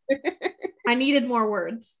 Yeah. I needed more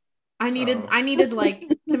words. I needed like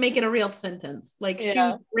to make it a real sentence. Like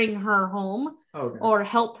shoes bring her home or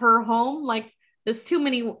help her home. Like there's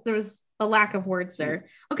a lack of words there.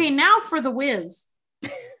 Okay, now for The Wiz.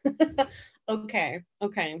 Okay.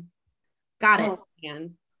 Got it.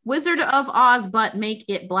 Man. Wizard of Oz, but make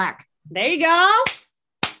it black. There you go.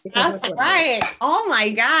 That's right. Oh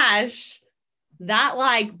my gosh. That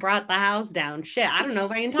like brought the house down. Shit. I don't know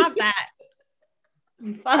if I can top that.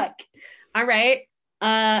 Fuck. All right.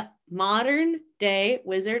 Modern day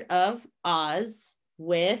Wizard of Oz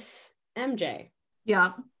with MJ.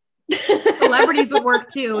 Yeah. Celebrities would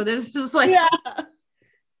work too. There's just like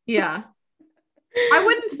yeah. I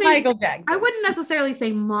wouldn't say Michael Jackson. I wouldn't necessarily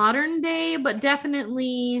say modern day, but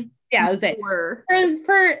definitely I would say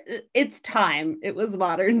for its time, it was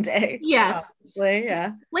modern day. Yes. Obviously,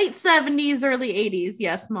 yeah. Late 70s, early 80s.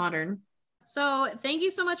 Yes, modern. So thank you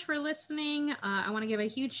so much for listening. I want to give a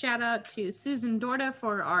huge shout out to Susan Dorda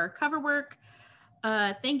for our cover work.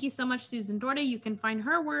 Thank you so much, Susan Dorda. You can find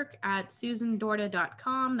her work at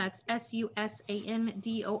susandorda.com. That's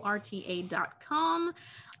SUSANDORTA.com.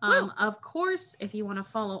 Of course, if you want to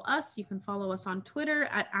follow us, you can follow us on Twitter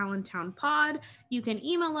at AllentownPod. You can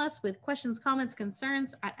email us with questions, comments,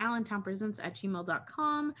 concerns at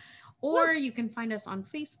allentownpresents@gmail.com. Or you can find us on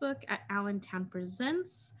Facebook at Allentown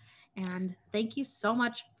Presents. And thank you so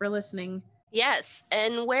much for listening. Yes,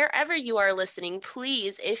 and wherever you are listening,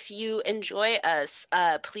 please, if you enjoy us,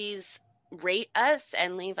 please rate us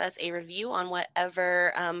and leave us a review on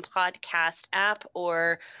whatever podcast app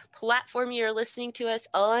or platform you're listening to us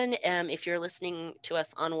on. If you're listening to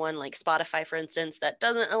us on one like Spotify, for instance, that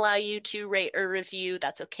doesn't allow you to rate or review,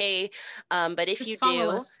 that's okay. But if you do,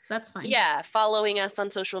 us. That's fine. Yeah, following us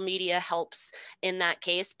on social media helps in that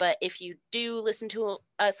case. But if you do listen to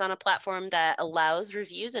us on a platform that allows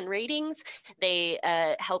reviews and ratings, they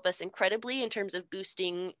help us incredibly in terms of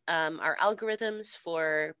boosting our algorithms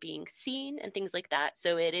for being seen and things like that.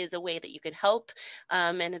 So it is a way that you can help,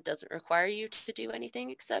 and it doesn't require you to do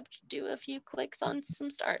anything except do a few clicks on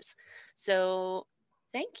some stars. So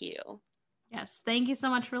thank you. Yes, thank you so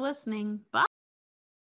much for listening. Bye.